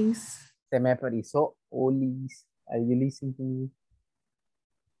 Olis. Se me apareció Olis. Are you listening to me?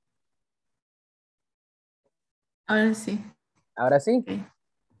 Ahora sí. ¿Ahora sí? Okay.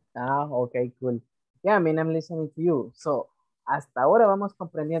 Okay, cool. Yeah, I mean, I'm listening to you. So, hasta ahora vamos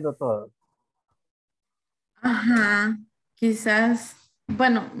comprendiendo todo. Ajá, quizás,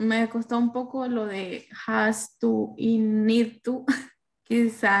 bueno, me costó un poco lo de has to y need to,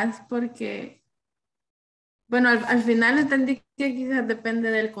 quizás porque, bueno, al final entendí que quizás depende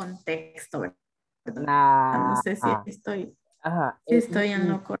del contexto, ¿verdad? No sé si estoy, si estoy en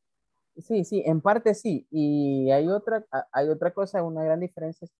lo correcto. Sí, sí, en parte sí. Y hay otra cosa, una gran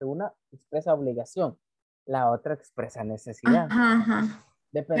diferencia es que una expresa obligación, la otra expresa necesidad. Ajá, ajá.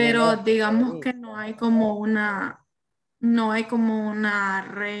 Dependiendo Pero del punto de digamos que vista. no hay como una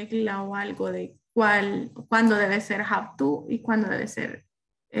regla o algo de cuándo debe ser have to y cuándo debe ser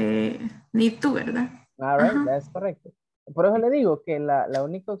need to, ¿verdad? All right, Ajá. that's correcto. Por eso le digo que la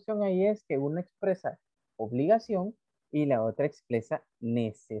única opción ahí es que una expresa obligación y la otra expresa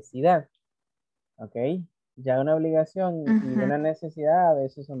necesidad. ¿Ok? Ya una obligación y Ujú. una necesidad a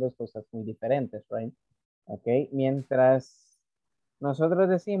veces son dos cosas muy diferentes, right? ¿Ok? Mientras nosotros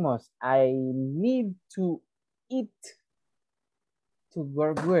decimos, I need to eat to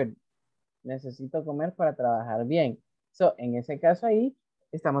work good. Necesito comer para trabajar bien. So, en ese caso ahí,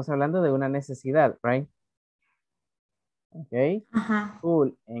 estamos hablando de una necesidad, right? ¿Ok? Ajá.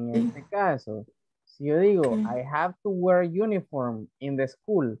 Cool. En Sí. este caso, si yo digo, Ok. I have to wear uniform in the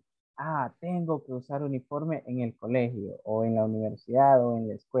school. Ah, tengo que usar uniforme en el colegio o en la universidad o en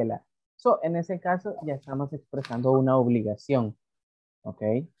la escuela. So, en ese caso ya estamos expresando una obligación. ¿Ok?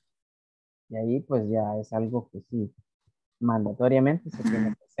 Y ahí pues ya es algo que sí, mandatoriamente se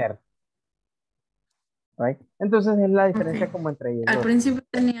tiene que hacer. Right? Entonces es la diferencia Ok. como entre ellos Al dos. principio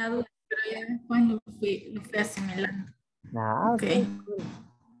tenía dudas, pero ya después lo fui asimilando. Ah, Ok. ok, cool.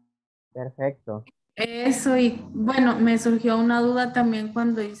 Perfecto. Eso y bueno, me surgió una duda también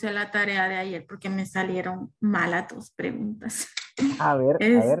cuando hice la tarea de ayer porque me salieron malas dos preguntas. A ver, a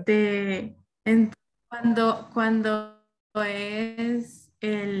ver. Cuando es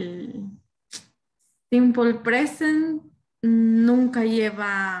el simple present, nunca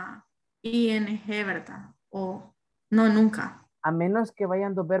lleva ing, ¿verdad? O no, nunca. A menos que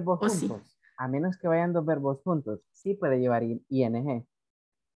vayan dos verbos ¿O sí? juntos. A menos que vayan dos verbos juntos. Sí puede llevar ing.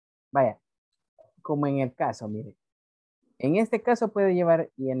 Vaya, como en el caso, mire. En este caso puede llevar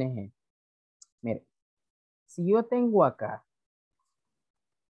ing. Mire, si yo tengo acá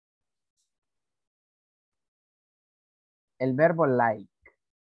el verbo like,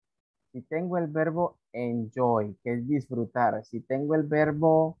 si tengo el verbo enjoy, que es disfrutar, si tengo el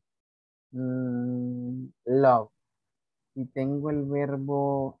verbo love, si tengo el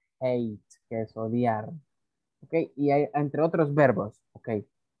verbo hate, que es odiar, ¿ok? Y hay, entre otros verbos, ¿ok?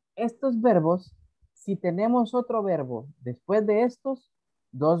 Estos verbos, si tenemos otro verbo después de estos,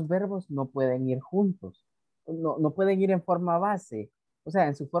 dos verbos no pueden ir juntos, no pueden ir en forma base, o sea,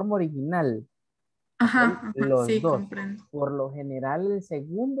 en su forma original, ¿ok? Ajá, ajá, Los sí, dos. comprendo. Por lo general, el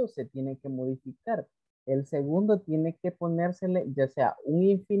segundo se tiene que modificar. El segundo tiene que ponérsele ya sea un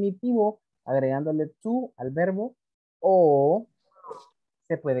infinitivo, agregándole to al verbo, o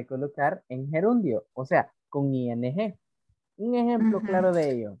se puede colocar en gerundio, o sea, con ing. Un ejemplo claro de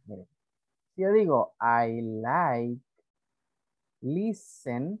ello. Mire, si yo digo, I like,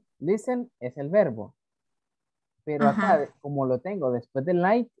 listen, listen es el verbo, pero acá, Ajá. como lo tengo después de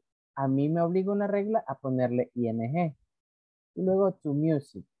like, a mí me obliga una regla a ponerle ing. Y luego to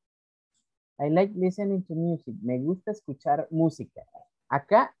music. I like listening to music. Me gusta escuchar música.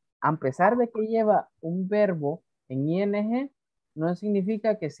 Acá, a pesar de que lleva un verbo en ing, no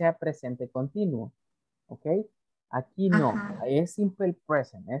significa que sea presente continuo. ¿Ok? Aquí no. Ajá. Es simple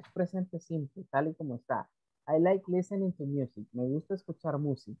present. Es presente simple, tal y como está. I like listening to music. Me gusta escuchar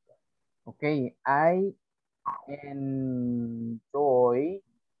música. ¿Ok? I enjoy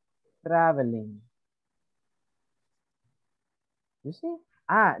traveling. You see?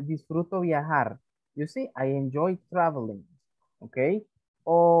 Ah, disfruto viajar. You see? I enjoy traveling. Okay?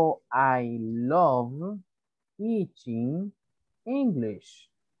 O I love teaching English.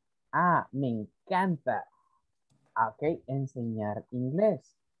 Ah, me encanta. Ok, enseñar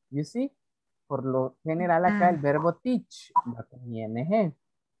inglés. You see? Por lo general acá el verbo teach va con ing.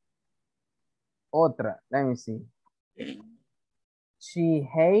 Otra, let me see. She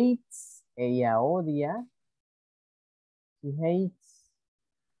hates, ella odia. She hates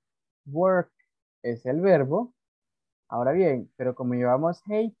work es el verbo. Ahora bien, pero como llevamos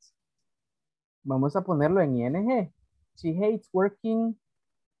hate, vamos a ponerlo en ing. She hates working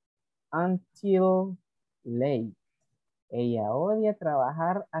until late. Ella odia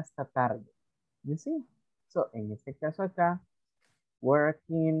trabajar hasta tarde. You see? So, en este caso acá,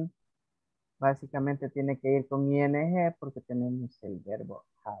 working básicamente tiene que ir con ing porque tenemos el verbo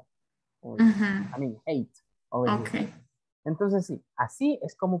have. I mean, hate over here. Ok. Entonces sí, así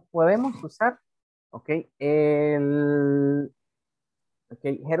es como podemos usar, ok, el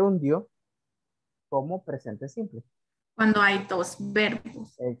gerundio como presente simple. Cuando hay dos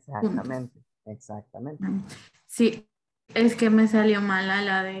verbos. Exactamente, exactamente. Sí, es que me salió mala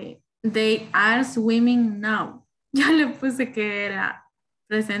la de They are swimming now. Ya le puse que era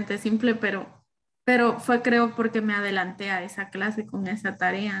presente simple, pero fue creo porque me adelanté a esa clase con esa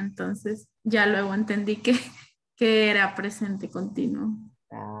tarea, entonces ya luego entendí que era presente continuo.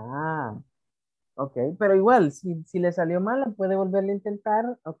 Ah, ok, pero igual, si le salió mal, puede volverle a intentar,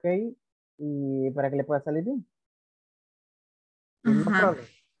 ok, y para que le pueda salir bien. No Ajá. problem.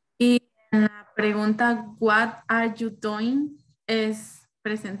 Y en la pregunta, what are you doing? ¿Es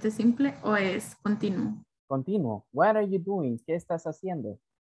presente simple o es continuo? Continuo. What are you doing? ¿Qué estás haciendo?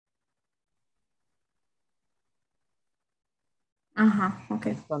 Ajá, ok.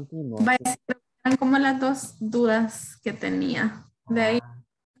 Es continuo. Vaya, Sí. eran como las dos dudas que tenía. De ahí Ah,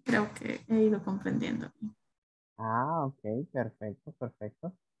 creo que he ido comprendiendo. ok, perfecto,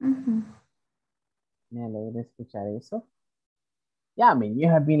 perfecto. Ujú. Me alegra escuchar eso. Yeah, I mean, you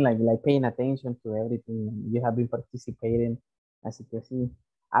have been like paying attention to everything. You have been participating. Así que sí.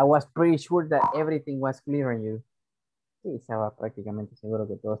 I was pretty sure that everything was clear on you. Sí, estaba prácticamente seguro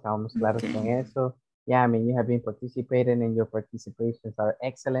que todos estábamos claros con Okay. eso. Yeah, I mean, you have been participating and your participations are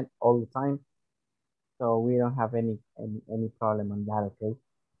excellent all the time. So we don't have any problem on that, okay?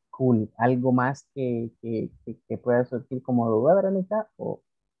 Cool. ¿Algo más que pueda surgir como duda, Verónica? ¿O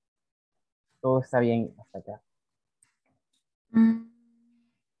todo está bien hasta acá?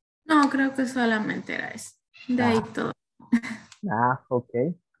 No, creo que solamente era eso. De ahí todo. Ok,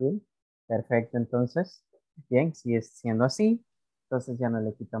 cool. Perfecto, entonces. Bien, si es siendo así, entonces ya no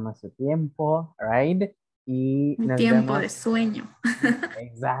le quito más su tiempo, right? Y Mi nos tiempo vemos. de sueño.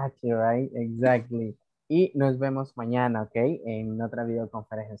 Exactly, right? Exactly. Y nos vemos mañana, ¿ok? En otra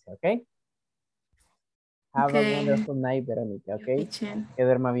videoconferencia, ¿ok? Have a Ok. wonderful night, Verónica, ¿ok? Michelle. Que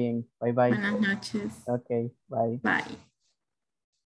duerma bien. Bye, bye. Buenas noches. Ok, bye. Bye.